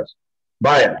 preguntitas.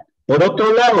 Vaya, por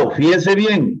otro lado, fíjese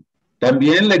bien,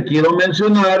 también le quiero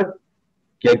mencionar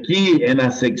que aquí en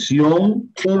la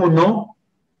sección 1,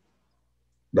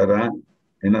 ¿verdad?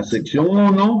 En la sección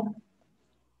 1,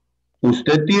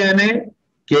 usted tiene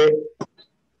que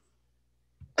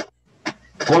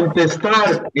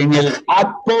contestar en el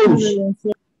add post.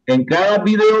 En cada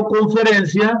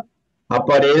videoconferencia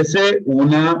aparece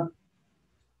una,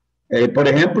 por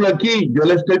ejemplo aquí, yo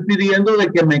le estoy pidiendo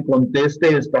de que me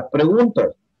conteste estas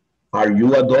preguntas. Are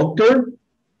you a doctor?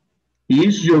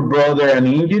 Is your brother an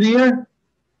engineer?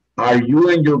 Are you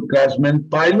and your classmate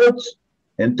pilots?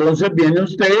 Entonces viene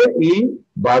usted y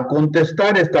va a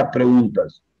contestar estas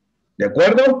preguntas. ¿De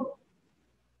acuerdo?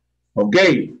 Ok.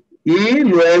 Y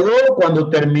luego, cuando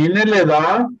termine, le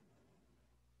da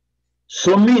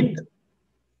Submit.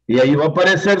 Y ahí va a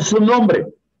aparecer su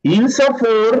nombre.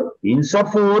 INSAFORP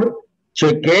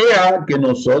chequea que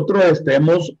nosotros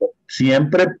estemos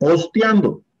siempre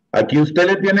posteando. Aquí usted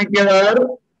le tiene que dar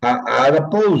a Add a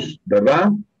Post,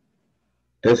 ¿verdad?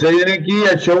 Entonces viene aquí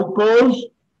a Show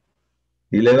Post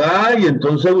y le da y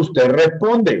entonces usted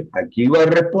responde. Aquí va a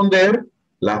responder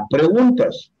las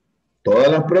preguntas.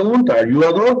 Todas las preguntas. Are you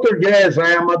a doctor? Yes,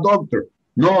 I am a doctor.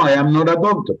 No, I am not a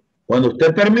doctor. Cuando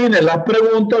usted termine las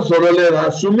preguntas, solo le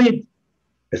da Submit.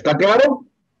 ¿Está claro?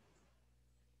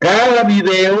 Cada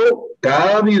video,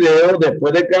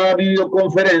 después de cada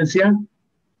videoconferencia,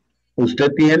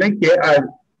 usted tiene que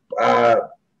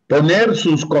poner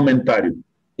sus comentarios.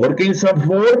 Porque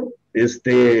INSAFORP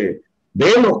ve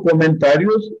los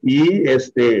comentarios y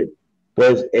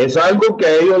pues es algo que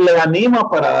a ellos les anima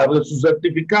para darle su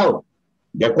certificado.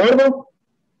 ¿De acuerdo?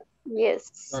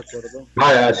 Yes. De acuerdo.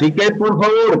 Vale, así que por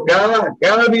favor,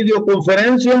 cada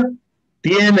videoconferencia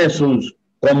tiene sus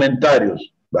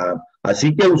comentarios. ¿Va?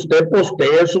 Así que usted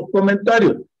postee sus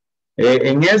comentarios.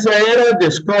 En esa era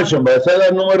discussion, va a ser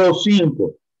la número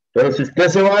 5. Pero si usted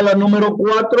se va a la número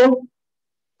 4,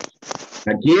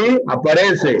 aquí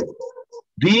aparece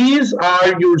These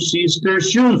are your sister's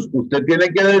shoes. Usted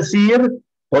tiene que decir,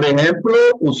 por ejemplo,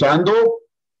 usando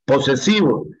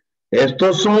posesivo.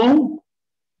 Estos son,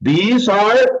 these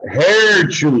are her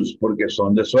shoes, porque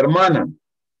son de su hermana.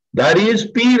 That is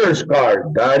Peter's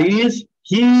car. That is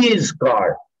his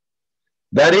car.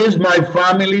 That is my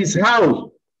family's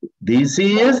house.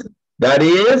 That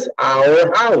is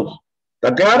our house.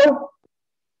 ¿Está claro?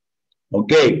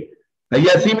 Ok. Y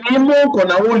así mismo con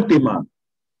la última.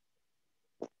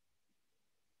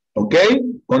 ¿Ok?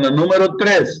 Con el número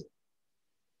 3.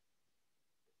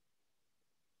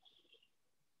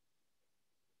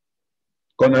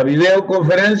 Con la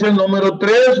videoconferencia número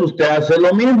 3, usted hace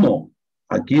lo mismo.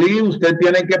 Aquí usted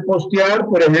tiene que postear,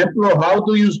 por ejemplo, how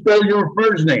do you spell your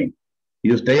first name?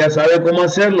 Y usted ya sabe cómo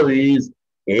hacerlo. Es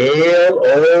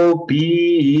L-O-P-E-Z.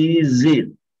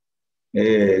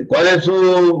 ¿Cuál es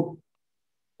su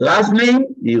last name?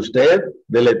 Y usted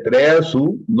deletrea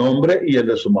su nombre y el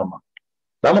de su mamá.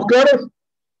 ¿Estamos claros?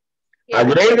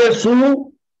 Agregue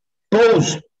su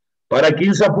post para que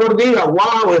INSAFORP diga,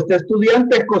 wow, este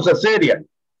estudiante es cosa seria.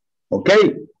 ¿Ok?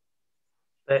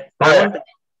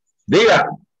 Diga.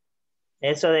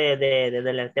 Eso de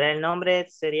deletrear el nombre,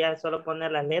 ¿sería solo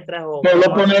poner las letras? O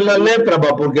solo poner las letras,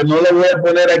 porque no le voy a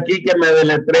poner aquí que me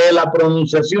deletree la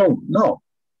pronunciación. No.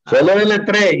 Solo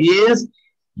deletree. Y es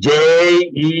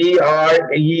J-E-R-E-M-I-A-S.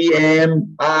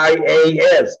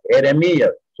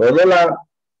 Eremías. Solo la...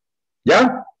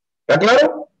 ¿Ya? ¿Está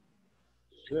claro?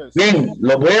 Yes. Bien,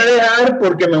 lo voy a dejar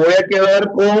porque me voy a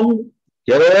quedar con...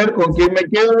 Quiero ver con quién me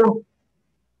quedo.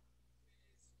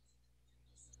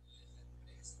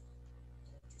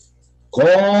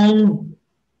 Con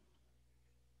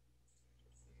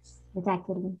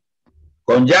Jacqueline.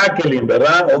 Con Jacqueline,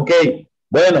 ¿verdad? Ok.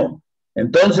 Bueno,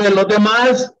 entonces los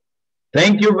demás,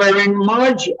 thank you very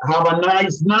much. Have a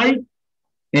nice night.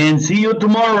 And see you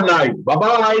tomorrow night.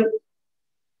 Bye-bye.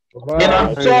 Bye. And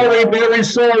I'm sorry, very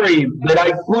sorry that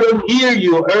I couldn't hear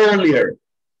you earlier.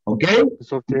 Okay?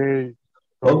 It's okay.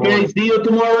 Okay, see you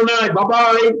tomorrow night.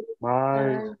 Bye-bye.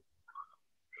 Bye.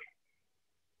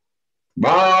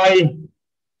 Bye.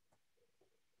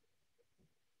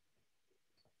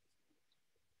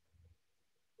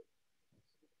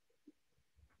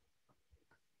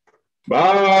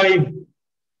 Bye.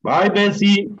 Bye,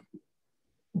 Bessie.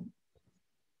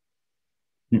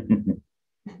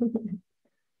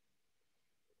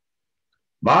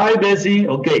 Bye, Bessie.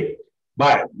 Ok.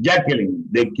 Bye. Jacqueline,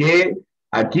 ¿de qué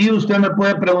Aquí usted me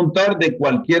puede preguntar de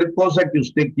cualquier cosa que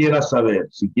usted quiera saber.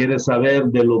 Si quiere saber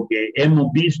de lo que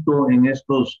hemos visto en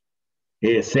estos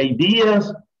 6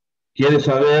 días, quiere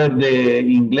saber de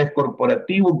inglés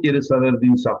corporativo, quiere saber de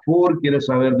INSAFORP, quiere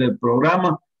saber del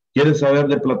programa, quiere saber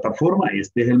de plataforma,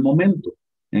 este es el momento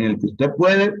en el que usted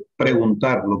puede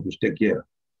preguntar lo que usted quiera.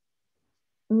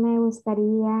 Me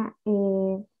gustaría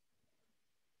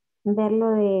ver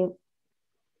lo de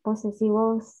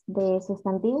posesivos de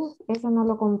sustantivos. Eso no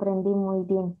lo comprendí muy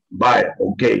bien. Vaya,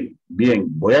 ok, bien.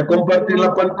 Voy a compartir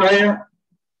la pantalla.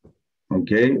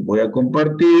 Ok, voy a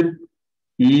compartir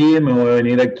y me voy a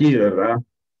venir aquí, ¿verdad?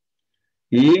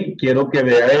 Y quiero que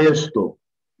vea esto.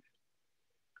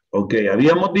 Ok,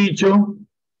 habíamos dicho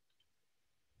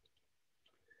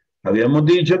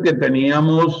que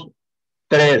teníamos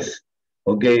 3.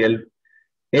 Ok,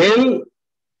 el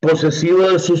posesivo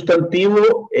de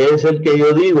sustantivo es el que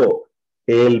yo digo,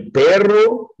 el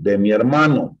perro de mi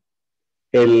hermano,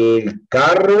 el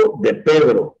carro de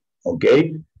Pedro, ¿ok?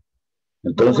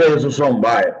 Entonces esos son,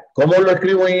 vaya. ¿Cómo lo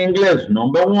escribo en inglés?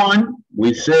 Number 1,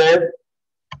 we said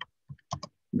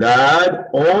that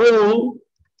all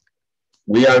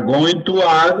we are going to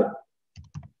add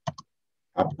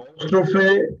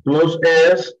apostrophe plus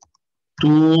S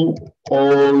to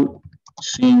all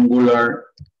singular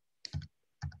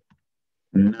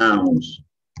nouns.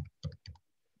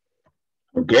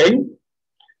 ¿Ok?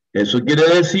 Eso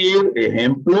quiere decir,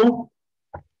 ejemplo,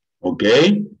 ¿ok?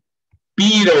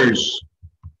 Peter's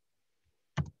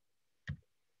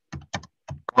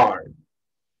car.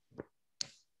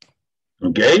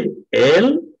 ¿Ok?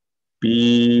 El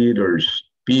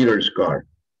Peter's car.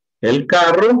 El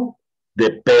carro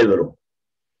de Pedro.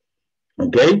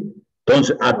 ¿Ok?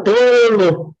 Entonces, a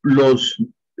todos los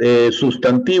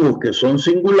sustantivos que son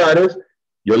singulares,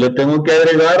 yo le tengo que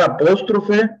agregar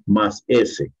apóstrofe más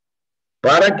S,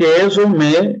 para que eso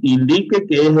me indique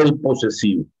que es el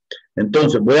posesivo.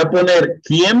 Entonces, voy a poner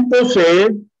quién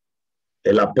posee,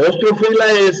 el apóstrofe y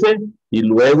la S, y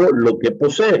luego lo que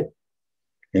posee.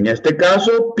 En este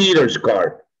caso, Peter's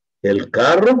car, el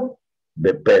carro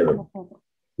de Pedro.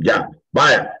 Ya,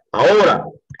 vaya. Ahora,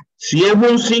 si es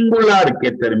un singular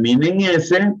que termine en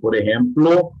S, por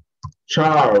ejemplo,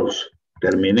 Charles,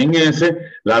 termina en S,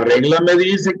 la regla me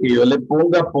dice que yo le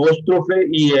ponga apóstrofe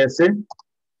y S,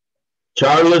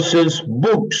 Charles's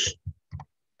books,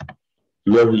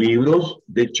 los libros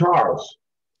de Charles.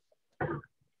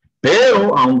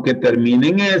 Pero, aunque termine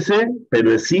en S,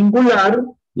 pero es singular,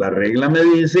 la regla me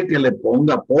dice que le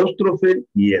ponga apóstrofe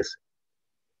y S.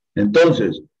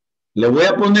 Entonces, le voy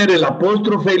a poner el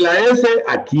apóstrofe y la S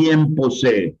a quien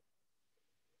posee.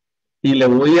 Y le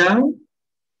voy a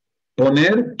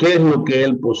poner qué es lo que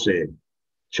él posee.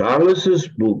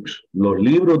 Charles's books, los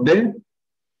libros de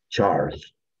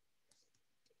Charles.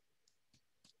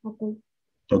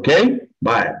 ¿Ok?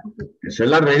 Vale. Esa es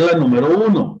la regla número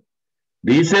 1.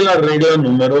 Dice la regla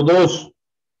número 2.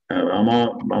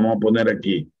 Vamos a poner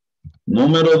aquí.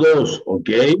 Número 2, ¿ok?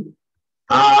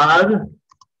 Add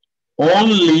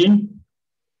only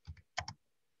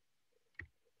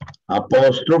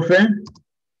apóstrofe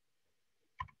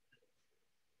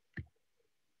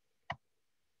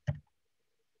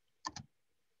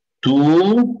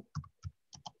to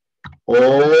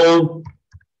all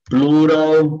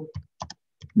plural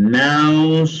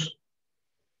nouns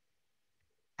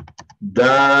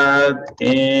that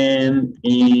end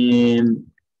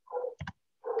in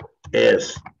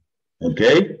S. ¿Ok?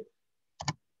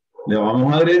 Le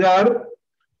vamos a agregar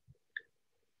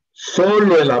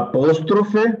solo el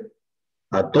apóstrofe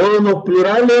a todos los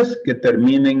plurales que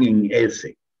terminen en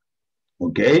S.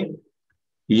 ¿Ok?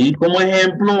 Y como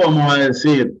ejemplo vamos a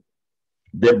decir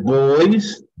the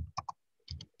boys,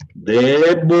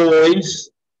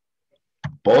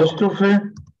 apóstrofe,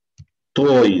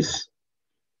 toys.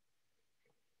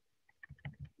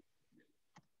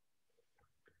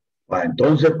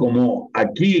 Entonces, como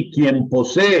aquí quien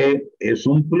posee es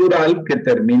un plural que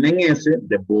termina en S,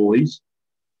 the boys,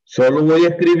 solo voy a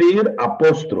escribir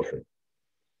apóstrofe,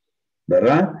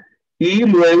 ¿verdad? Y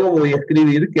luego voy a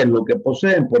escribir qué es lo que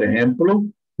poseen. Por ejemplo,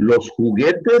 los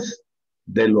juguetes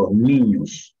de los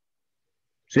niños.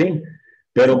 ¿Sí?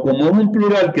 Pero como es un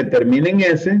plural que termina en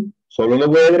S, solo le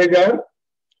voy a agregar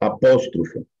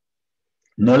apóstrofe.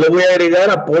 No le voy a agregar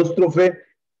apóstrofe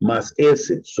más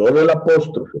S, solo el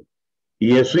apóstrofe.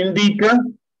 Y eso indica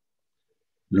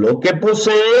lo que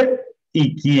posee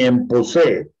y quién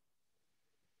posee.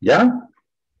 ¿Ya?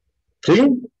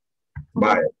 ¿Sí?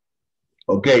 Vale.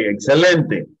 Ok,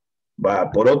 excelente. Va,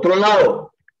 por otro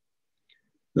lado,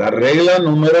 la regla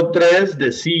número 3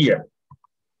 decía,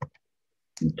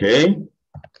 ok,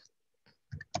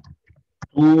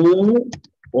 to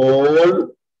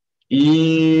all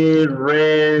irregular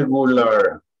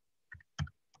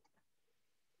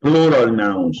plural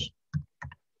nouns.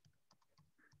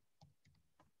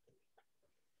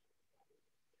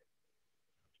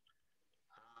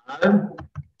 Add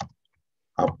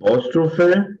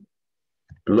apóstrofe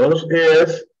plus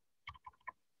S.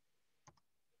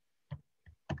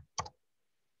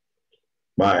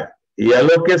 Vale. Y a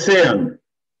lo que sean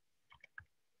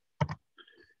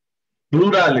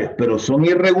plurales, pero son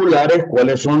irregulares.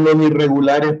 ¿Cuáles son los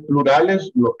irregulares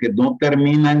plurales? Los que no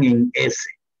terminan en S.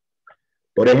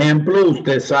 Por ejemplo,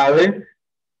 usted sabe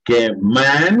que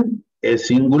man es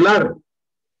singular,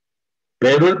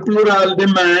 pero el plural de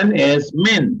man es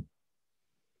men.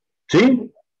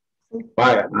 ¿Sí?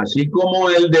 Vale. Así como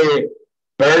el de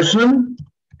person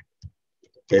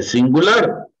es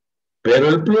singular, pero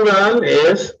el plural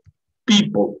es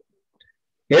people.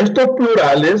 Estos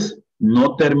plurales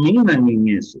no terminan en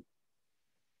S.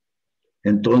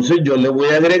 Entonces yo le voy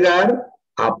a agregar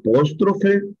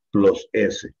apóstrofe plus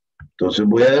S. Entonces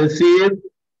voy a decir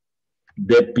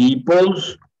the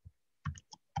people's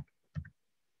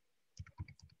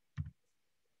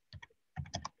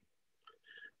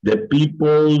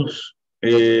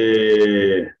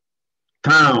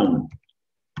town,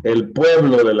 el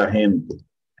pueblo de la gente.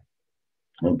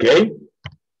 ¿Ok?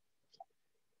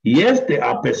 Y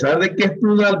a pesar de que es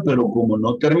plural, pero como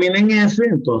no termina en S,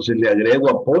 entonces le agrego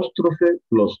apóstrofe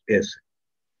plus S.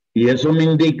 Y eso me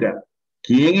indica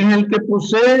quién es el que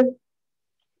posee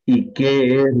y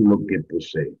qué es lo que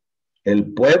posee.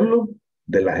 El pueblo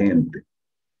de la gente.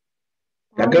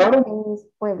 ¿Está claro? Town es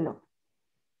pueblo.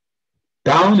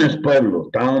 Town es pueblo,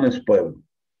 town es pueblo.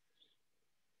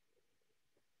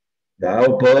 Ya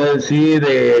os puedo decir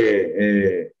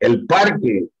el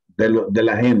parque de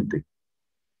la gente.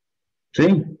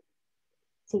 ¿Sí?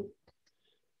 Sí.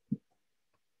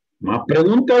 ¿Más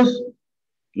preguntas?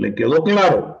 ¿Le quedó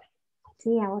claro?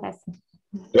 Sí, ahora sí.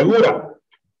 ¿Segura?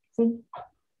 Sí.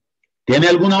 ¿Tiene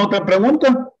alguna otra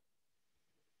pregunta?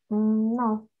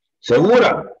 No.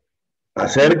 ¿Segura?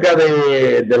 Acerca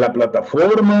de la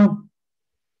plataforma.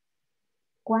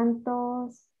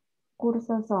 ¿Cuántos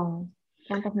cursos son?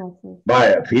 ¿Cuántos meses?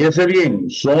 Vaya, fíjese bien,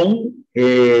 son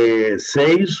 6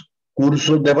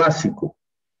 cursos de básico.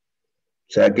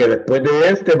 O sea que después de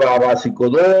este va a básico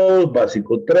 2,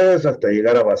 básico 3, hasta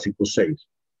llegar a básico 6.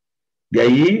 De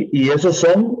ahí, y esos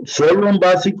son, solo en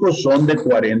básico son de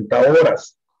 40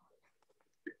 horas.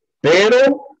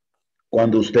 Pero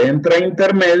cuando usted entra a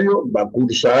intermedio, va a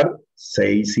cursar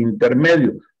 6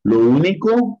 intermedios. Lo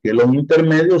único que los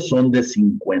intermedios son de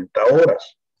 50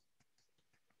 horas.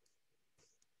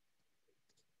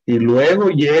 Y luego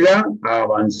llega a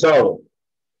avanzado.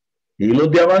 Y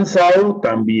los de avanzado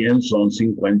también son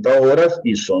 50 horas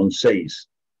y son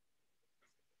 6.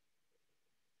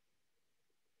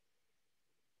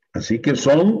 Así que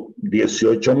son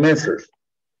 18 meses.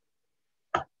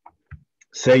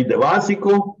 6 de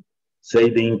básico,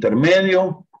 6 de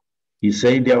intermedio y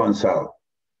 6 de avanzado.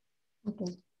 Ok.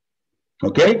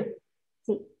 ¿Ok?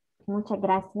 Sí. Muchas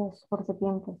gracias por su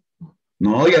tiempo.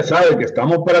 No, ya sabe que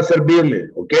estamos para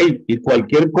servirle. ¿Ok? Y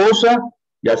cualquier cosa,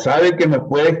 ya sabe que me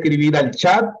puede escribir al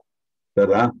chat,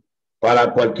 ¿verdad?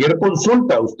 Para cualquier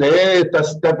consulta, usted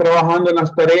está trabajando en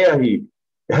las tareas y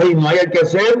no haya que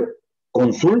hacer,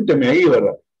 consúlteme ahí,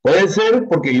 ¿verdad? Puede ser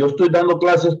porque yo estoy dando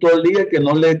clases todo el día que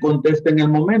no le conteste en el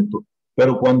momento,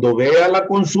 pero cuando vea la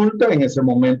consulta, en ese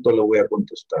momento le voy a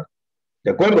contestar.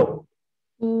 ¿De acuerdo?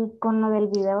 Y con lo del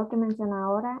video que menciona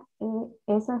ahora,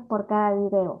 eso es por cada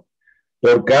video.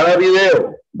 Por cada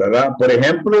video, ¿verdad? Por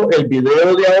ejemplo, el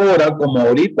video de ahora, como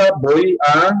ahorita voy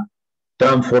a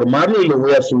transformarlo y lo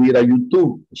voy a subir a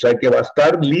YouTube. O sea que va a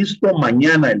estar listo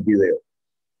mañana el video.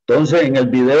 Entonces, en el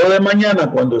video de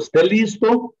mañana, cuando esté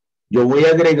listo, yo voy a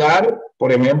agregar,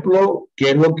 por ejemplo,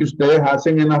 qué es lo que ustedes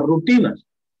hacen en las rutinas.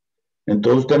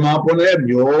 Entonces, usted me va a poner,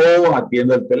 yo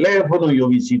atiendo el teléfono, yo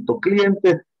visito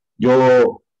clientes,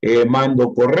 yo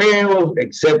mando correos,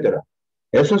 etcétera.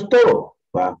 Eso es todo.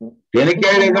 ¿Va? Tiene que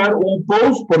agregar un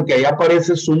post porque ahí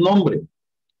aparece su nombre.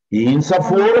 Y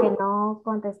INSAFORP. Que no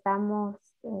contestamos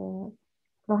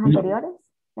los anteriores,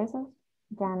 esos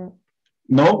ya no.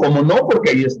 No, como no, porque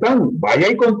ahí están. Vaya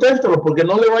y contéstalo, porque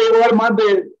no le va a llevar más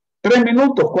de 3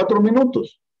 minutos, 4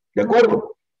 minutos. ¿De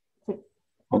acuerdo? Sí.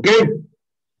 ¿Ok?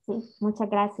 Sí, muchas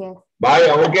gracias.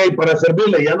 Vaya, ok, para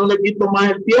servirle. Ya no le quito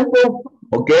más el tiempo,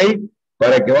 ¿ok?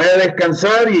 Para que vaya a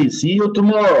descansar y see you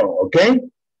tomorrow, ¿ok?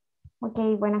 Ok,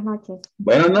 buenas noches.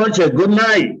 Buenas noches, good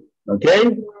night, ¿ok?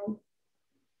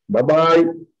 Bye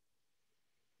bye.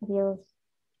 Adiós.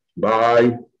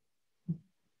 Bye.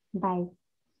 Bye.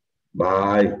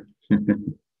 Bye.